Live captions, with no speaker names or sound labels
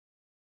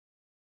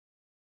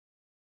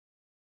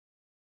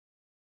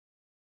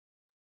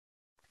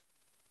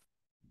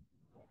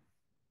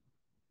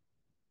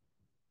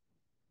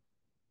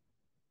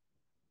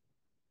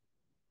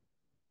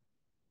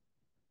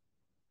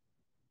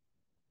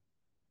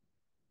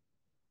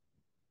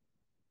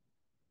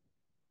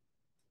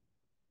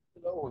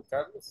Hello, Juan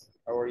Carlos.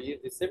 How are you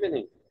this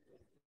evening?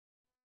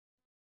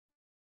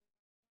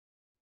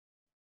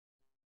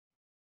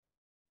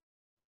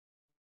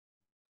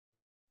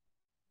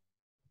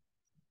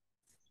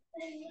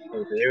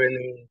 Good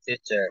evening,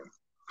 teacher.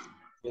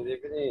 Good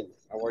evening.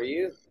 How are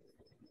you?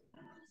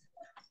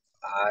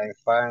 I'm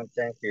fine,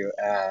 thank you.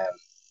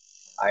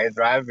 I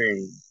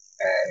driving.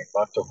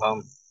 Go to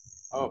home.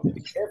 Oh,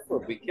 be careful,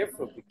 be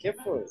careful, be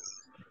careful.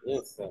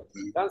 Yes,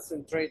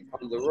 concentrate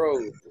on the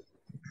road.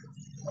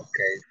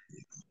 Okay.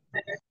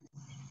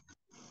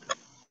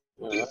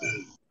 All right.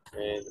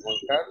 And Juan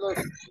Carlos,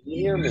 can you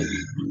hear me?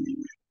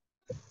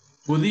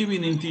 Good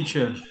evening,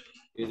 teacher.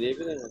 Good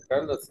evening, Juan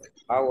Carlos.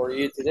 How are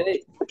you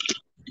today?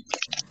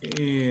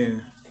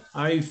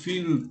 I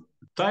feel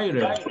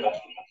tired.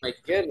 My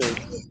goodness,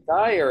 you're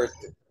tired.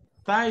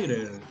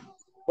 Tired.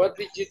 What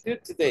did you do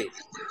today?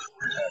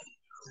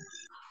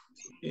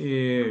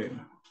 Uh,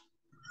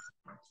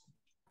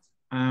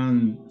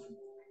 and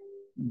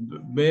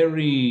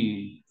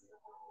very,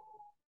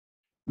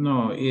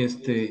 no,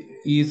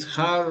 it's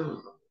hard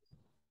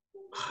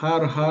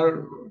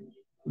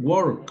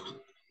work.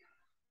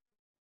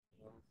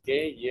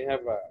 Okay, you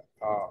have a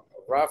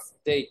rough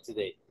day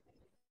today.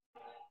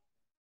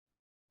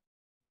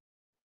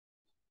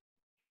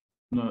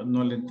 No,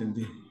 no le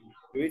entendí.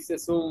 Tuviste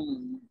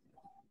un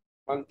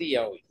mal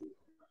día hoy.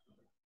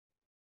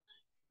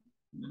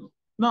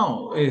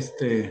 No,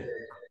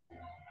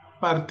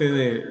 parte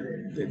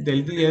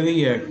del día a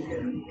día,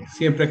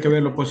 siempre hay que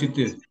ver lo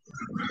positivo.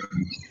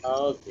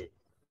 Okay.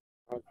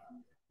 Okay.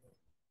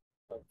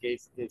 Okay.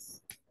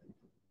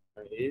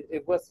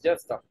 It was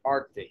just a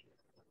hard day.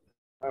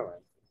 All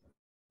right.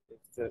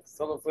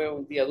 Solo fue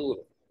un día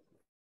duro.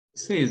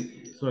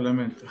 Sí,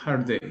 solamente,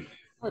 hard day.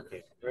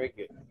 Okay, very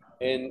good.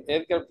 And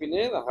Edgar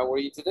Pineda, how are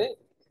you today?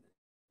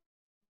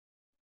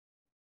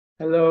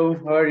 Hello,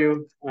 how are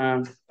you?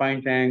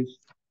 Fine, thanks.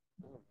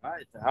 All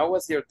right. How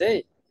was your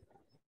day?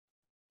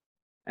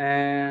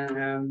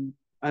 And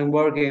I'm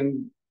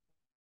working.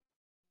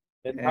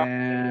 And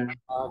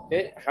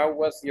how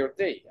was your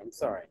day? I'm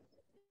sorry.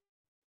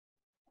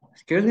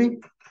 Excuse me?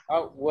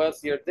 How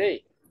was your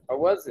day? How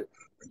was it?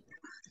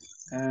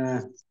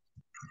 Uh,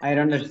 I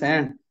don't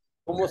understand.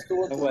 ¿Cómo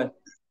estuvo What?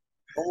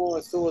 cómo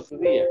estuvo tu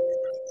día?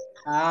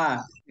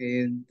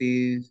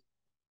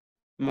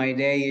 My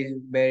day is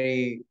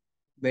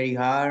very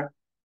hard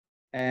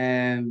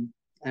and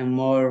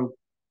more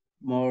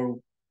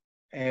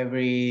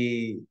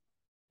every,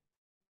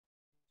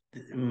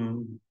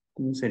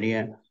 ¿cómo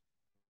sería?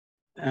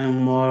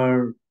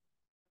 More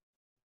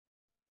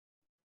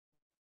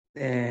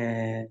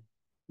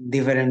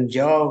different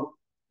job.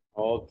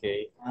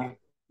 Okay.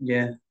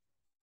 Yeah.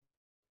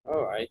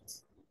 All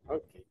right.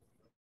 Okay.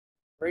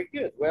 Very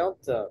good. Well,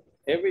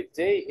 every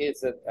day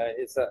is an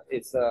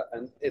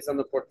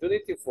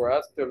opportunity for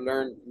us to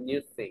learn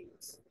new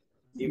things.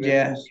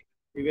 Yes.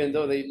 Even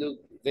though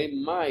they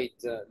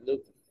might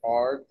look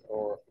hard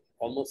or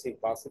almost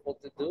impossible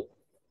to do,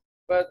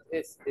 but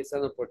it's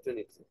an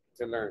opportunity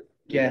to learn.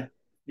 Yeah.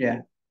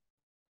 Yeah.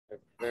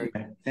 Very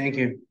Okay. Thank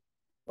you.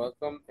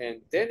 welcome.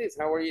 And Dennis,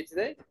 how are you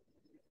today?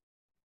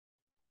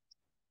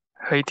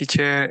 Hi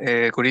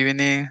teacher, good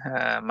evening.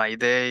 My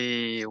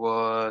day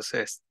was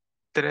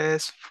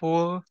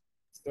stressful,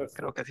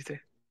 creo que así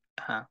se.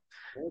 Ajá.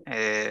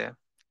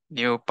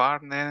 New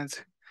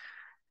partners,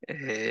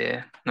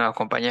 nuevos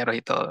compañeros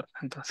y todo.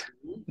 Entonces,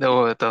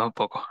 debo de todo un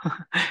poco.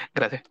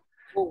 Gracias.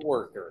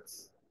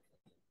 Co-workers.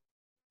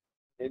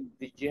 And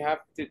did you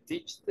have to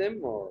teach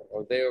them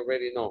or they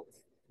already know?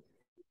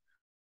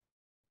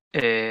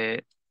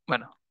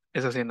 Bueno,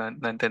 eso sí no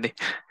entendí.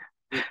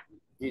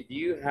 Did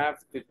you have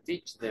to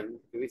teach them?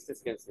 ¿Tuviste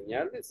que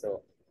enseñarles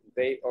o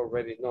they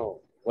already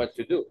know what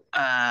to do?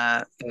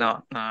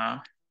 No.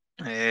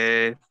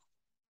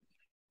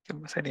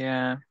 ¿Cómo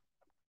sería?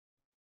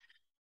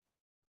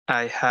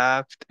 I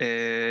have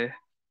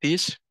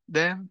teach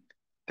them.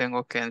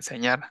 Tengo que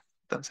enseñar.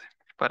 Entonces,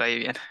 para ahí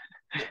bien.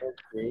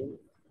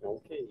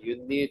 Okay. You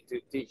need to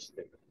teach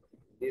them.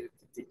 You needed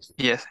to teach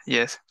them.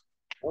 Yes.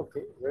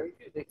 Okay, very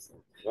good,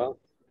 excellent. Well,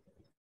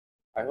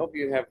 I hope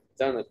you have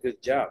done a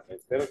good job.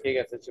 Espero que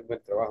hayas hecho un buen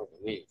trabajo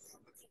con ellos.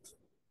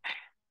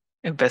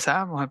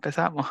 Empezamos.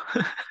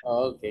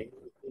 Okay,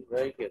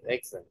 very good,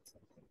 excellent.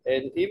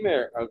 And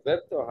Imer,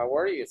 Alberto, how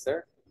are you,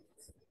 sir?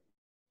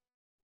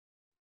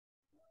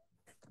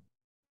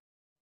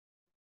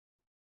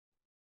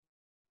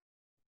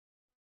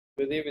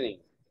 Good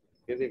evening.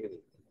 Good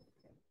evening.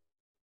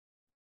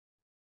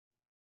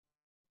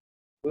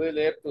 Pude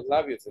leer tus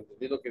labios,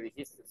 entendí lo que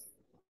dijiste.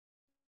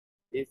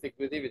 Dijiste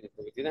good evening,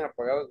 porque tienes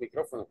apagado el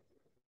micrófono.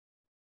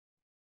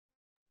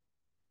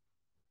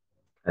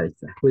 Ahí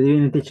está. Good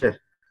evening,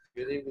 teacher.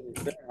 Good evening,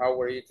 sir. How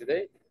are you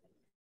today?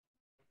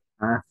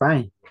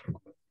 Fine.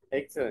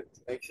 Excellent.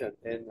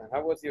 And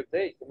how was your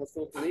day? ¿Cómo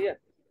estuvo tu día?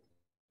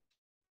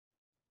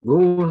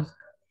 Good.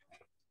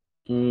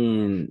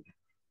 In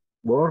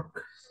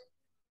work.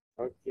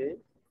 Okay.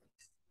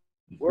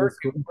 Work.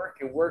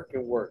 Work.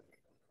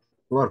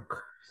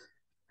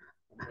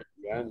 Oh my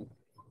God.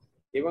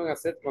 ¿Qué van a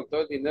hacer con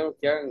todo el dinero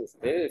que hagan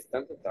ustedes?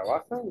 ¿Tanto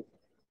trabajan?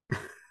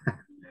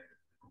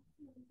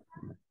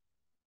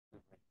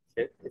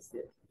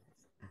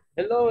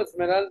 Hello,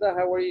 Esmeralda.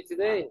 How are you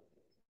today?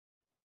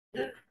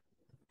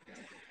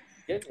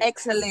 Good.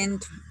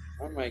 Excellent.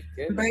 Oh my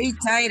goodness. Very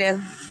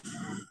tired.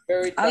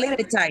 Very A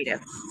little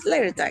tired.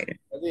 Little tired.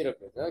 A little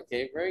bit.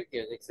 Okay, very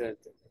good. Excellent.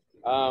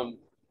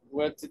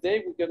 Well,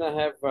 today we're going to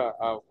have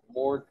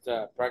more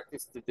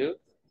practice to do.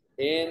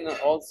 And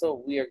also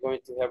we are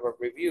going to have a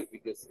review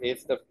because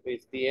it's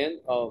the end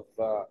of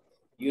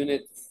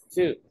Unit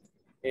 2.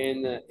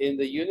 And in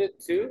the Unit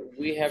 2,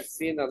 we have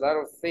seen a lot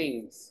of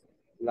things.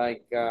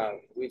 Like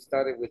we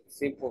started with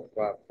simple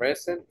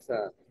present,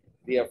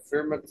 the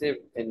affirmative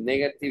and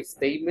negative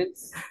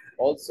statements.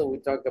 Also, we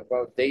talked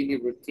about daily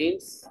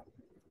routines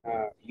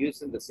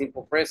using the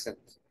simple present.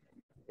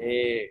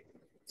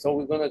 So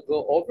we're gonna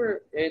go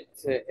over it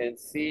and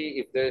see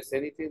if there's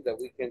anything that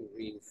we can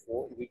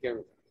reinforce. We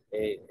can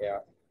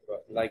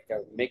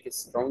make it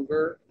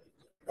stronger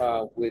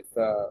with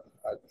a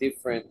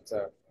different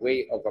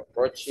way of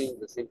approaching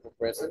the simple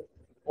present.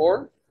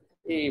 Or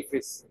if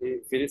it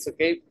is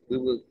okay, we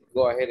will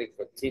go ahead and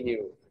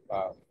continue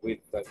with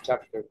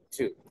chapter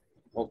 2.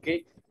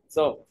 Okay.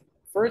 So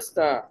first,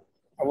 I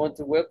want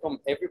to welcome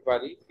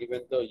everybody,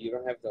 even though you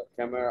don't have the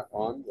camera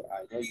on.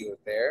 I know you're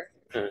there.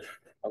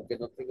 Aunque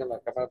no tengan la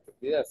cámara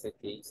prendida, sé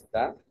que ahí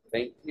está.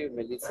 Thank you,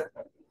 Melissa.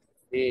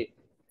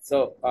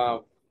 So,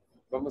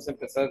 vamos a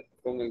empezar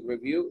con el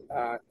review.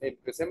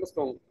 Empecemos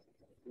con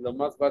lo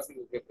más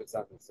básico que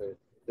empezamos,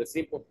 the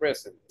simple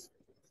present.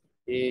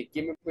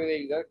 ¿Quién me puede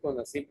ayudar con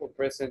la simple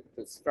present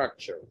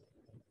structure?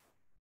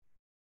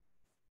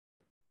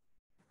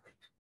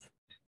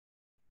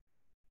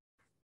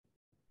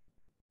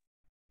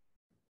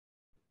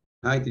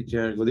 Hi,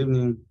 teacher. Good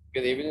evening.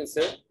 Good evening,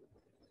 sir.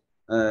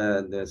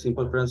 The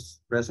simple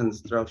present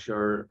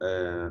structure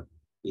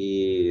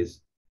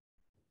is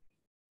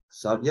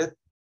subject.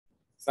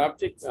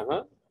 Subject,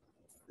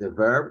 The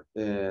verb,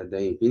 the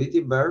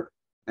infinitive verb,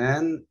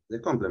 and the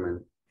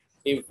complement.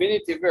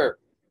 Infinitive verb.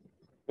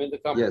 With the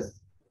complement.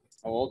 Yes.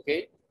 Oh,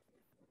 okay.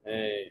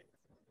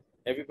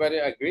 Everybody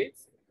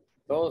agrees?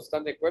 ¿Todos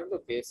están de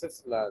acuerdo que esa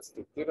es la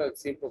estructura del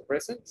simple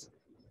present?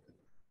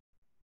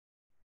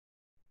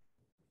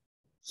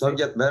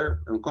 Subject, verb,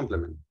 and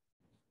complement.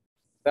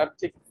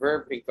 Subject,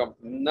 verb, and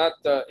complement. Not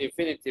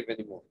infinitive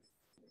anymore.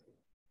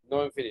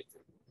 No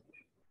infinitive.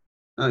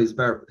 No, it's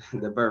verb.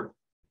 The verb.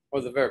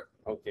 Oh, the verb.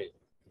 Okay.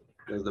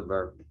 That's the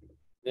verb.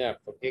 Yeah,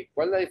 porque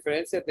 ¿cuál es la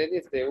diferencia,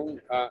 Dennis, de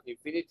un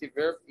infinitive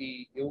verb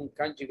y un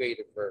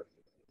conjugated verb?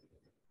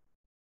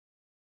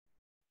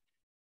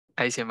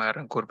 Ahí se me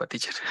agarran curva,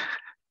 teacher.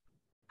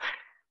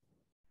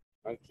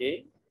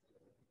 Ok.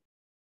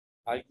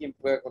 ¿Alguien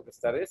puede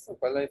contestar eso?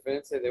 ¿Cuál es la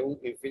diferencia de un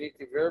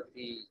infinitive verb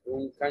y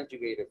un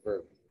conjugated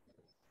verb?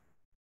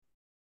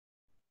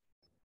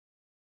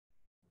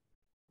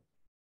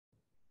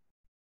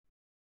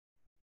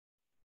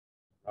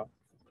 No,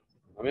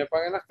 no me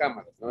apaguen las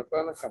cámaras, no me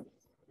apaguen las cámaras.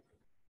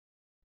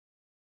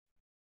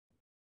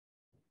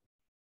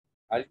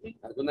 ¿Alguien?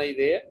 ¿Alguna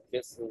idea? ¿Qué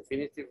es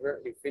infinitive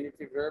verb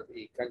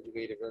y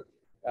conjugated verb?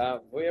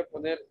 Voy a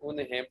poner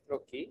un ejemplo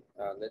aquí.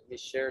 Let me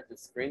share the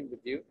screen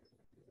with you.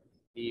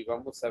 Y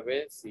vamos a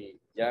ver si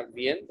ya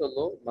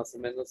viéndolo, más o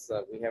menos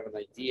we have an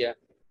idea.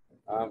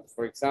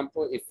 For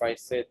example, if I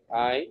said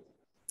I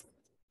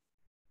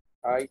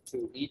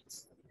to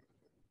eat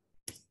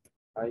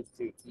a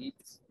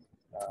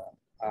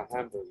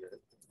hamburger.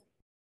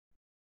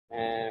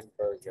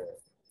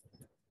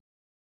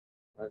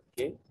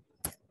 Okay.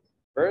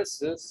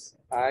 Versus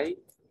I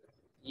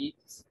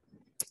eat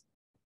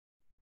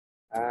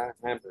a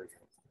hamburger.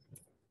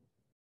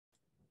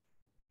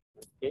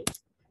 Okay.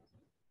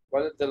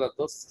 ¿Cuál de las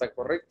dos está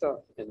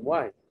correcto? And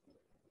why?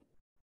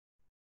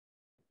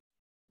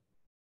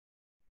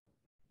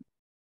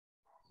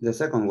 The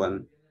second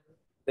one.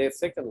 The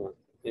second one.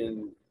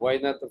 And why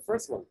not the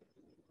first one?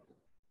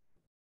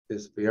 The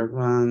first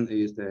one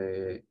is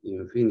the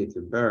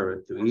infinitive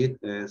verb. To eat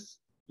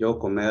is yo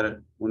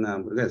comer una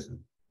hamburguesa.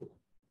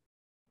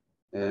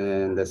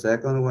 And the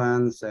second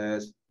one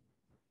says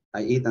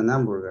I eat an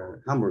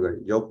hamburger.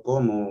 Yo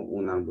como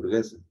una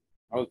hamburguesa.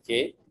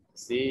 Ok.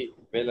 Sí,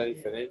 ve la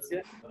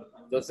diferencia.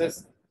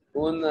 Entonces,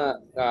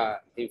 una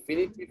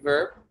infinitive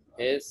verb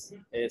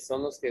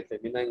son los que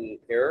terminan en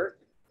er,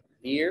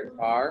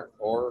 are,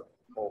 or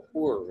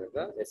ur,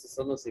 ¿verdad? Esos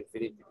son los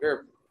infinitive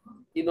verb.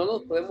 Y no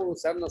los podemos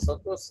usar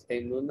nosotros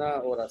en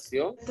una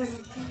oración.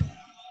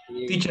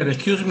 Teacher,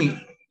 excuse me.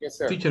 Yes,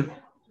 sir. Teacher,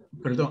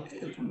 perdón.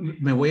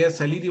 Me voy a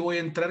salir y voy a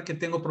entrar que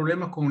tengo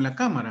problemas con la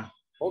cámara.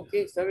 Ok,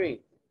 está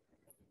bien.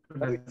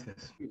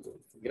 Gracias.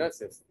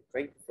 Gracias.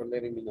 Thank you for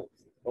letting me know.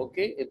 Ok,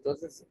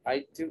 entonces,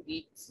 I to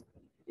eat.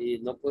 Y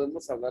no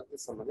podemos hablar de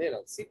esa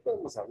manera. Sí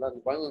podemos hablar,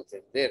 nos van a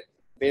entender,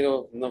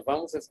 pero nos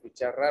vamos a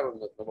escuchar raro,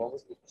 nos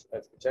vamos a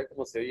escuchar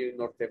como se oye un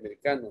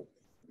norteamericano.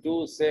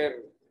 Tú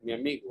ser mi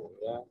amigo,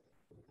 ¿verdad?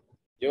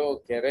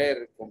 Yo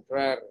querer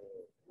comprar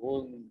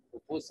un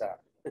pupusa.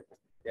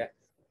 ¿Ya?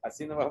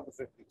 Así nos vamos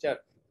a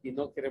escuchar y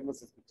no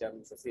queremos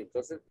escucharnos así.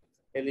 Entonces,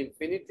 El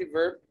infinitive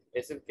verb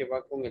es el que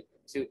va con el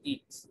to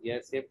eat,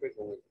 ya siempre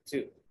con el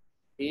to.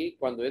 Y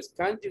cuando es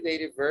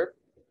conjugated verb,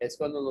 es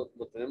cuando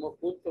lo tenemos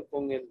junto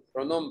con el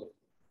pronombre.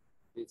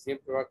 Y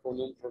siempre va con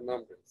un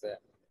pronombre. O sea,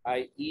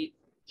 I eat,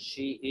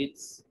 she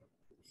eats,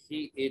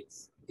 he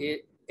eats,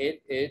 it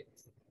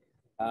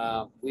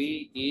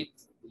we eat,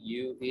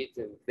 you eat,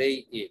 and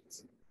they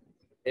eat.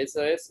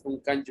 Eso es un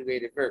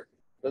conjugated verb.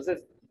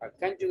 Entonces, a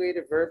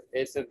conjugated verb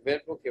es el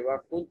verbo que va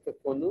junto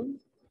con un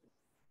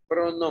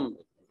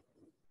pronombre.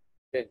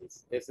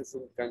 ¿Entiendes? Ese es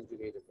un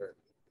conjugated verb.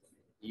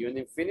 Y un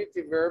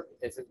infinitive verb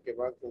es el que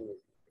va con el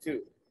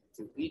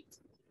to eat,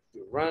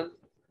 to run,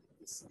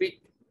 to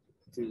speak,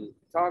 to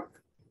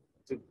talk,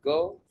 to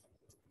go,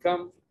 to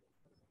come,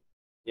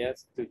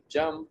 yes, to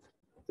jump,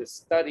 to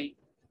study.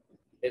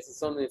 Esos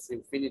son los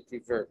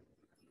infinitive verb.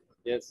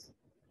 Yes.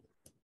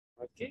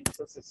 Ok,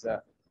 entonces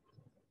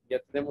ya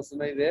tenemos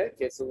una idea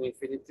que es un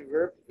infinitive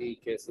verb y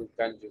que es un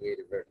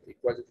conjugated verb. ¿Y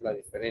cuál es la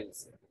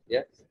diferencia?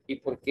 ¿Ya? ¿Y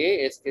por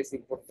qué es que es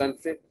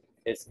importante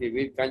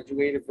escribir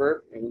conjugated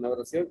verb en una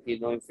oración y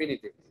no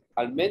infinitive?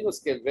 Al menos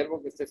que el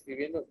verbo que está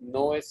escribiendo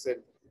no es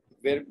el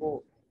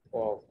verbo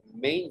o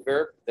main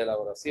verb de la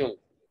oración.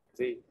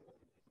 ¿Sí?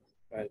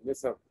 En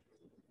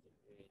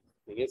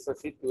esa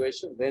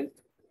situation, then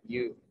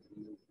you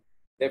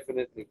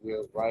definitely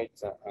will write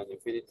an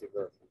infinitive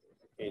verb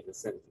in the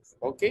sentence.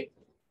 ¿Ok?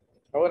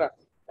 Ahora,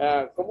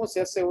 ¿cómo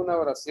se hace una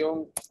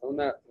oración,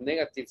 una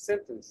negative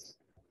sentence?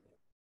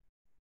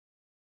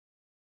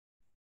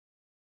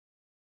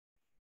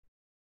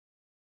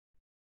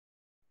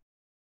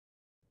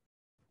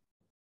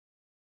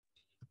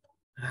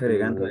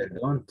 Agregando el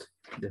don't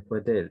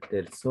después del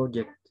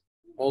subject.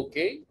 Ok,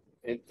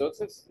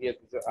 entonces,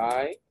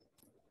 I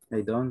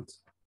don't.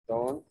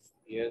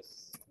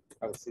 yes,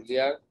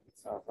 auxiliar,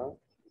 ajá,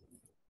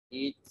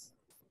 eat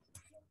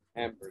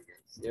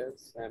hamburgers,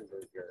 yes,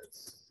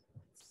 hamburgers.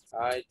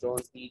 I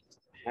don't eat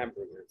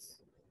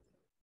hamburgers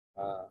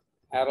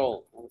at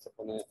all. Vamos a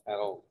poner at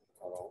all.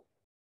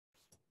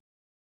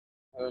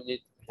 I don't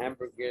eat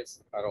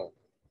hamburgers at all.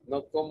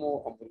 No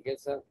como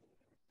hamburguesa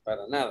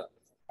para nada.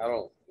 At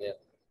all. Yeah.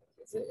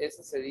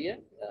 Ese sería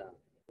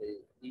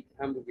eat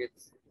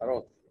hamburgers at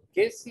all.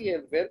 ¿Qué si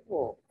el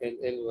verbo,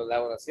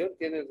 la oración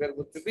tiene el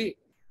verbo to be?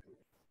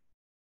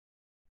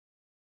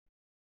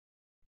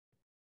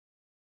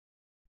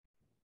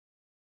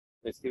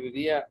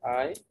 Escribiría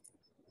I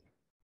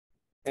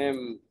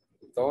am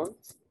don't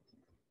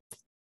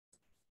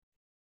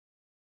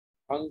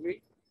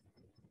hungry.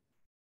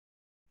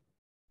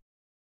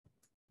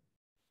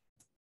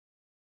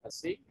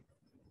 Así.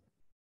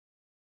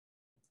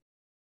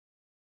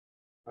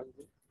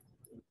 Hungry.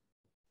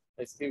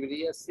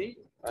 Escribiría así.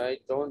 I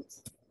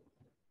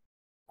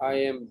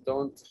am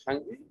don't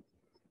hungry.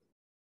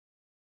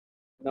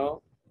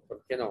 No,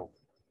 ¿por qué no?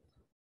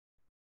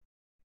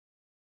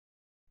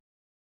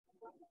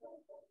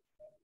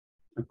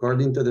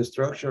 According to the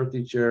structure,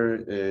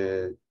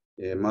 teacher,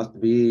 it must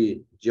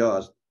be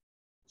just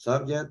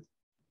subject,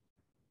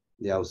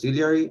 the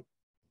auxiliary,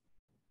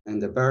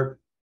 and the verb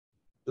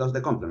plus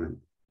the complement.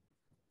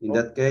 In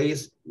that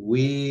case,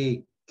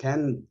 we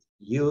can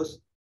use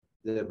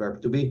the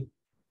verb to be.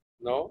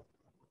 No.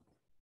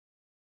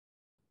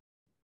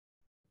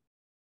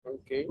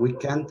 Okay. We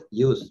can't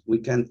use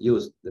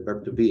the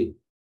verb to be.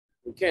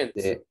 We can't.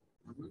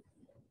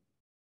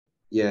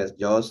 Yes,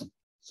 just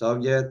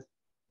subject,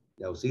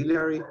 the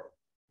auxiliary,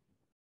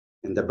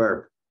 and the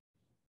verb.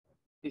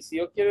 Y si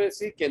yo quiero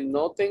decir que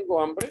no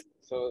tengo hambre,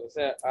 o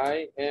sea,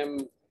 I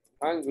am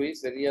hungry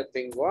sería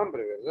tengo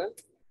hambre, ¿verdad?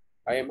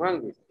 I am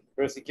hungry.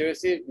 Pero si quiero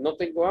decir no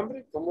tengo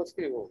hambre, ¿cómo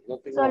escribo? No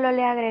tengo Solo hambre.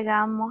 le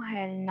agregamos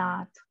el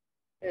not.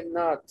 El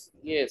not,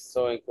 yes.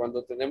 So,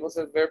 cuando tenemos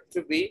el verb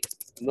to be,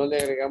 no le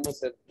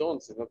agregamos el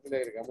don't, sino que le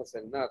agregamos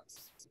el not.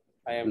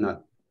 I am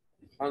Not.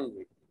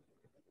 hungry.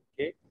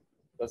 ¿Ok?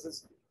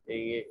 Entonces,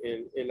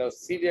 el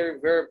auxiliary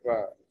verb,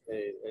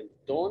 el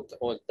don't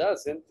o el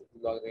doesn't,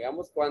 lo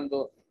agregamos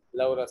cuando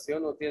la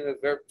oración no tiene el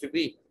verb to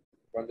be.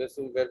 Cuando es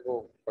un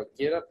verbo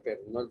cualquiera,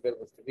 pero no el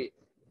verbo to be.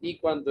 Y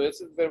cuando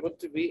es el verbo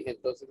to be,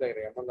 entonces le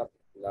agregamos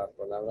la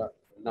palabra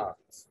not.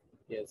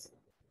 Yes.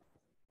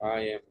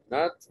 I am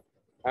not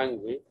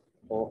hungry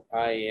o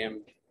I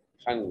am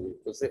hungry.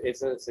 Entonces,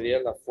 esa sería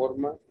la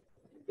forma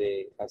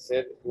de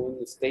hacer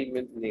un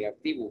statement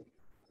negativo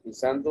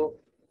usando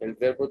el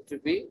verbo to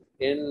be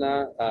en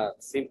la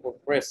simple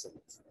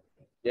present.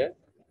 ¿Ya?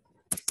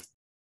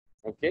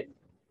 ¿Ok?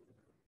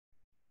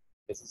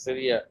 Eso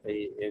sería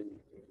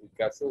en el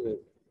caso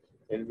de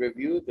el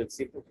review del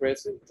simple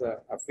present,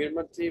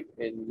 affirmative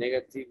and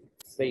negative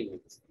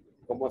statement.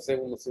 ¿Cómo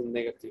hacemos un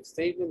negative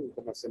statement y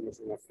cómo hacemos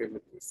un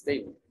affirmative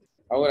statement?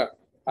 Ahora,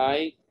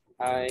 I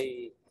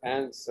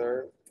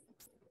answer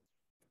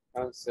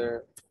the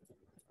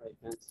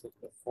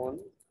phone.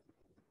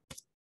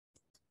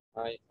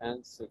 I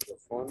answer the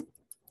phone.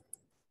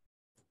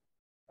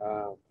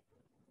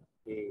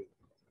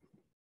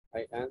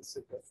 I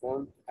answered the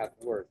phone at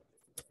work.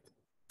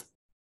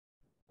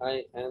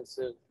 I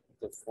answered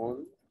the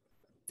phone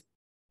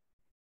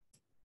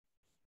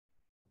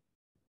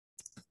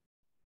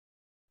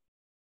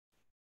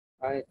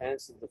I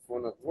answer the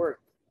phone at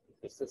work.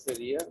 Este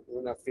sería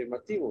un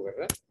afirmativo,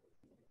 ¿verdad?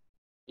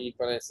 Y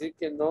para decir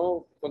que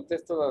no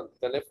contesto el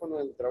teléfono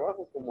del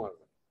trabajo, ¿cómo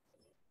hago?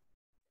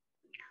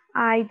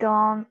 I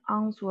don't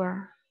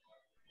answer.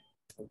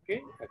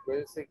 Ok,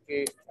 acuérdense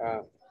que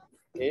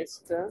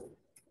esta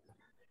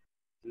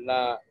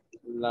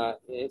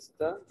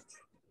esta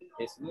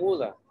es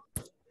muda,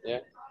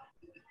 ¿ya?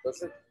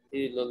 Entonces,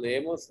 y lo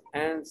leemos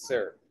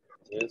answer,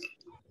 ¿yes?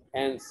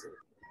 Answer.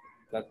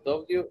 La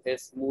W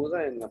es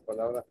muda en la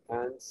palabra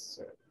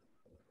answer.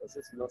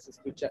 Entonces, no se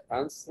escucha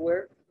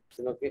answer,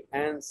 sino que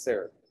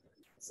answer.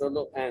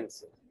 Solo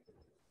answer.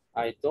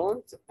 I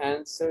don't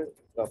answer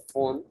the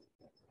phone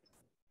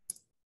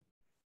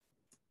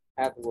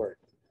at work.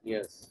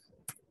 Yes.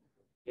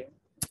 Okay.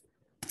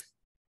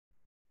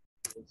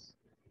 Yes.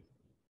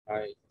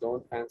 I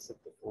don't answer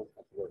the phone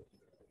at work.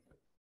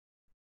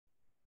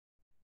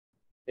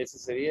 Ese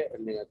sería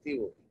el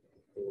negativo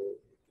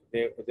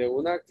de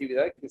una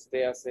actividad que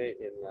usted hace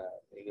en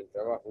el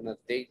trabajo, una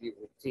daily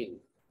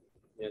routine.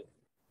 Bien.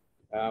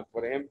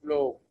 Por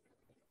ejemplo,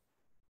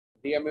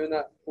 dígame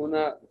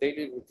una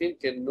daily routine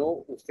que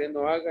usted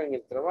no haga en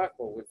el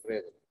trabajo,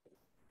 Wilfredo.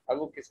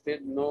 Algo que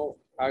usted no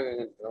haga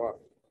en el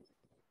trabajo.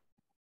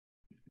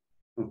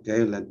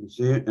 Okay, let me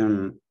see.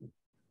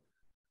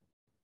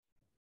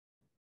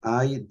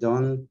 I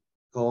don't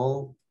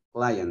call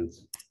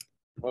clients.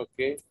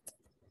 Okay.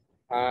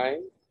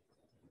 I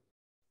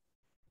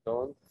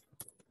don't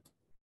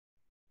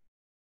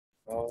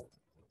call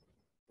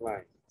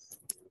clients.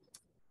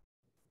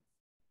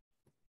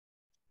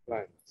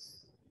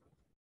 Clients.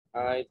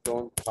 I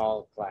don't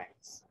call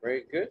clients.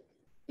 Very good.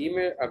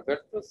 Email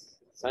Alberto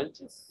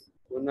Sánchez.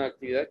 Una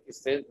actividad que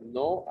usted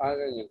no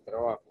haga en el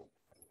trabajo.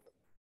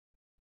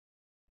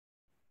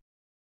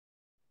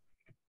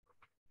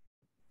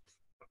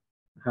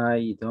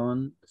 I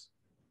don't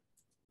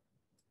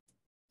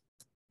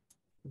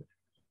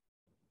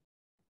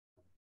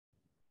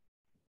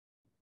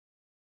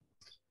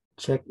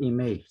check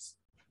emails.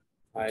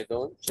 I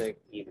don't check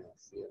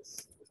emails.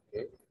 Yes.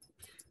 Okay.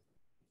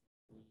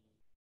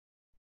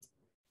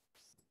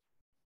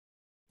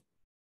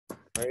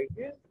 Very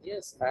good.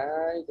 Yes,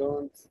 I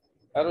don't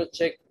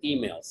check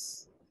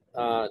emails.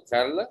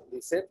 Carla,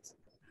 Lisette.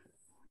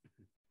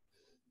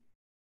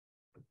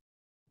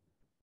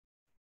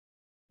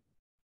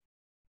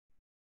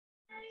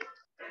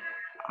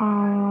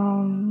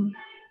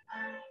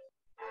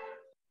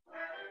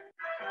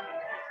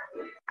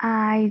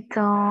 I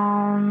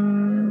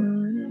don't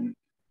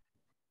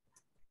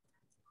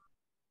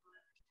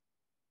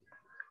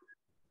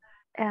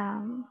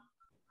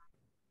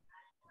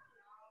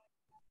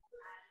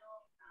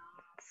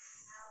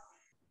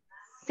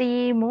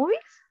see movies.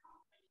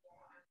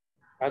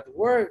 At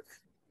work.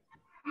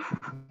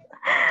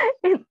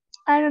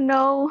 I don't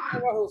know. ¿Dónde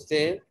trabaja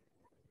usted?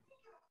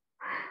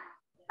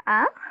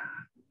 ¿Ah?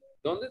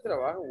 ¿Dónde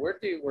trabaja? Where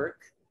do you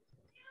work?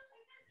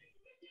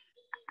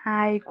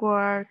 I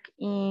work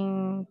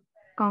in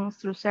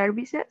construction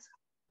services.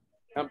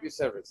 Campus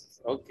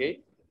services.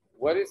 Okay.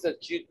 What is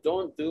that you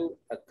don't do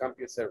at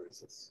campus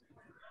services?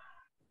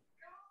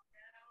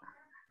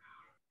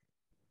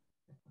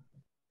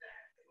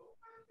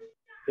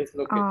 ¿Qué es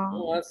lo que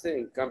no hace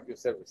en campus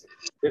services?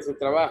 De su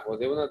trabajo,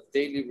 de una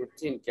daily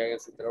routine que haga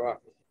su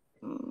trabajo.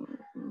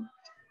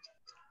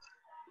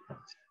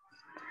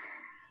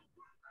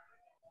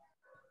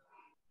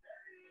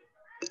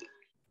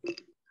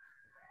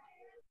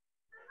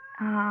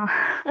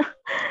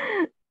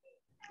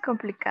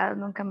 Complicado,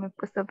 nunca me he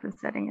puesto a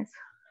pensar en eso.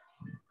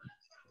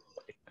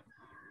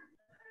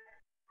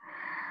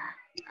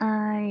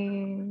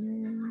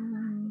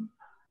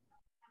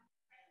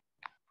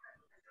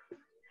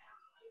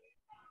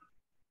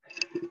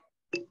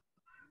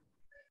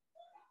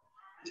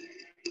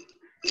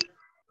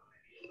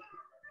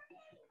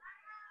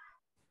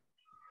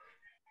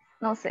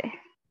 No sé.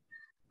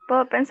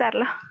 ¿Puedo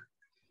pensarlo?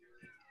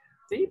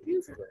 Sí,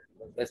 piénsalo.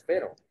 Lo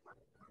espero.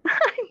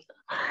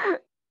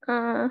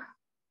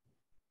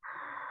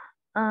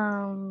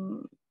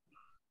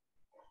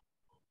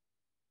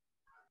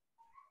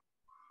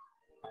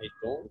 I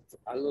don't,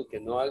 algo que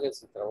no haga en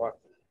su trabajo.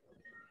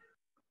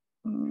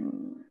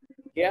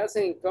 ¿Qué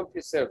hacen en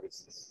campus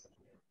services?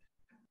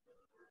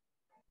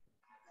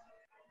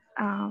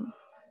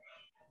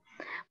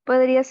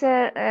 Podría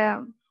ser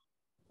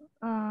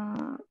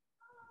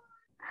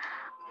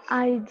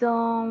I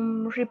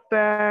don't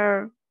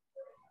repair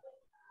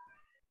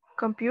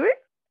computer.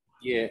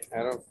 Yeah,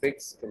 I don't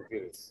fix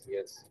computers.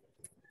 Yes.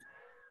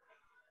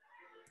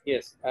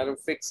 Yes, I don't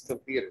fix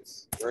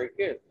computers. Very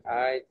good.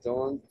 I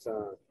don't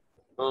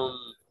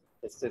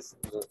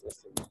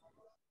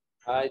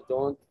I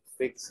don't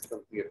fix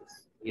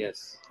computers.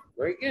 Yes.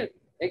 Very good.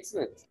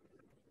 Excellent.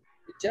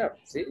 Good job.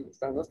 Sí,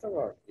 no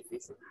estaba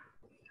difícil.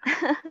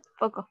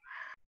 Poco.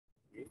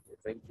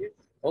 Thank you.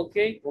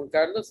 Okay, Juan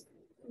Carlos,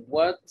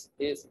 what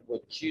is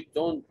what you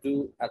don't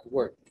do at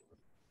work?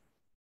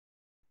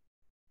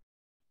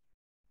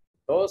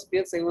 Todos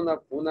piensen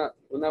una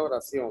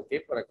oración, ¿ok?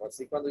 Para que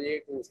así cuando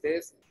llegue con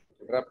ustedes,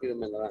 rápido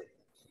me la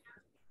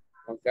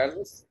dan. Juan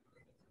Carlos.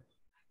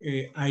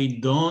 I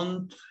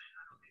don't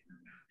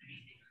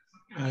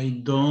I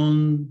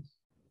don't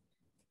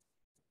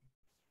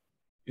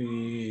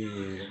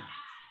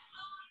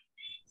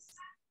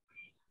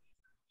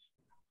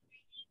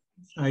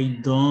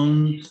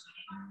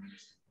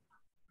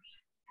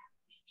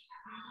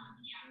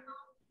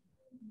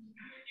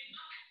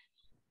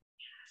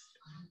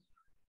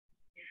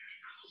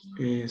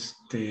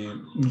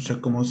no sé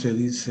cómo se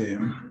dice.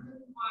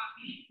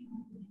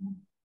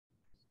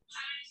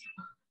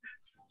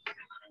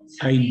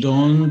 I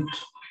don't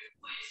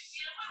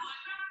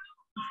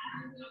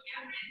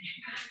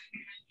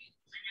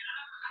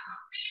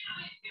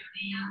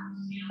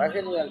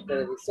Bájenle al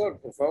televisor,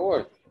 por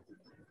favor.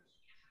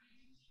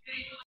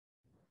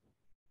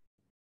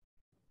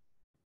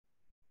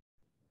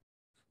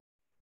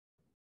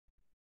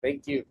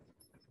 Thank you.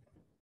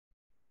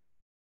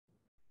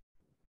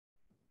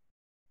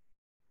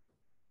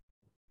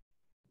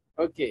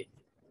 Okay.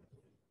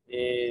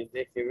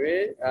 Deje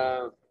ver.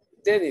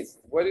 Dennis,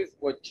 what is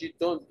what you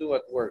don't do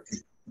at work?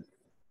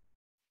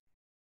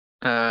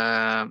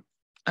 I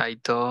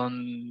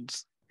don't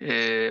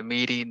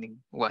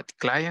meeting what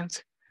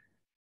clients.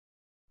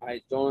 I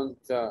don't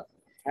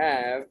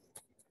have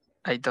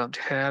I don't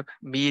have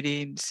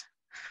meetings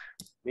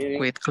meetings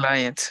with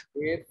clients.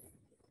 with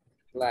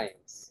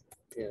clients.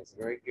 Yes,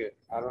 very good.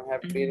 I don't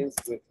have meetings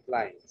with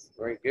clients.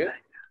 Very good.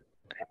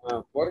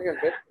 Jorge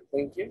Alberto,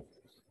 thank you.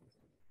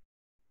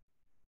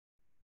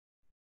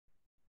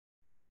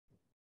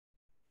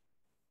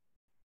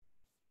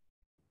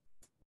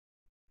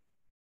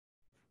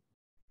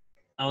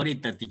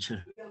 Ahorita,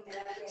 teacher.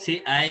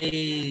 See,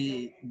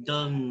 I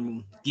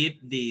don't give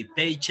the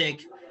paycheck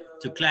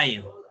to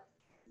client.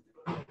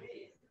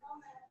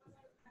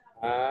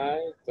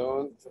 I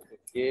don't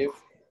give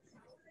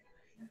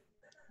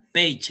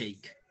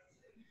Paycheck.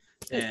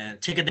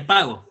 Cheque de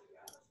pago.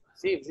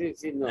 Sí,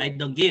 no. I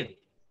don't give.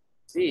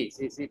 Sí,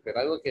 pero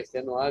algo que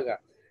usted no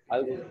haga.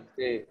 Algo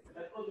que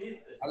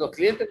a los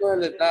clientes no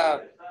les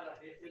da.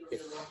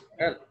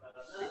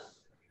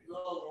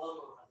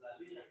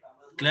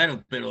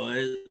 Claro, pero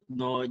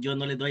no, yo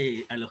no les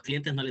doy, a los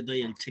clientes no les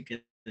doy el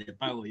cheque de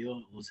pago,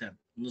 yo, o sea,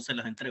 no se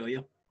los entrego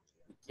yo.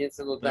 ¿Quién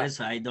se los Por da?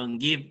 eso, I don't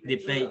give the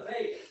pay.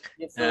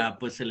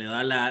 Pues se le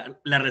da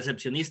la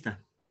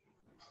recepcionista.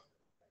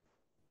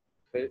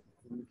 Pero,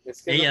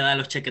 es que Ella da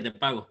los cheques de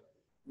pago.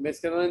 Es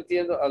que no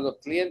entiendo a los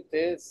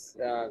clientes,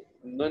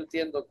 no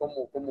entiendo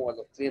cómo a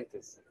los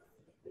clientes.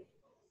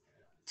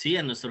 Sí,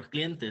 a nuestros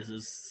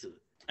clientes,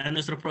 a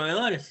nuestros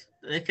proveedores.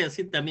 Es que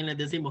así también les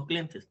decimos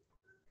clientes.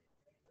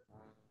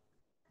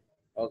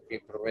 Ok,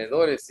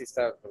 proveedores, sí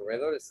está,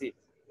 proveedores, sí,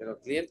 pero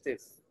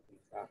clientes,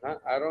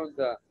 ajá, I don't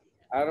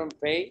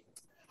pay.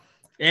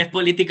 Es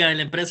política de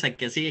la empresa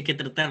que así hay que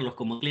tratarlos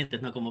como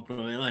clientes, no como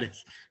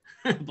proveedores.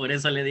 Por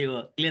eso le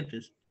digo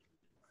clientes.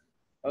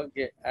 Ok,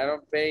 I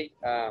don't pay,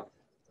 I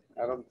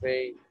don't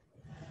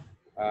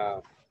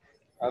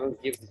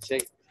give the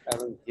check, I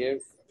don't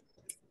give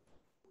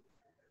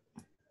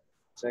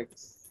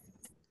checks.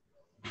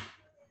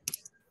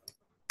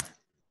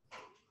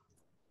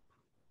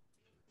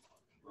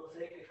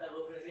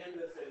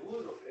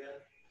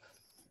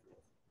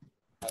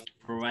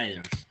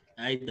 Providers.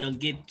 I don't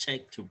give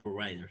check to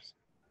providers.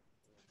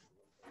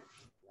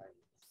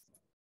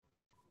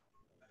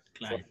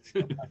 Clients.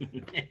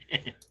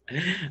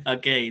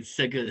 Okay,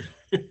 so good.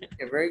 Okay,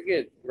 very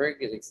good,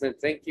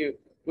 excellent, thank you.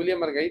 Julia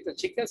Margarita,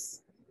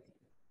 chicas.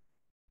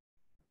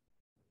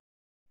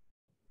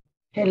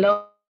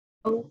 Hello.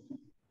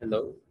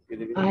 Hello,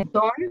 good evening.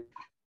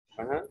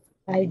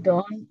 I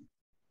don't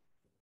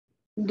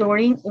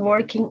during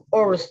working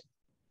hours.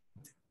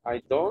 I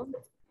don't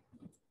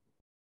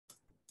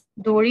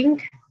During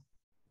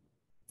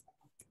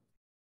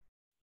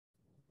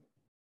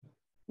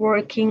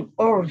working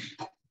hours.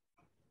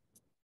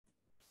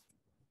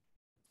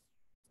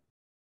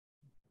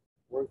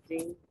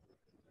 Working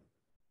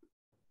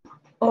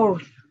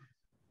Hours.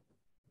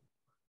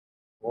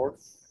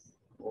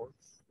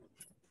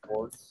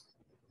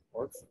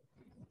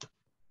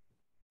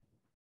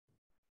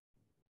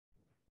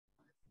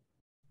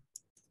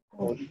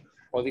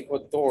 O dijo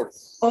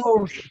doors.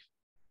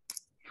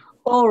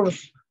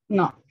 Hours.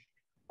 No.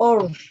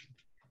 Hours.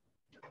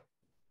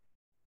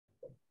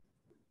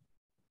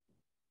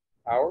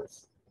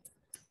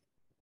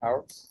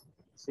 Hours,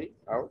 sí,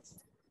 hours.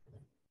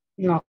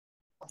 No.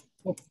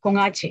 Con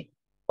H.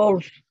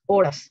 Hours.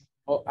 Horas.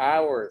 Oh,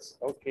 hours,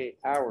 okay,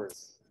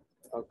 hours.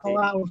 Okay. Oh,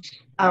 hours.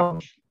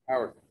 Hours.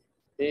 Hours.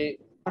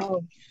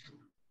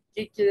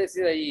 ¿Qué quiere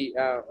decir ahí,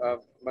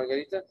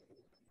 Margarita?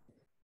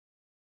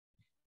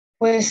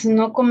 Pues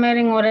no comer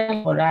en horas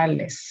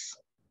laborales.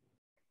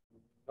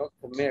 No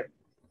comer.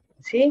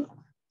 ¿Sí?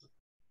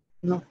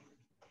 No.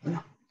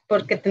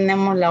 Porque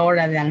tenemos la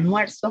hora de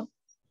almuerzo.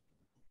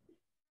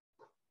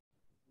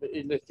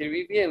 Y lo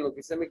escribí bien, lo que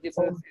usted me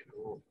quiso decir.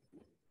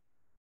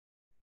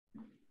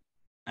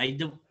 I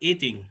do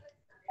eating.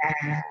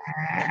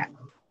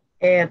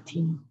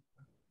 Eating.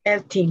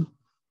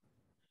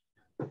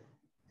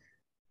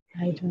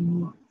 I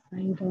don't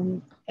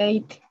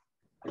eat.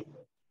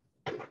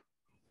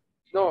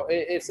 No,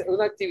 es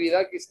una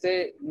actividad que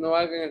usted no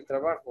haga en el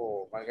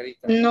trabajo,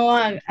 Margarita. No,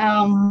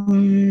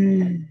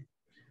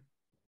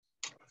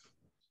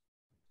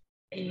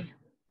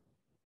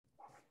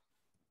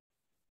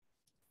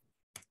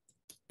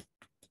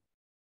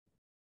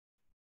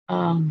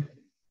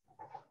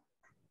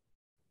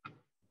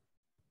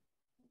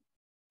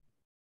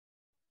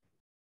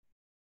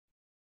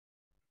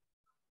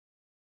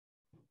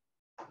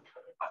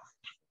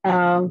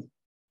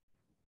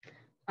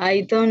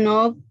 I don't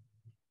know.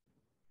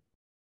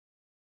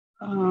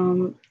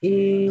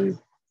 Is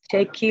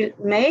checking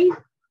mail.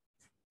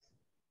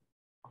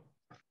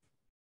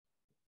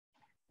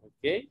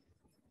 Ok.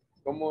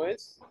 ¿Cómo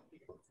es?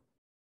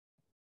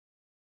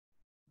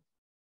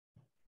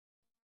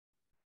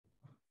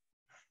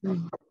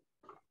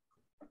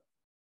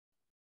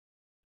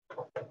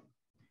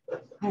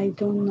 I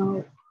don't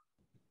know.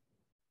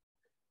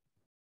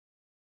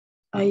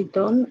 I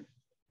don't.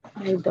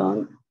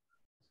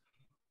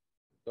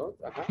 Don't,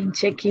 ajá. In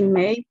checking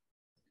mail.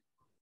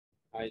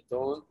 I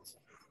don't.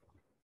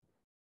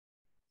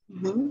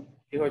 Uh-huh.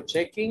 Dijo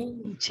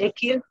checking.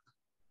 Checking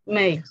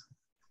mail.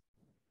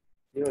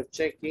 Dijo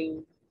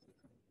checking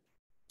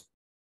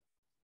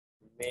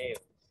mail.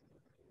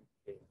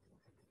 Okay.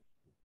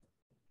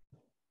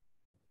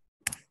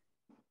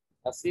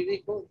 Así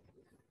dijo.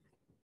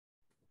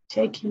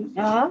 Checking.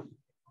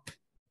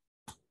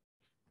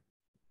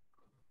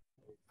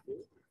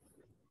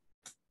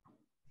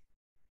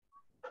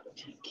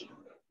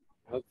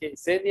 Ok,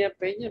 Senia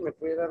Peña, ¿me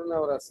puede dar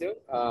una oración?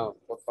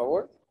 Por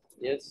favor.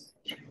 Yes.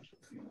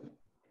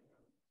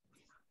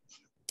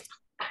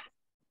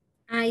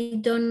 I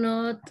do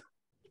not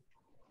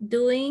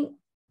doing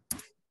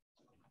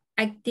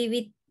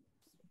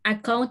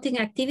accounting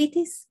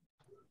activities.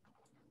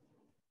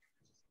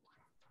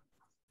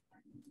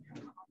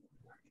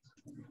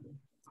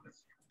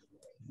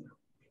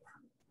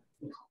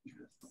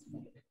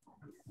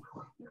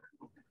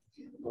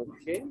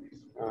 Okay.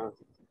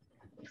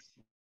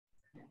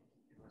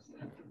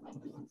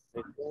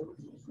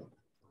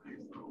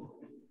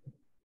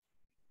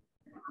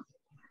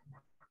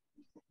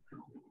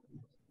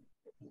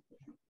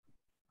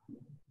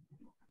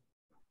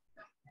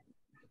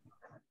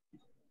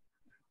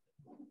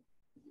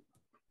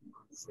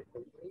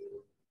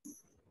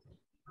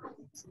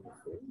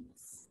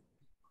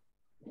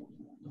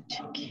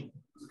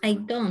 I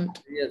don't.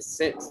 Yes,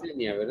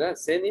 Senia, ¿verdad?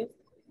 Senia.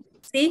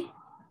 Sí.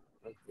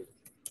 Okay.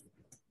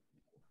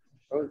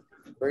 Oh,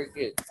 very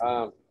good.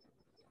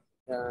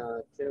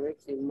 Quiero ver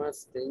qué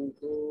más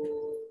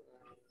tengo.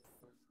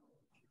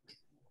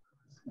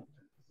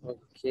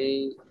 Ok.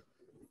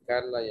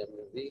 Carla ya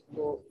me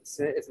dijo.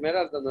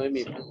 Esmeralda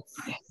Noemi, please.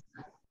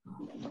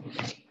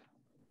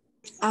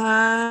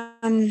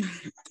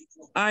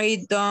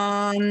 I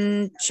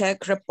don't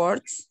check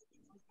reports.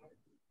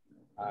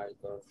 I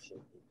don't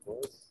check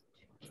reports.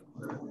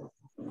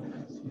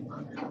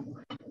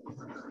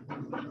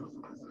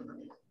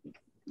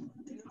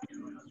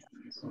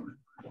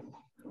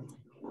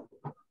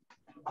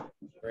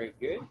 Very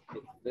good.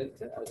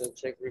 Excellent. I don't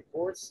check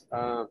reports.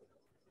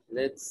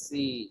 Let's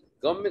see.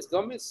 Gomez.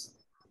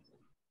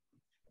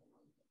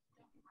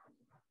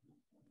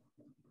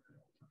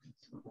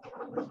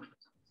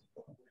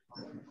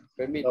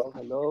 Hello.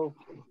 Hello.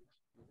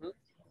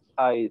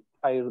 I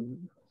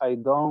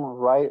don't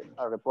write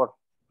a report.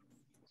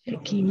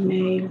 Checking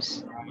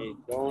mails. I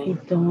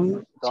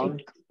don't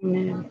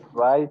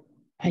write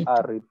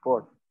a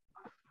report.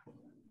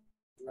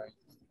 Right.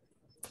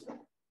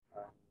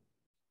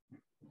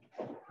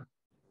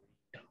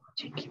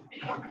 Checking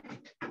mail.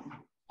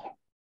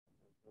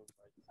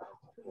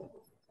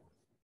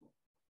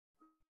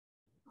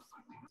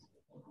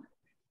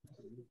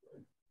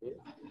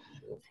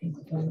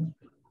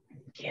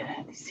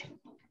 Queda, dice.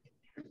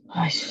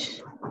 Ay.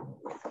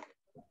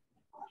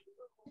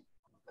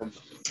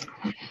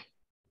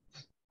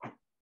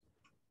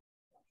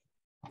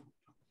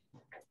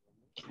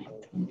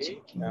 Okay.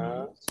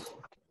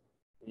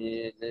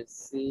 Let's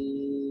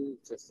see.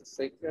 Just a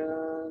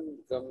second.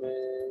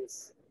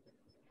 Gomez.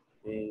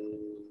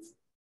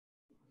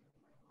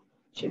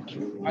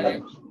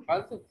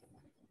 Alto.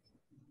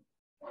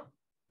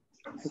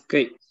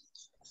 Okay.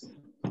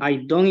 I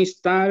don't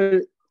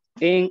install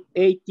an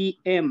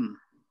ATM.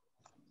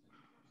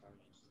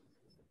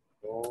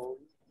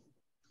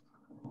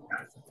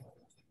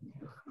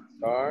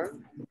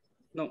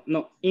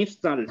 No,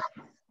 install.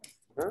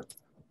 Huh?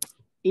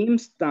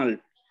 Install.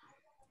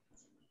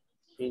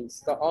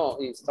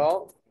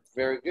 Install.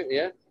 Very good,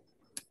 yeah.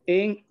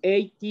 En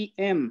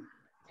ATM.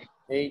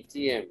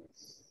 ATM.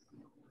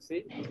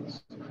 ¿Sí?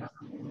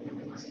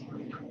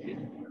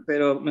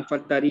 Pero me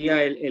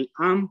faltaría el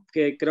AM,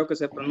 que creo que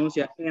se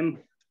pronuncia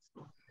M.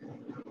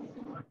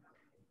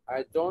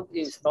 I don't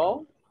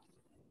install.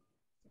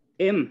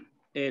 M,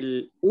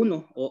 el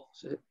 1, o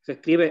se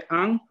escribe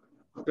AM,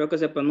 creo que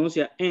se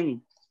pronuncia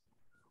en.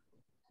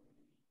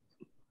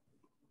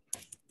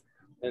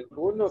 El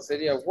 1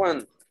 sería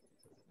one.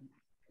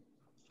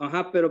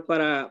 Ajá, pero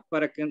para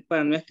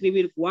no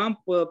escribir one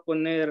puedo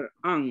poner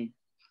an.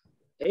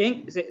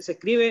 se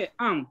escribe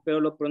am, pero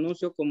lo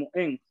pronuncio como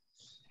en.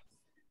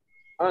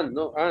 An,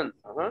 no, an,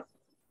 ajá.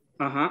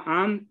 Ajá,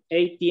 am,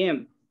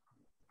 ATM.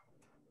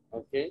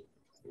 Okay.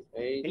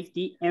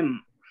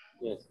 ATM.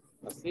 Yes.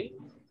 ¿Así?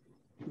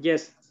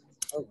 Yes.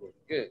 Okay,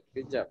 good.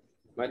 Good job.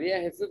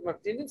 María Jesús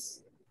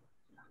Martínez.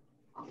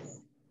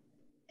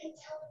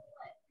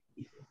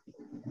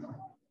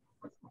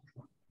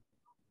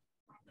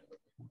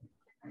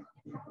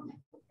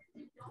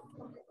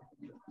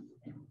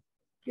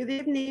 Good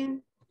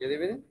evening. Good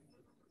evening.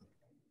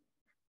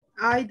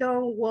 I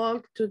don't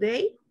work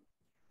today.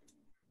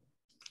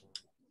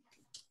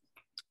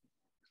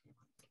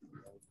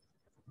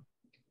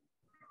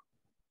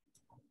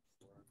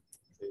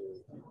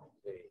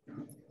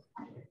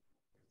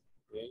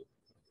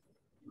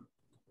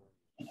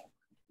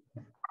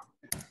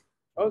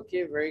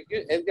 Okay, very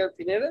good. Edgar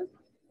Pineda.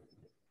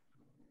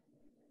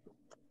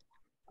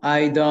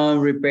 I don't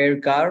repair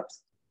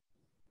cars.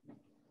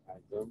 I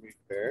don't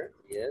repair,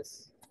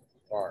 yes,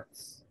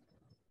 parts.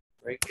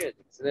 Very good,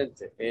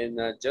 excelente.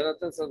 And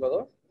Jonathan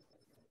Salvador.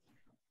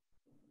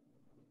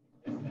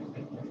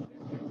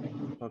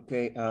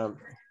 Okay,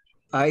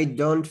 I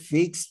don't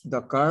fix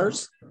the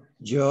cars,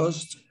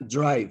 just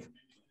drive.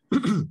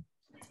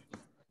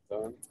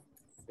 Don't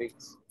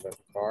fix the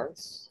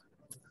cars.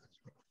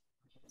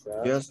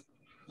 Just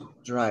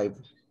drive.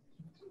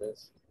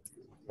 Let's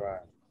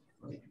drive.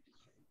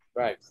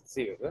 Drive,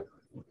 sí, ¿verdad?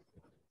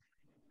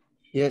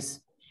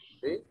 Yes.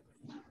 Sí.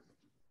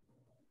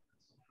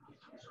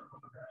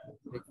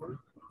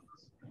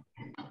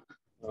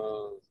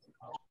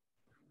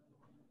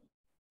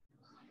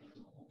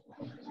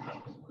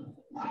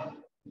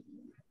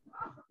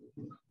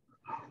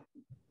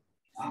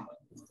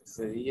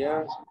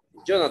 Sería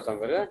Jonathan,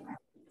 ¿verdad?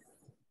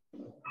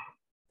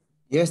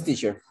 Yes,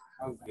 teacher.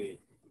 Okay,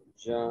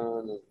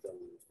 Jonathan.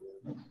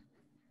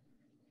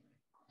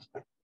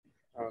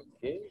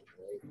 Okay,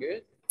 very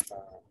good.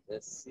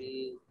 Let's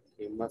see.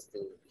 You must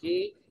be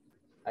key.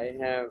 I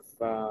have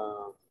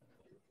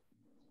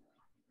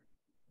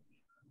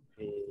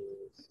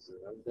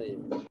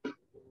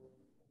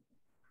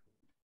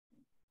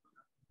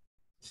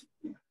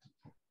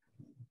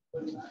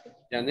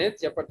Janet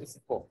ya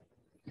participó.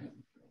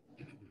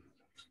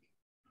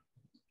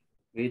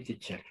 Sí,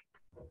 teacher.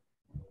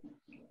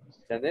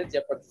 Janet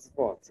ya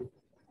participó, ¿sí?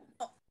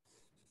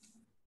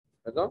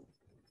 ¿Perdón?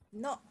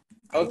 No,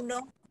 Okay. aún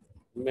no.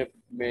 ¿Me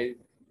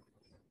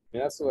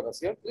da su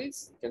oración,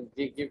 please? Can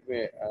you give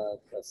me a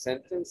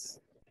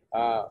sentence?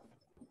 I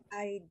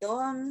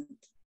don't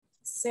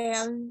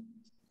sell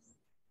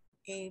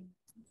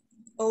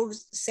or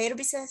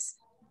services.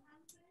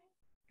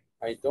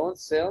 I don't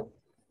sell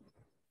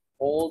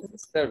all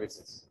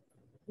services.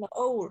 No,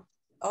 our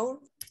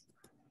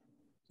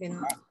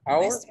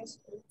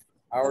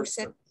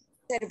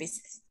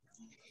services.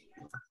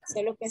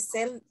 Solo que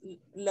sell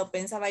lo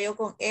pensaba yo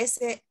con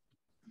S-E-L-L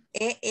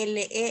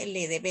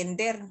de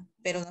vender,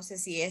 pero no sé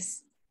si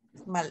es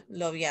mal,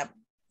 lo había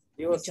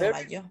dicho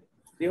mal yo.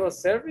 ¿Dijo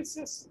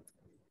services?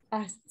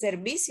 Ah,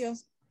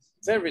 servicios.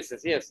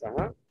 Services, yes,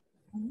 ajá.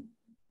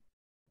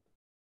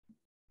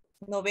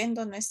 No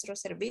vendo nuestro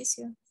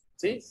servicio.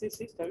 Sí,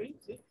 está bien,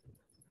 sí.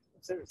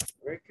 Services,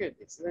 very good,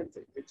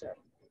 excelente, good job.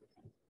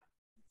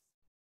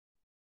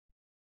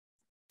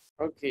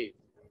 Ok,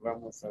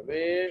 vamos a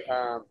ver.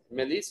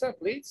 Melissa,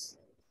 please.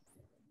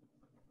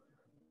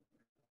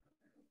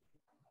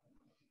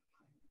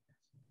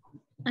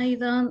 I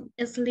don't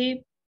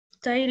sleep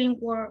during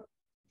work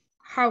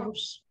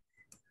hours.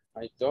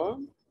 I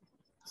don't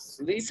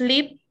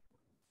sleep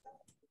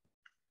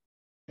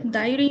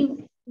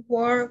During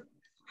work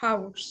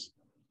hours.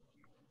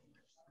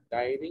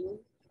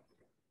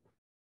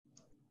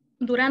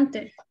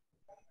 Durante.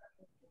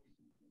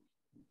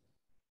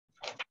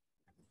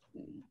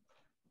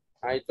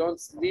 I don't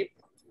sleep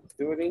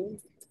during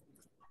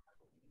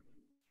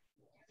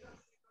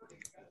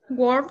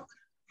work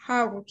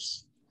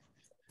hours.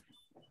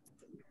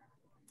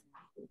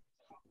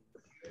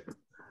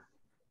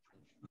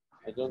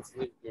 I don't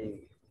sleep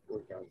during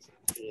work hours.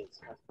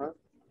 Yes. Ajá.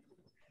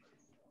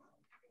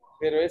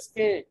 Pero es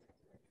que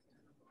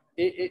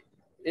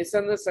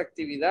esa no es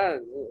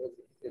actividad.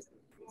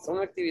 Son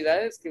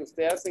actividades que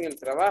usted hace en el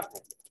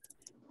trabajo.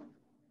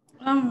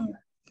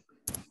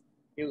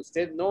 Que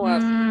usted no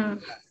hace.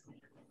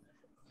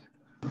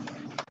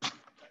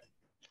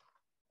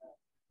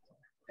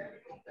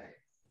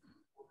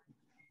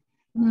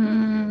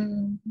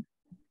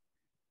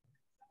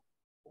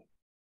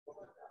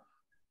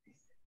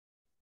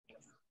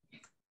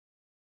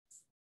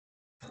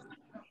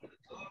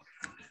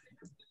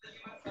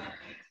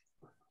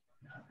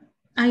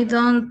 I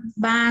don't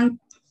bank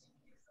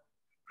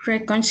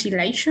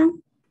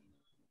reconciliation.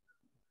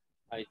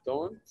 I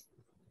don't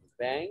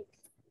bank.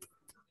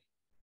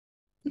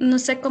 No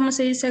sé cómo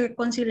se dice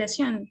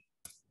reconciliación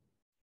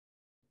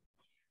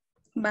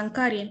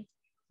bancaria.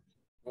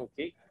 Ok,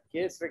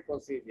 ¿qué es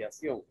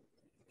reconciliación?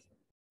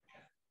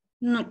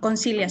 No,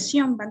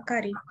 conciliación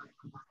bancaria.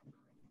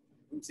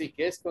 Sí,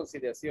 ¿qué es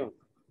conciliación?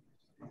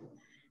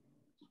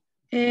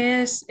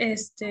 Es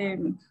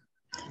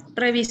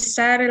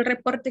revisar el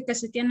reporte que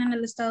se tiene en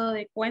el estado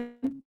de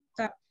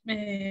cuenta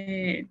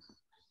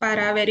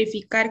para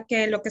verificar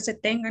que lo que se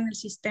tenga en el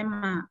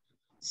sistema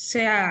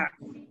sea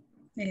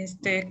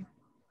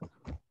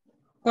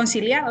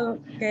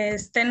conciliado, que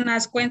estén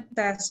las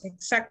cuentas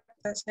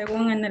exactas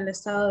según en el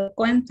estado de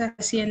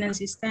cuentas y en el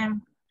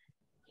sistema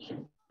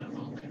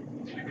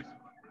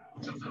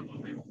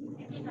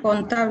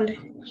contable.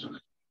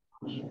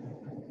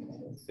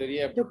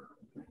 Sería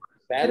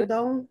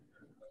Perdón.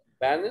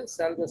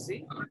 balance, algo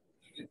así.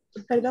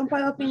 Perdón,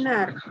 puedo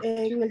opinar.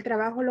 En el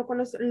trabajo lo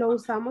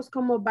usamos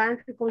como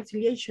bank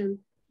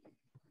reconciliation.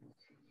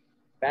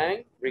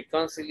 Bank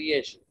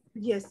reconciliation.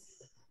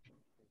 Yes.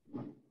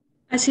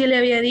 Así le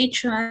había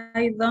dicho,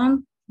 I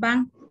don't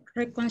bank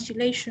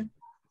reconciliation.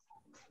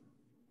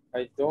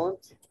 I don't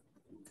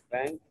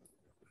bank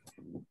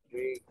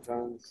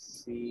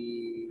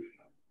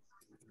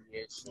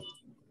reconciliation.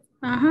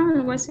 Ajá,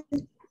 algo así.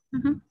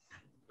 Ajá.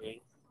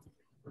 Okay.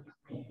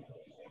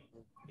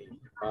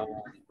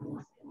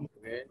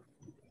 Okay.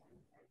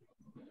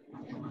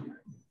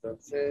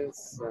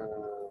 Entonces,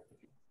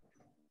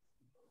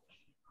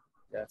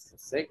 just a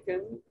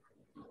second.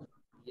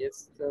 Y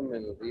esto me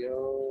lo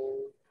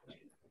dio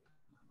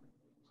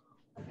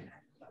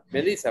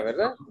Melissa,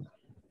 ¿verdad?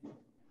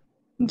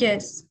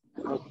 Yes.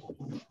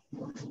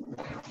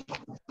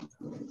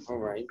 All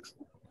right.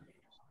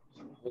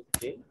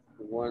 Okay.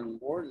 One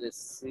more. Let's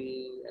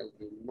see.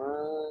 ¿Alguien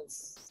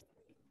más?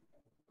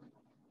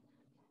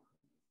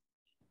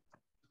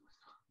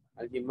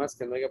 ¿Alguien más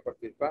que no haya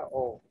participado?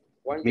 Oh,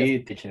 Juan. Me,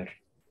 teacher.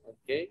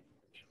 Okay.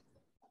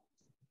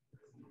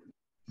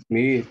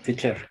 Me,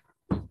 teacher.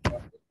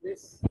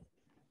 Please.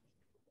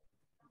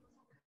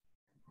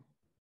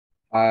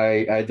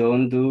 I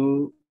don't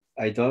do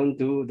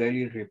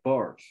daily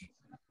reports.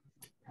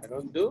 I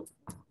don't do?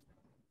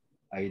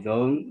 I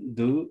don't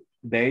do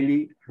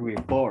daily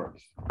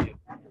reports.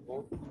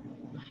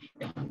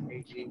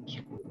 Daily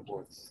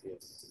reports,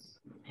 yes.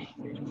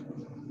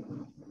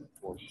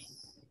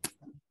 Reports.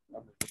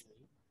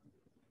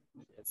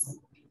 Yes.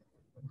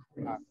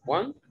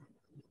 Juan?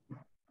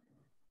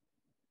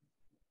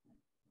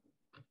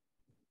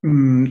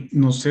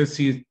 No sé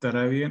si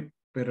estará bien,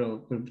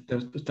 pero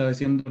estaba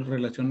diciendo en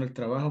relación al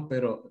trabajo,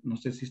 pero no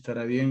sé si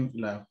estará bien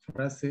la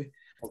frase.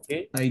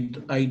 Okay.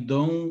 I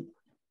don't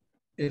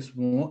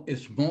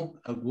smoke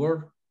at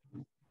work.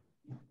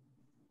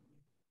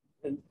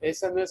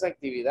 Esa no es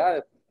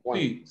actividad,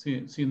 Juan.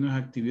 Sí, no es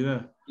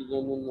actividad.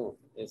 No.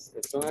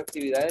 Son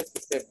actividades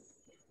que se...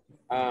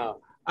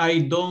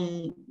 I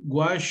don't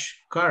wash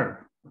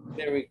car.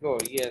 There we go,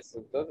 yes.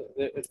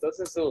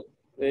 Entonces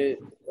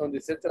donde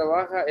usted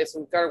trabaja es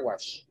un car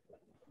wash.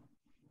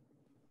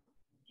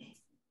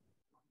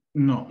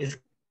 No. Es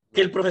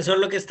que el profesor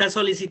lo que está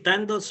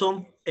solicitando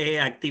son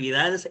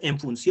actividades en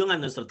función a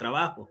nuestro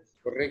trabajo.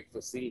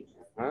 Correcto, sí.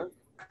 Ajá.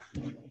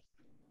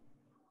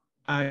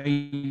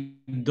 I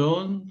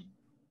don't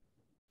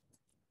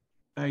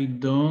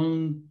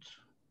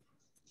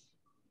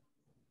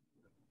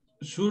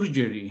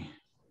surgery.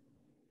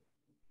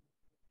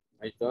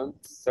 I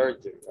don't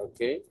surgery,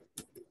 ok.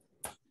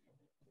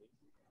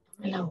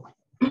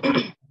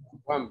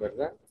 Juan,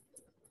 ¿verdad?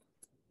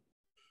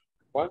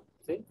 Juan,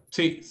 ¿sí?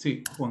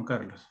 Sí, Juan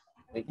Carlos.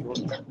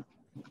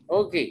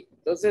 Ok,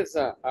 entonces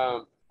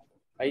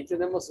ahí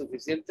tenemos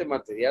suficiente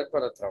material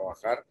para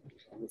trabajar.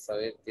 Vamos a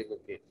ver qué es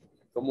lo que,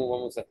 cómo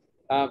vamos a...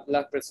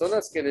 las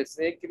personas que les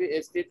he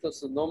escrito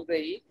su nombre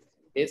ahí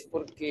es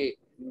porque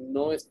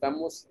no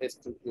estamos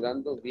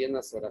estructurando bien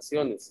las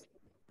oraciones.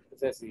 O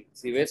sea,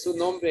 si ves su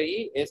nombre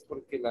ahí es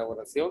porque la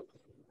oración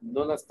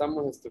no la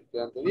estamos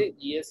estructurando bien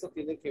y eso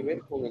tiene que ver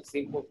con el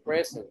simple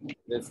present,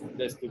 la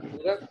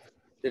estructura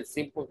del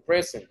simple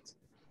present.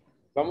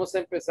 Vamos a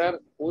empezar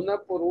una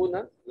por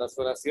una las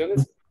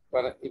oraciones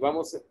y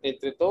vamos,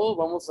 entre todos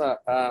vamos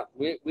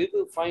we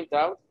will find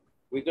out,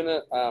 we're going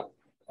to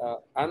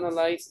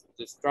analyze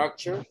the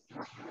structure,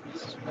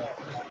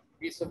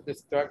 piece of the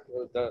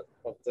structure,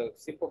 of the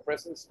simple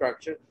present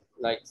structure,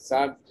 like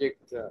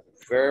subject,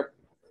 verb,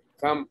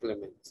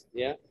 complement,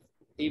 ¿ya?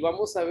 Y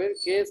vamos a ver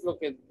qué es lo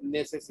que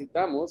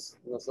necesitamos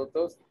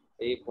nosotros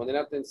poner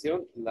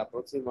atención la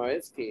próxima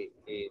vez que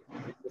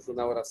es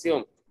una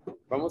oración.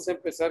 Vamos a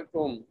empezar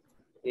con,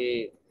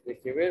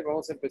 déjeme ver,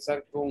 vamos a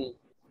empezar con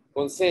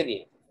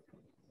Senia.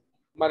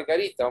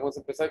 Margarita, vamos a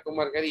empezar con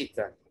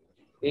Margarita.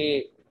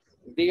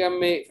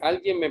 Dígame,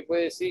 ¿alguien me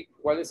puede decir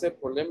cuál es el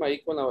problema ahí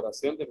con la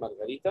oración de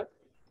Margarita?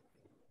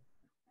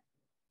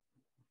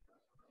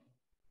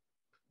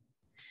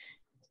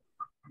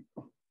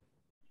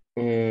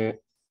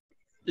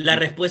 La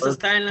respuesta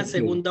está en la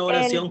segunda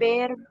oración. El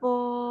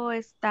verbo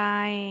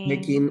está en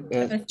ING.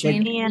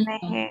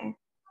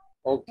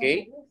 Ok.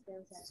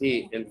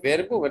 Sí, el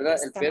verbo, ¿verdad?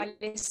 El verbo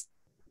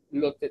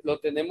lo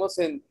tenemos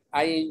en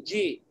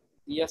ING.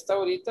 Y hasta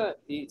ahorita,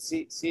 y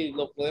si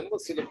lo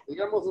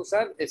pudiéramos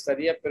usar,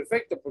 estaría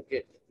perfecto,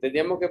 porque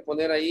tendríamos que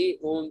poner ahí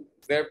un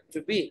verb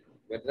to be,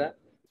 ¿verdad?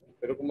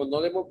 Pero como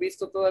no lo hemos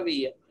visto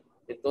todavía,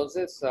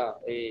 entonces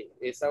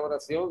esa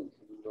oración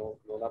no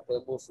la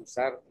podemos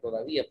usar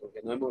todavía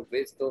porque no hemos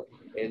visto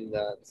el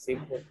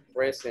simple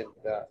present,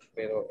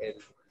 pero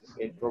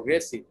el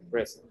progressive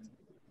present.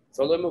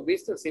 Solo hemos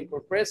visto el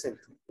simple present.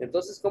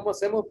 Entonces, ¿cómo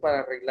hacemos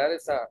para arreglar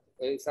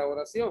esa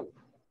oración?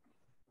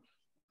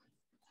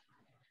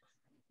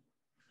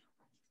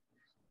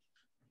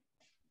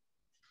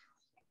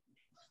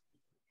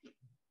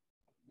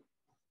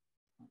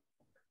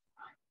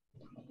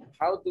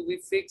 How do we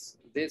fix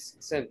this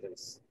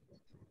sentence?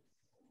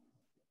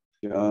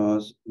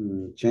 Just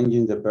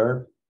changing the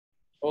verb.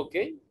 Ok,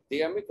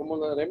 dígame cómo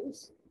lo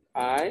haremos.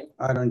 I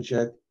don't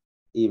check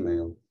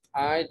email.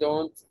 I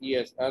don't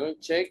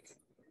check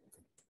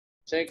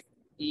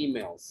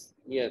emails.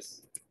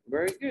 Yes,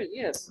 very good,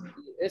 yes.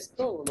 Es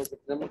todo lo que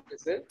tenemos que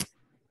hacer.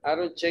 I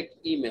don't check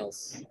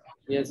emails.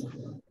 Yes.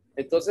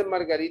 Entonces,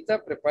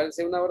 Margarita,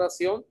 prepárese una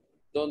oración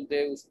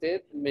donde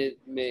usted me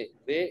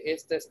dé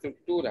esta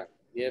estructura.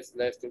 Yes,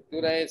 la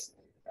estructura es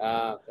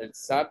el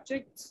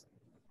subject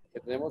que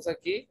tenemos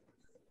aquí,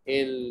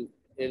 el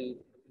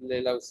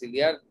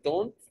auxiliar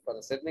don't para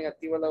hacer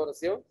negativa la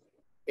oración,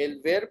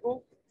 el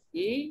verbo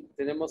y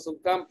tenemos un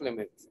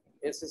complement.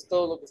 Eso es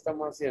todo lo que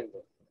estamos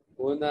haciendo.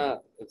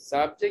 El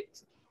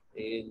subject,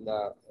 el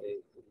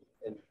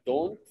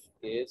don't,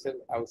 que es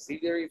el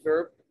auxiliary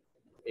verb,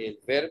 el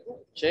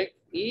verbo, check,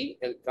 y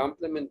el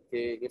complement,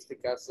 que en este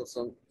caso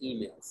son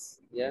emails.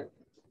 ¿Ya?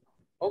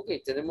 Ok,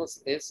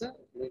 tenemos esa.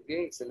 Muy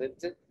bien,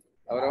 excelente.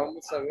 Ahora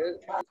vamos a ver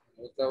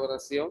otra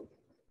oración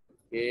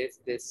que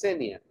es de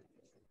Senia.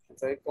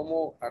 ¿Sabe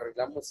cómo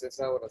arreglamos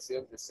esa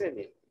oración de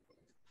Senia?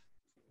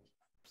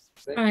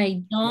 ¿Sí?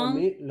 I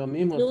don't Lo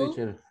mismo, do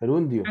teacher.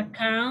 Gerundio.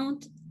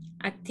 account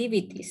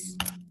activities.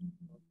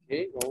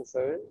 Ok, vamos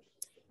a ver.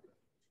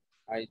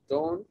 I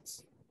don't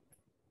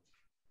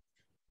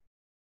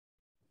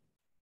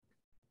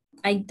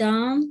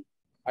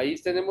Ahí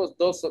tenemos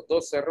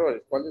dos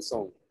errores. ¿Cuáles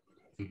son?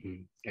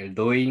 El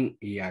doing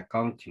y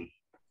accounting.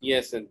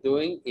 Yes, el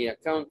doing y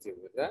accounting,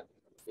 ¿verdad?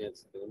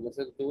 Yes, tenemos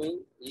el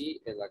doing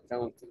y el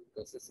accounting.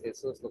 Entonces,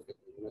 eso es lo que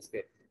tenemos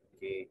que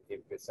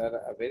empezar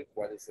a ver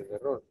cuál es el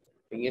error.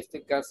 En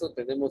este caso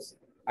tenemos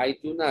I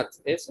do not.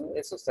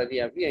 Eso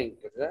estaría bien,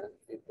 ¿verdad?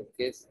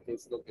 Porque es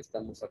lo que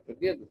estamos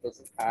aprendiendo.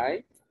 Entonces,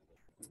 I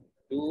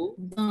do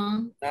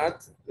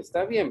not.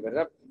 Está bien,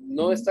 ¿verdad?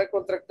 No está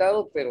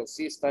contractado, pero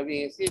sí está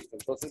bien escrito.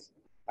 Entonces,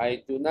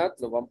 I do not,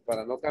 lo vamos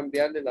para no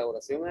cambiarle la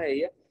oración a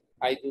ella.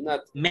 I do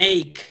not.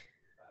 Make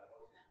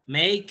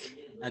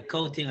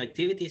accounting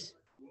activities.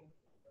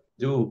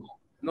 Do.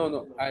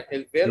 No,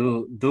 el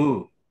verbo.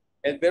 Do.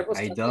 El verbo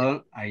I está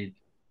don't, bien.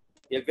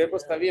 Y el verbo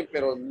está bien,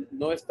 pero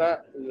no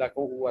está, la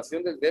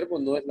conjugación del verbo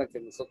no es la que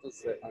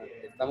nosotros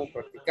estamos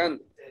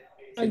practicando.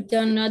 I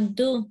do not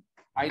do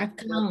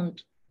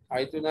account.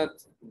 I do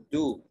not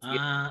do.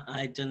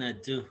 I do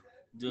not do.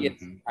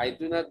 Yes, I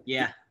do not.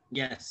 Yeah,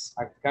 yes.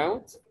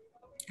 Account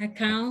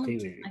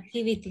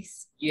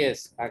activities.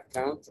 Yes,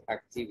 account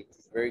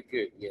activities. Very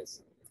good,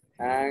 yes.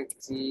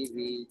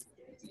 Activities,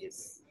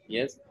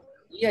 yes.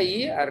 Y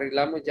ahí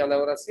arreglamos ya la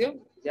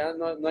oración. Ya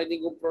no hay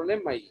ningún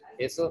problema ahí.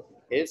 Eso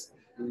es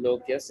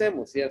lo que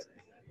hacemos. Yes.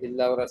 En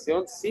la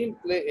oración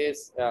simple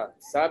es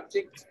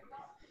subject,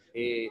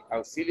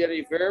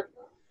 auxiliary verb,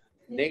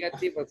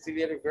 negative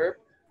auxiliary verb,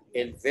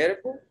 el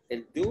verbo,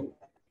 el do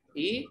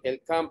y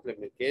el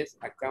complement, que es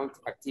account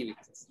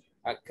activities.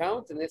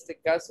 Account en este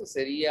caso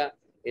sería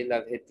el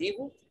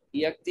adjetivo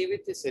y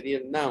activity sería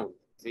el noun,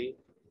 ¿sí?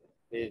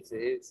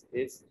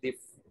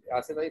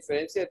 Hace la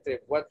diferencia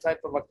entre what type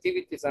of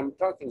activities I'm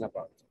talking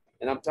about.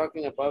 And I'm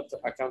talking about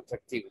account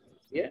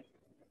activities, yeah?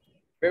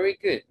 Very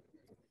good.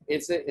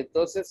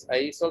 Entonces,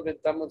 ahí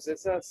solventamos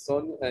esa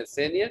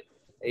Senia.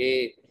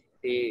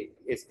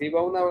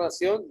 Escriba una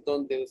oración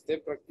donde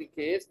usted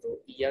practique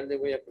esto y ya le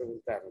voy a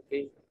preguntar,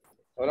 ¿ok?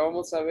 Ahora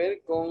vamos a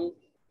ver con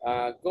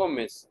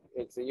Gómez,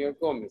 el señor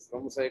Gómez.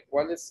 Vamos a ver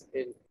cuál es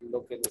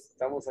lo que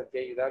necesitamos aquí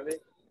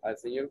ayudarle al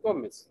señor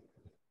Gómez.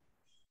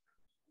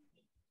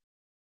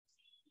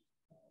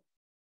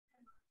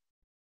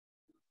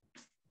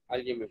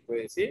 ¿Alguien me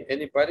puede decir?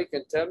 Anybody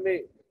can tell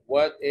me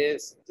what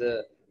is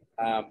the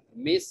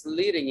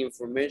misleading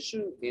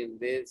information in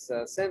this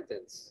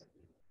sentence?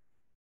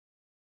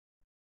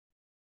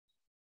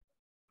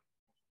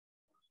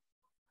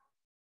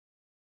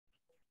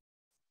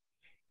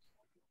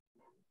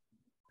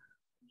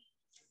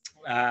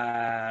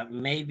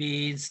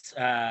 Maybe it's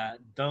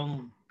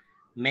don't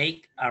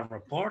make a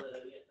report.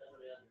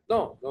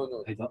 No.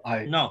 No.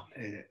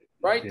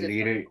 Right.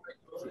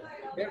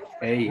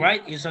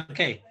 Right is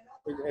okay.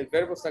 El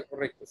verbo está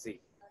correcto,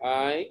 sí.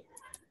 I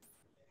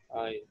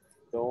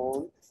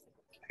don't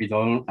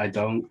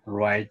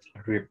write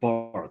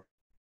report.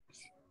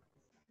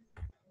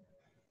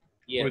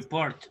 Yes.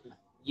 Report.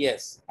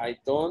 Yes, I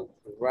don't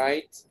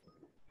write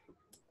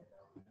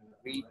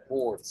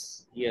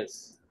reports.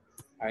 Yes,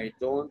 I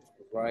don't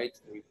write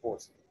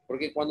reports.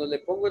 Porque cuando le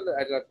pongo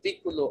el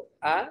artículo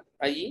a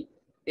ahí,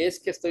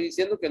 es que estoy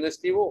diciendo que no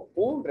escribo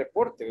un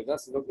reporte, ¿verdad?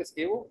 Sino que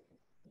escribo,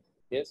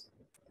 yes.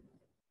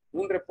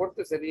 Un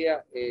reporte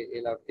sería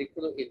el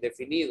artículo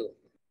indefinido.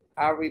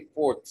 A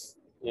report.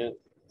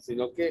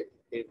 Sino que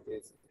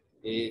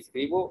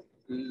escribo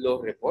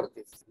los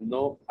reportes,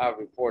 no a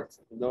report,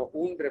 no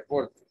un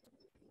reporte.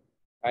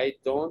 I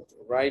don't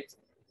write,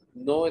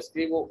 no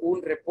escribo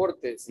un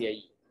reporte, si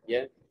ahí,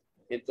 ¿ya?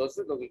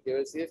 Entonces lo que quiero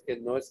decir es que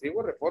no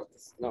escribo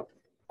reportes, no.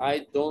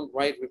 I don't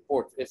write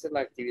reports. Esa es la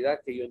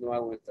actividad que yo no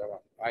hago en el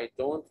trabajo. I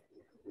don't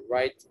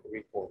write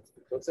reports.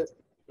 Entonces,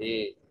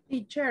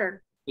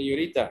 Teacher.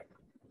 señorita.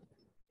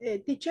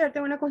 Teacher,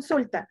 tengo una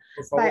consulta.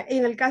 Por favor.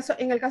 En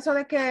el caso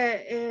de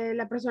que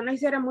la persona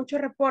hiciera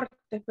muchos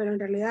reportes, pero en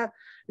realidad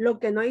lo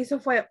que no hizo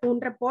fue un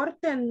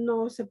reporte,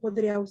 no se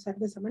podría usar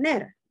de esa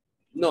manera.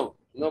 No,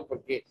 no,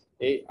 porque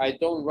I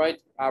don't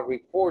write a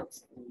report,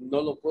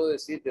 no lo puedo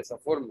decir de esa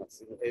forma,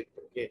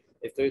 porque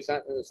estoy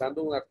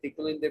usando un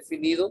artículo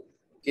indefinido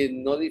que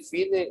no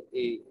define,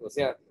 o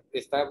sea,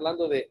 está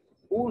hablando de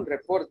un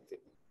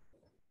reporte,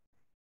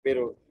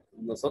 pero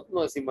nosotros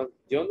no decimos,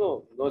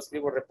 yo no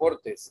escribo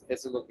reportes,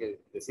 eso es lo que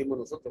decimos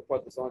nosotros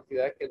cuando son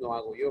actividades que no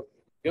hago yo.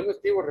 Yo no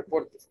escribo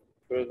reportes,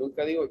 pero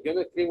nunca digo, yo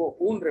no escribo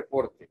un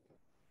reporte.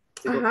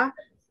 Ajá.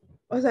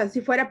 O sea,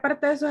 si fuera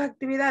parte de sus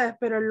actividades,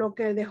 pero lo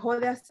que dejó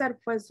de hacer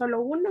fue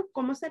solo uno,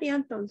 ¿cómo sería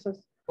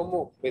entonces?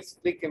 ¿Cómo?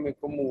 Explíqueme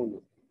cómo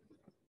uno.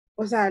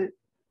 O sea,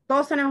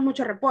 todos tenemos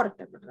muchos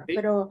reportes, ¿verdad? ¿Sí?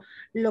 Pero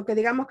lo que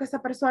digamos que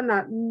esa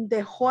persona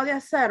dejó de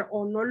hacer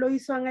o no lo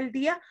hizo en el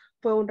día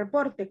fue un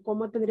reporte.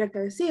 ¿Cómo tendría que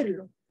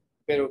decirlo?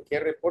 ¿Pero qué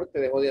reporte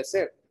dejó de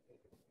hacer?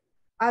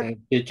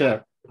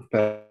 Teacher,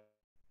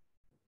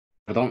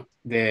 perdón,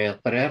 de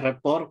 3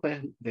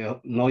 reportes,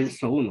 no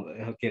hizo uno,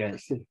 eso quiere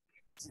decir.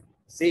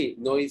 Sí,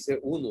 no hice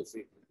uno,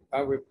 sí.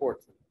 A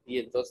report. Y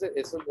entonces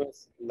eso no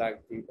es la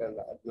actividad,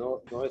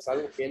 no es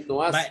algo que él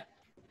no hace.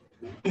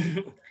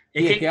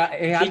 Es que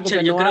es algo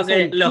que no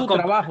hace en su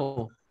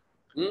trabajo.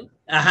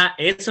 Ajá,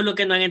 eso es lo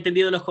que no han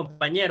entendido los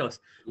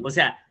compañeros. O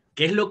sea,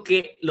 ¿qué es lo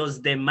que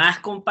los demás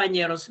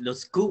compañeros,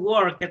 los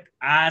coworkers,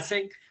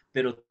 hacen,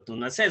 pero tú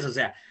no haces? O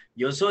sea,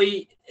 yo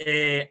soy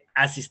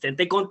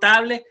asistente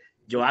contable,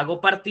 yo hago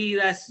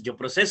partidas, yo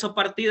proceso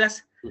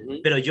partidas,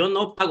 pero yo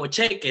no pago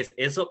cheques.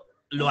 Eso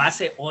lo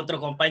hace otro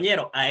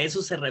compañero. A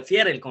eso se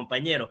refiere el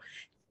compañero.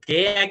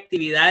 ¿Qué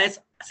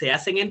actividades se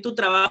hacen en tu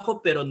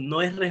trabajo, pero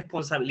no es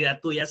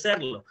responsabilidad tuya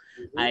hacerlo?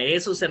 A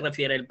eso se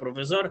refiere el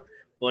profesor.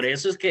 Por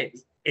eso es que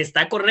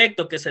está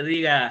correcto que se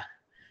diga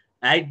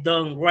I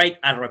don't write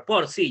a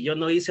report. Sí, yo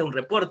no hice un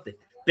reporte,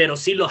 pero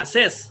sí lo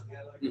haces.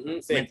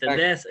 Sí, ¿Me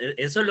entendés?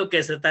 Eso es lo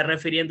que se está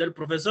refiriendo el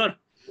profesor.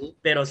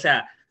 Pero, o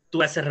sea,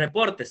 tú haces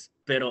reportes,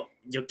 pero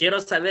yo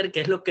quiero saber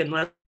qué es lo que no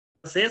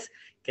haces,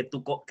 que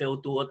tu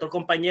otro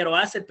compañero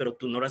hace, pero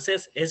tú no lo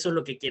haces. Eso es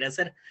lo que quiere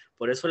hacer.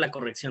 Por eso la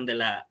corrección de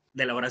la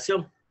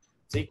oración.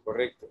 Sí,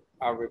 correcto.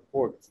 A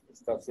report.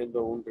 Está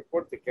haciendo un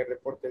reporte. ¿Qué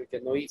reporte el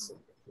que no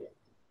hizo?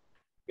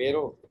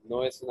 Pero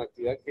no es una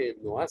actividad que él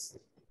no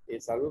hace.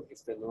 Es algo que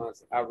usted no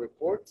hace. A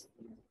report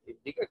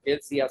indica que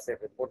él sí hace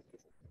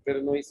reportes,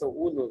 pero no hizo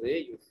uno de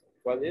ellos.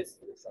 ¿Cuál es?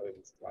 No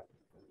sabemos cuál.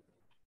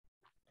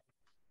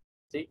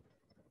 ¿Sí?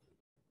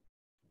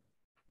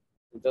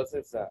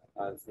 Entonces,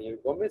 al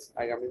señor Gómez,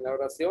 hágame una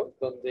oración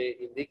donde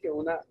indique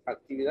una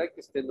actividad que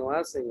usted no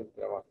hace en el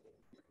trabajo.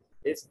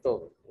 Es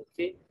todo,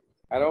 ¿ok?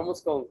 Ahora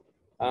vamos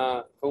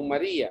con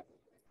María.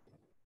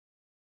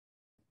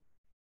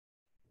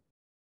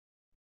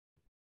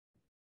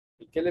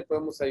 ¿Y qué le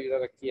podemos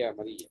ayudar aquí a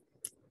María?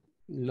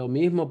 Lo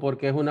mismo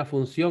porque es una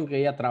función que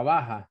ella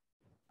trabaja.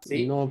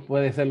 ¿Sí? No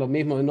puede ser lo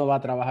mismo, no va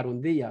a trabajar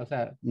un día. O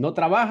sea, ¿no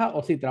trabaja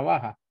o sí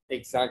trabaja?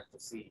 Exacto,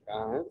 sí.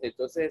 Ajá.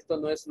 Entonces esto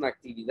no es una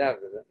actividad,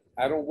 ¿verdad?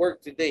 I don't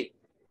work today.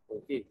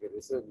 Ok, pero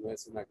eso no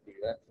es una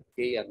actividad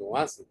que ella no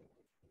hace.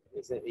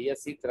 Ella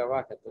sí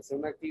trabaja. Entonces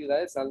una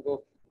actividad es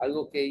algo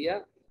que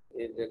ella,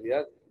 en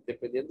realidad,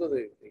 dependiendo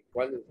de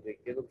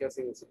qué es lo que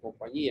hacen en su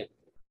compañía,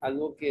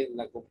 algo que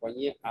la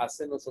compañía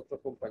hace los otros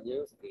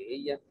compañeros que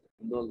ella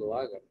no lo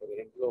haga. Por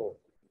ejemplo,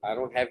 I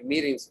don't have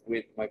meetings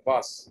with my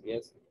boss.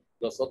 Yes.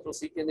 Los otros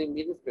sí tienen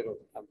meetings, pero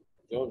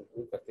yo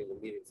nunca tengo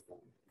meetings con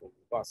mi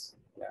boss.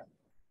 Yeah.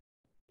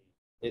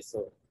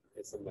 Eso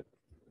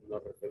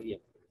nos refería.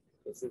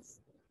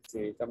 Entonces,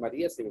 señorita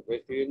María, si me puede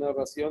escribir una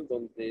oración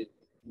donde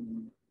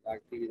la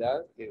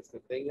actividad que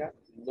usted tenga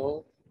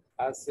no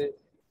hace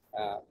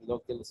lo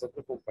que los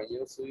otros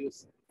compañeros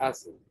suyos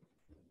hacen.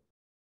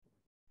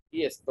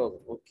 Y es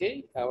todo, ¿ok?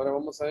 Ahora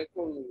vamos a ver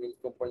con el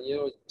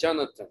compañero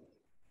Jonathan.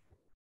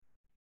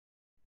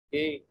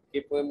 ¿Qué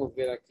podemos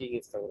ver aquí en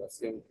esta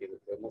oración que le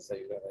podemos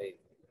ayudar a él?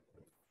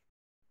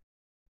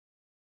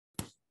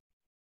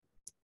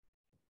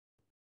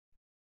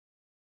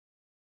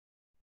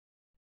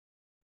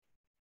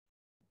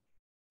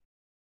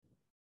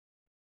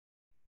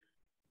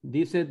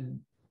 Dice,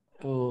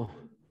 a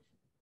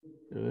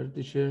ver,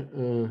 teacher,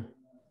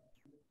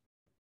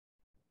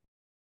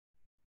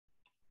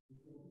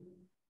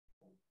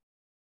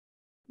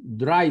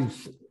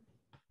 drives,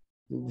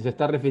 se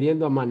está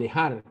refiriendo a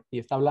manejar y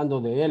está hablando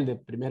de él, de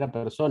primera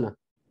persona.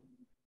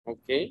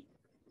 Ok.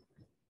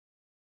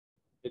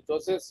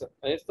 Entonces,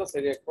 esto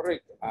sería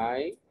correcto.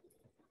 I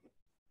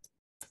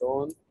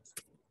don't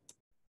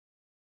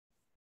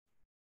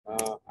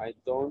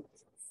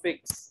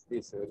fix,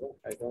 dice, ¿verdad?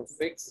 I don't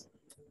fix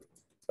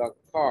the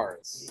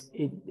cars.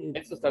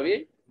 ¿Esto está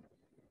bien?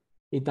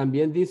 Y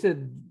también dice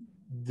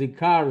the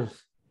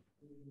cars.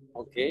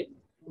 Ok.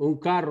 Un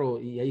carro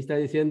y ahí está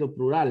diciendo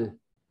plural.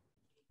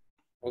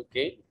 Ok.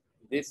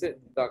 Dice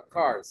the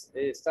cars.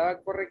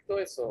 ¿Está correcto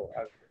eso?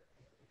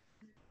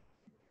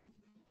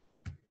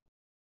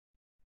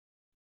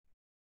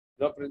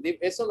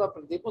 Eso lo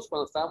aprendimos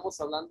cuando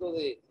estábamos hablando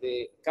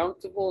de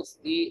countables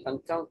y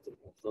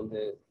uncountables,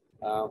 donde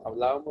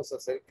hablábamos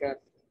acerca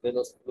de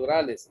los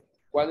plurales.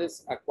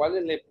 A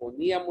cuáles le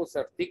poníamos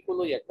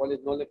artículo y a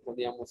cuáles no le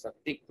poníamos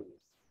artículos.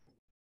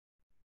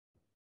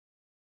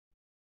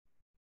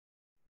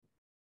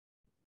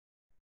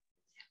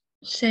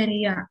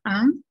 Sería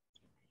am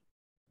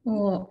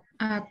o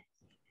a.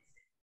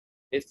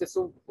 Este es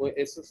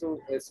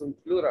un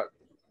plural.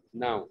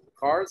 Now,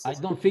 cars. I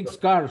don't fix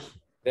cars.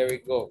 There we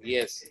go.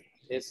 Yes.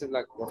 Esa es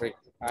la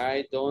correcta.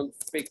 I don't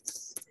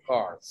fix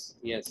cars.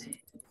 Yes.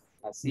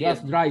 Así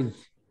Just es. drive.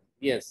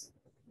 Yes.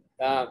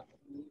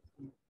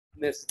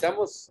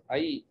 Necesitamos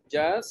ahí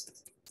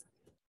just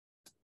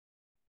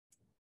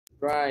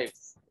drive.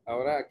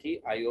 Ahora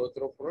aquí hay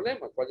otro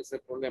problema. ¿Cuál es el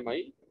problema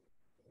ahí?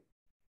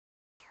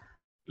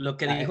 Lo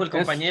que dijo el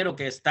compañero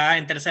que está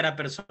en tercera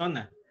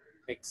persona.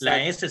 Exacto.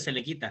 La S se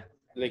le quita.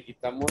 Le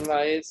quitamos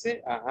la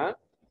S, ajá,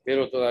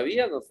 pero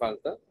todavía nos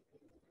falta.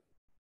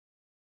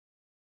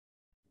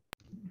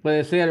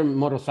 Puede ser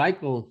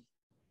motorcycle.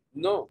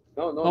 No.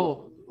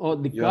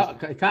 O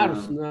the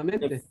cars,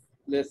 nuevamente.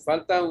 Les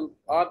falta un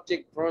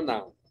object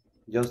pronoun.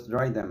 Just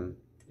drive them.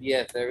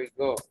 Yes, there we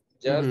go.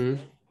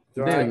 Just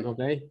drive them,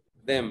 okay.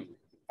 Them.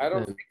 I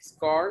don't fix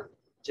car,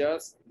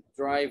 just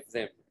drive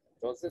them.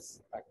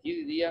 Entonces, aquí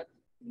diría,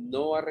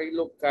 no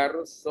arreglo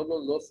carros, solo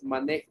los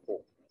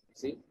manejo.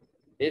 ¿Sí?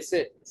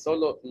 Ese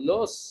solo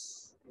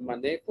los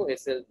manejo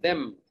es el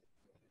them.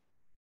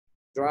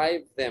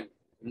 Drive them.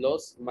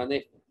 Los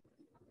manejo.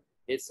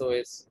 Eso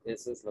es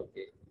lo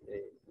que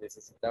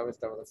necesitaba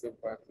esta oración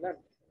para aclarar.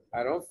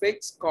 I don't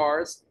fix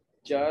cars,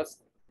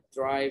 just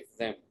drive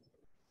them.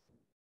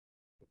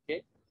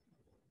 ¿Ok?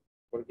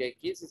 Porque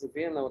aquí, si se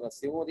fijan, la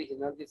oración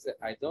original dice,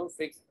 I don't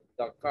fix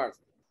the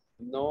cars.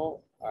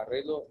 No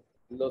arreglo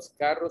los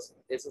carros,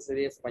 eso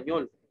sería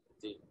español.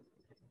 Sí.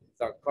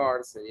 The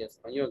cars sería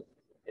español.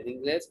 En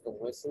inglés,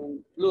 como es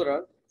un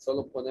plural,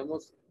 solo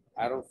ponemos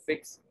I don't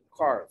fix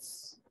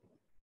cars.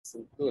 Es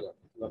un plural.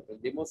 Lo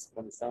aprendimos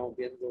cuando estábamos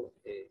viendo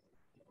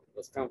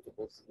los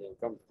countables y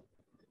uncountables.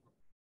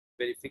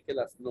 Verifique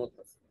las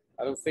notas.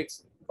 I don't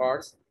fix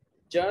cars,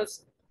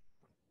 just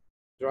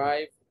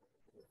drive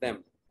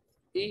them.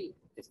 Y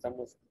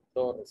estamos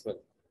todos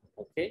resueltos.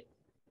 ¿Ok?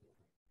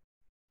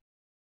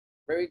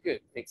 Very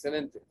good.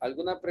 Excelente.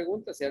 ¿Alguna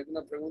pregunta? Si hay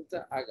alguna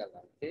pregunta, hágala.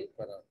 ¿Ok?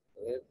 Para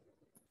poder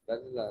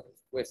darle la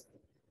respuesta.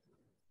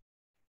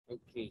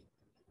 Ok.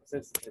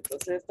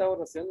 Entonces esta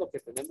oración, lo que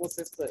tenemos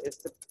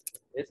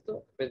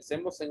esto,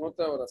 pensemos en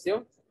otra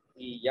oración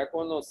y ya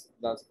con las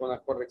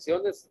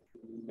correcciones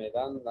me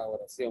dan la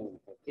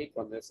oración. ¿Ok?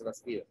 Cuando se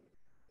las pida.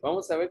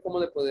 Vamos a ver cómo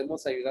le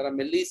podemos ayudar a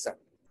Melissa.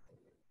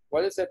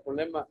 ¿Cuál es el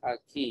problema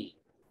aquí?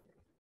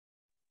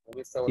 Con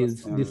esta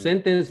oración. The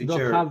sentence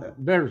don't have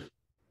verbs.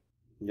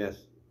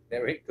 Yes.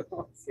 There we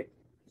go.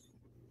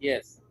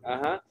 Yes.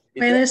 Ajá.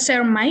 ¿Puede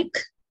ser Mike?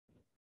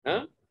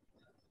 ¿Ah?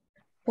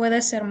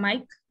 ¿Puede ser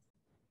Mike?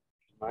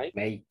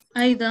 Make.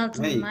 I don't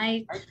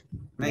Mike.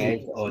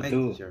 Make o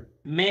do.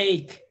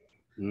 Make,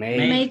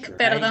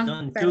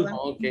 perdón.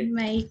 Okay.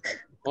 Make.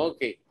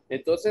 Ok.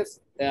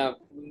 Entonces,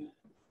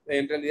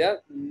 en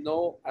realidad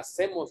no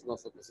hacemos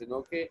nosotros,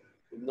 sino que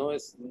no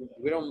es,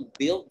 we don't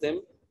build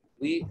them,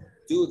 we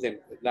do them.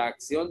 La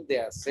acción de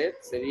hacer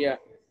sería,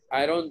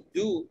 I don't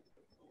do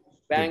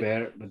bank.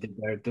 The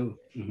verb do.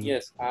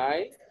 Yes,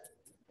 I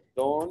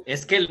don't.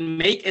 Es que el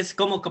make es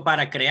como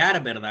para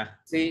crear, ¿verdad?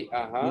 Sí,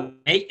 ajá.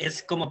 Make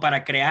es como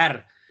para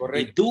crear.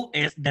 Correcto. Y do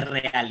es de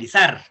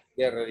realizar.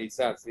 De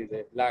realizar, sí,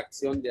 de la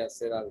acción de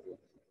hacer algo.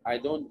 I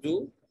don't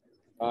do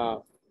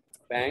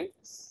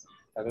banks.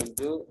 I don't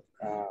do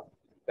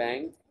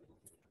bank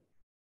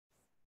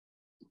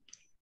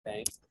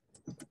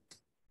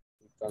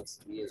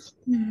reconciliation.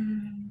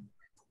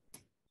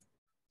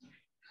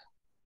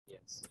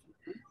 Yes.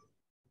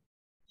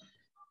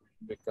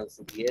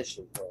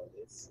 Reconciliation.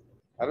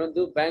 I don't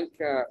do bank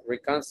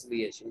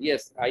reconciliation.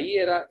 Yes, ahí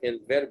era el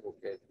verbo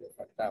que le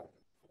faltaba.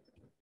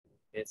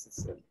 Ese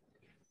es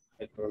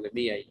el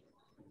problemilla ahí.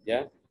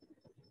 ¿Ya?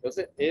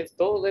 Entonces,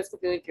 todo esto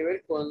tiene que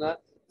ver con la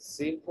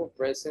simple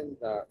present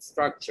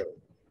structure.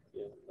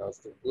 La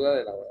estructura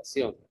de la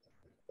oración.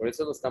 Por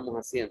eso lo estamos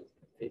haciendo.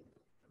 ¿Sí?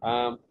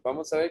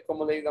 Vamos a ver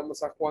cómo le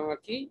ayudamos a Juan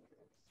aquí.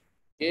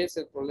 ¿Qué es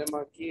el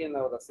problema aquí en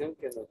la oración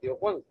que nos dio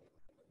Juan?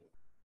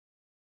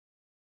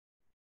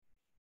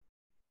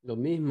 Lo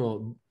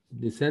mismo.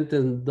 The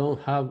sentence don't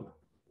have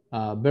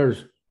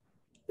verbs.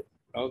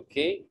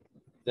 Okay.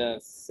 The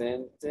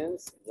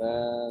sentence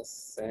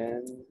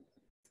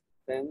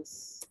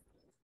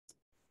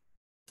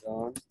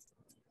don't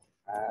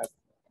have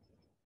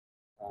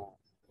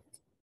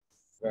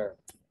verb.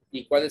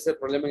 ¿Y cuál es el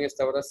problema en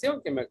esta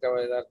oración que me acaba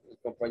de dar el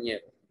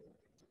compañero?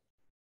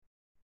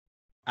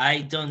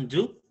 I don't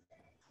do.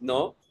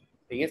 No,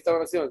 en esta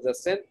oración, the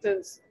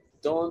sentence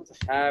don't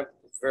have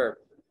verb.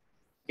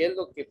 ¿Qué es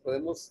lo que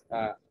podemos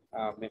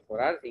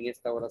mejorar en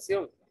esta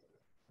oración?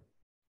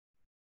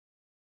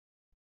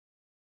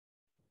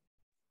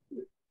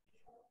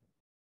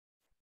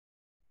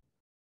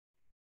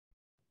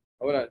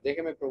 Ahora,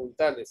 déjenme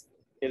preguntarles,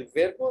 ¿el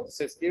verbo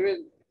se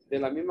escribe de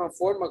la misma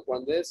forma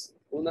cuando es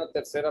una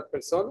tercera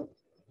persona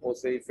o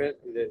se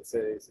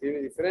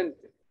escribe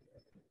diferente?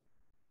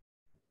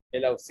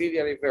 El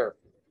auxiliary verb.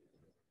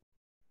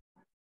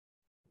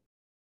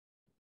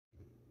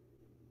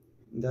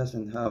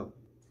 Doesn't have.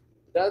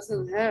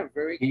 Doesn't have,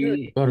 very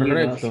good.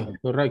 Correcto,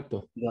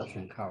 correcto.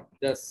 Doesn't have.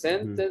 The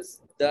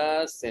sentence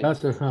doesn't.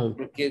 Doesn't have.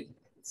 Porque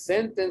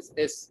sentence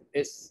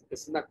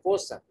es una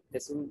cosa,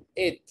 es un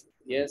it,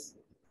 yes.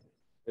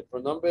 El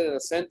pronombre de la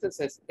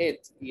sentence es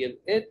it, y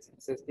el it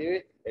se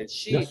escribe el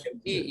she, Yes.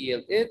 el he, y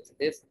el it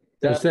es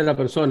the. Tercera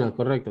persona,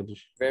 correcto.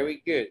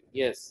 Very good,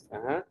 yes.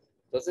 Ajá.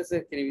 Entonces se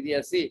escribiría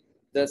así.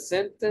 The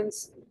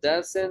sentence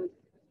doesn't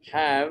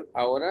have,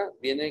 ahora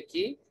viene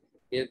aquí,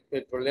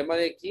 el problema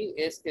de aquí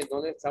es que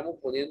no le estamos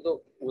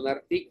poniendo un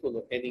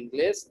artículo. En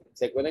inglés,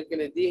 ¿se acuerdan que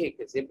les dije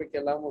que siempre que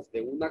hablamos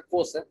de una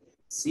cosa,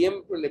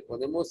 siempre le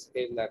ponemos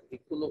el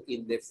artículo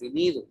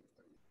indefinido?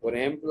 Por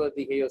ejemplo, les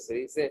dije yo, se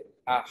dice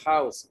a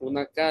house,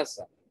 una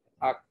casa,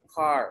 a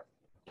car,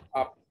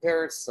 a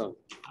person,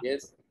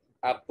 yes,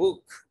 a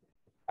book,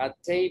 a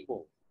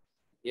table,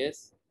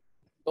 yes.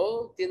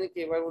 Todo tiene que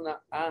llevar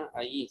una A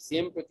allí,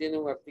 siempre tiene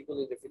un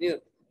artículo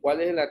indefinido.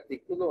 ¿Cuál es el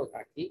artículo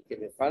aquí que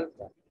le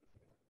falta?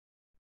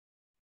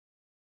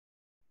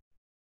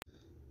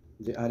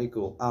 The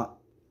article a.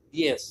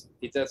 Yes,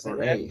 it doesn't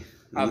Or have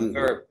a Mm.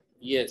 verb.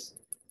 Yes,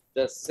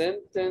 the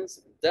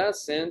sentence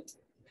doesn't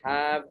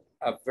have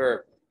a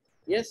verb.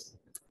 Yes,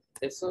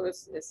 eso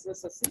es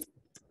así.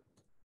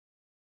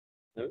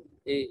 ¿No?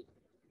 Y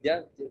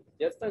ya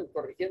están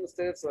corrigiendo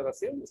ustedes sus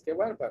oraciones, qué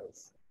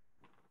bárbaros.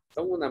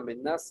 Son una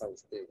amenaza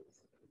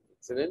ustedes.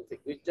 Excelente,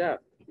 good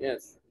job.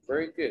 Yes,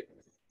 very good.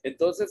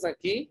 Entonces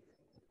aquí,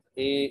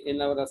 en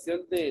la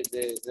oración de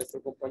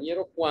nuestro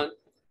compañero Juan,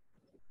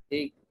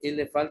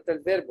 le falta el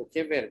verbo.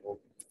 ¿Qué verbo?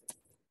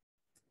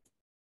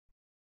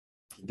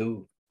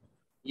 Do.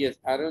 Yes,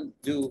 I don't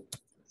do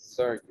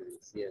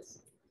surgeries.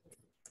 Yes.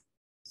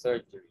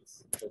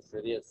 Surgeries. Eso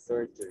sería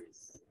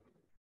surgeries.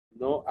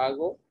 No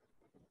hago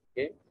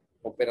 ¿qué?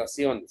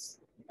 Operaciones.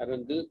 I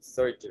don't do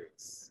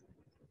surgeries.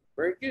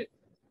 Very good.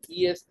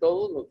 Y es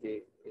todo lo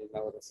que en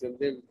la oración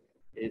del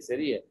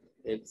sería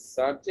el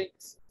subject,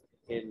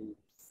 el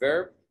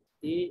verb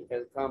y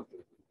el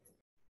complement.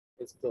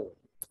 Es todo.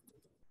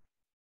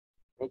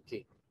 Ok.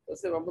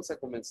 Entonces vamos a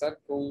comenzar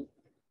con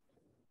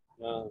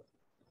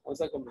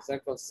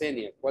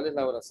Senia. ¿Cuál es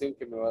la oración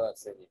que me va a dar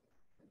Senia?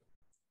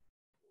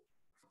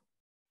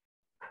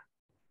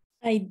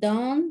 I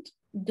don't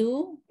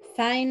do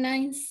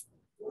finance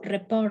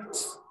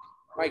reports.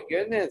 My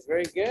goodness,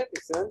 very good.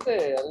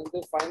 Excelente. I don't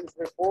do finance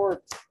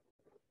reports.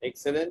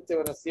 Excelente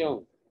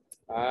oración.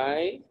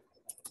 I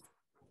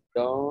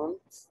don't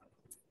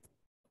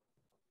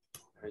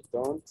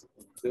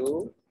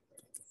do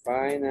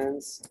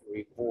finance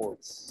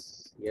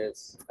reports.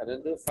 Yes, I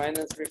don't do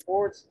finance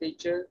reports,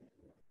 teacher.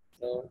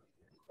 So,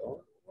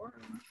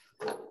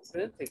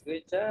 excelente.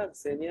 Good job,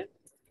 Senia.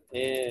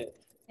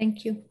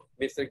 Thank you.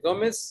 Mr.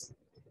 Gomez.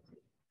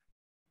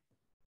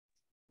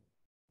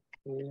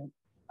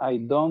 I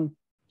don't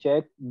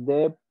check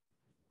the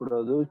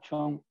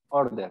production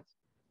orders.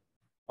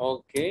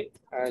 Okay,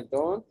 I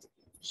don't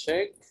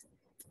check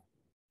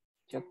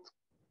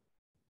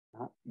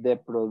The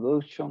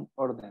production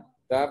order.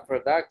 the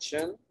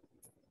production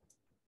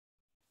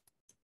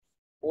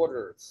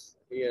orders.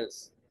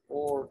 Yes,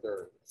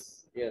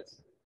 orders.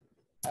 Yes.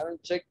 I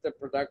don't check the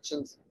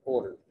production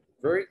order.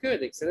 Very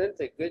good,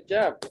 excelente. Good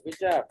job, good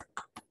job.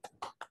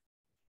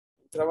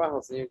 Buen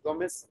trabajo, señor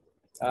Gómez.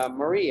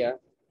 María.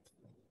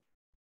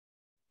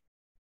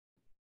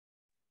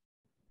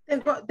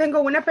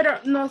 Tengo una,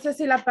 pero no sé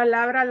si la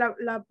palabra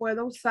la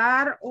puedo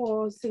usar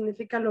o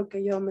significa lo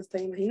que yo me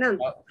estoy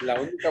imaginando. La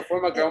única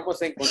forma que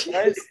vamos a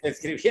encontrar es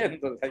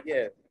escribiendo.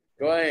 Yeah.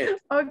 Go ahead.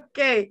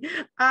 Okay.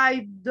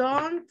 I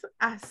don't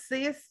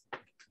assist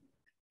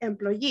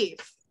employees.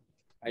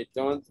 I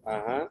don't,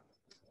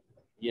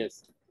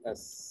 yes,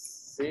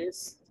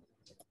 assist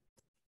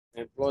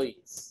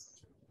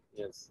employees.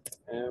 Yes,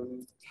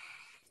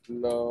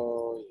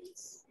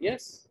 employees.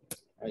 Yes,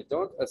 I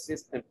don't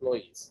assist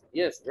employees.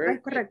 Yes, very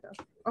good. Correcto.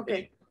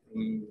 Okay.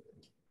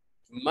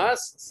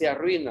 Más se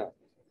arruina.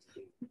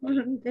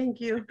 Thank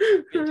you.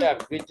 Good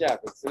job, good job.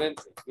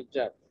 Excelente, good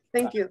job.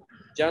 Thank you.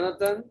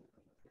 Jonathan.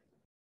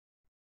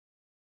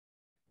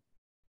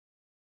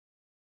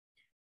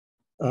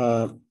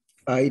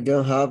 I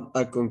don't have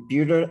a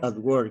computer at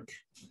work.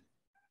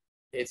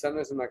 Esa no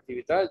es una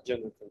actividad,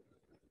 Jonathan.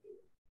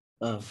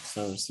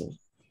 Sorry.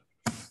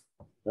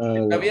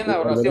 Está bien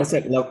la oración.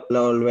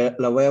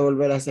 La voy a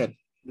volver a hacer.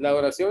 La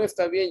oración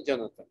está bien,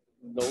 Jonathan.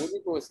 Lo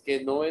único es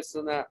que no es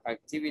una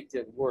activity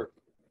at work,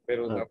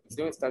 pero la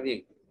opción está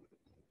bien.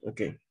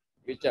 Ok.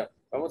 Good job.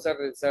 Vamos a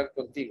regresar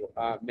contigo.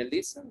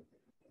 Melissa.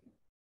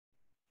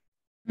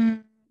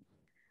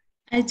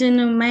 I do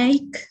not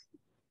make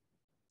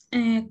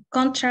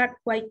contract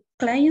with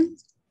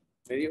clients.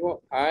 Me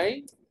dijo,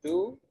 I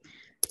do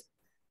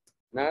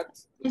not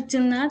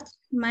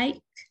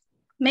make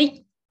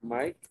make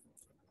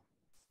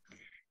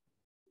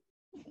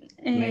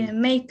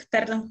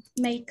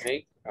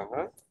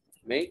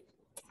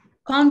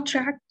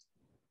contract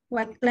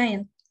with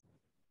client.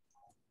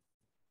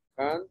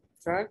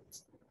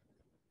 Contract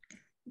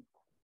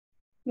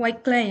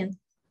with client.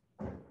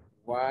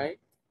 Why?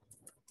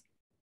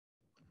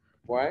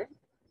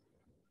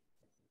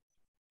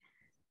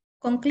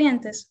 Con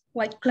clientes,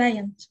 with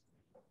client.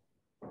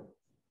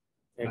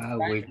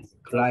 With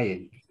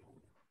client.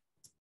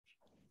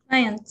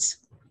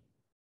 Clients.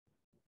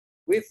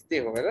 With,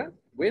 dijo, ¿verdad?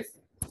 With.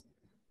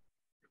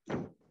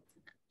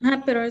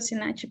 Pero es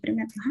sin H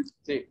primero.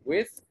 Sí,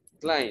 with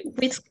clients.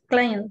 With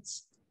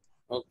clients.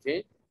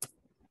 Ok.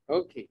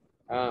 Ok.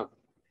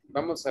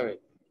 Vamos a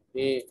ver.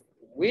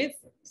 With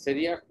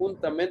sería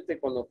juntamente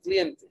con los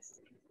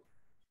clientes.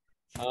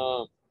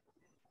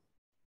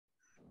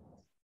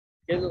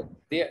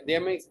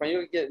 Dígame en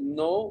español que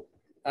no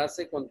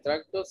hace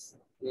contratos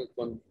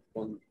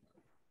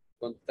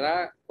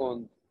contratos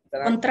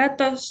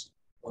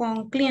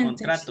con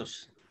clientes.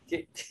 Contratos.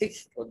 ¿Qué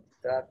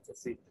contratos?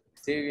 Sí,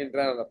 bien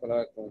raro la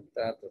palabra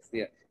contratos.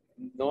 Sí.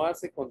 No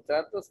hace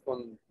contratos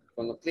con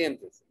los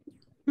clientes.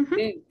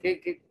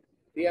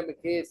 Dígame,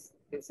 ¿qué es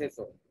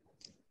eso?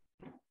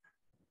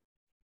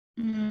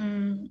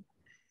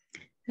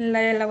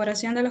 La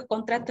elaboración de los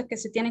contratos que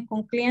se tienen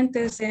con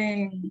clientes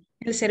en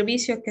el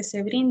servicio que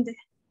se brinde.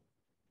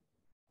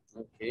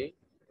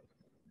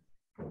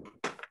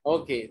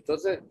 Ok,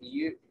 entonces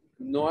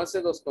no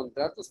hace los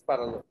contratos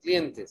para los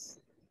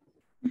clientes.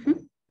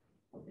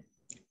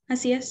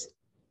 Así es.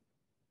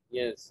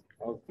 Yes,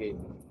 ok,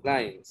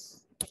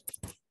 clients.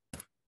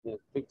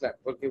 Muy claro,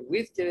 porque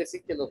with quiere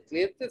decir que los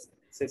clientes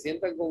se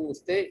sientan con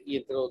usted y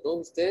entre los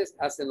dos ustedes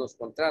hacen los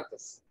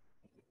contratos.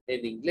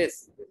 En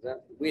inglés,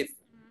 ¿verdad? With.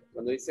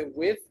 Cuando dicen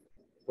with,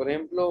 por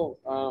ejemplo,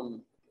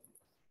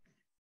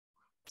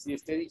 si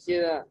usted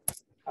dijera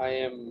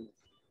I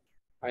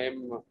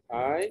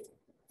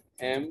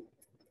am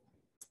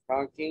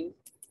talking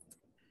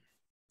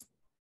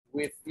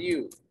with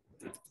you.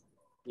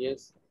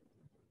 Yes.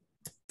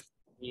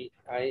 Y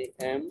I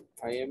am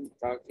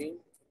talking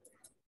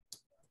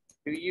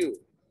to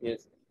you.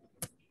 Yes.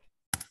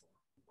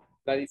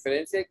 La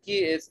diferencia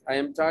aquí es I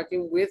am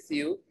talking with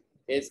you,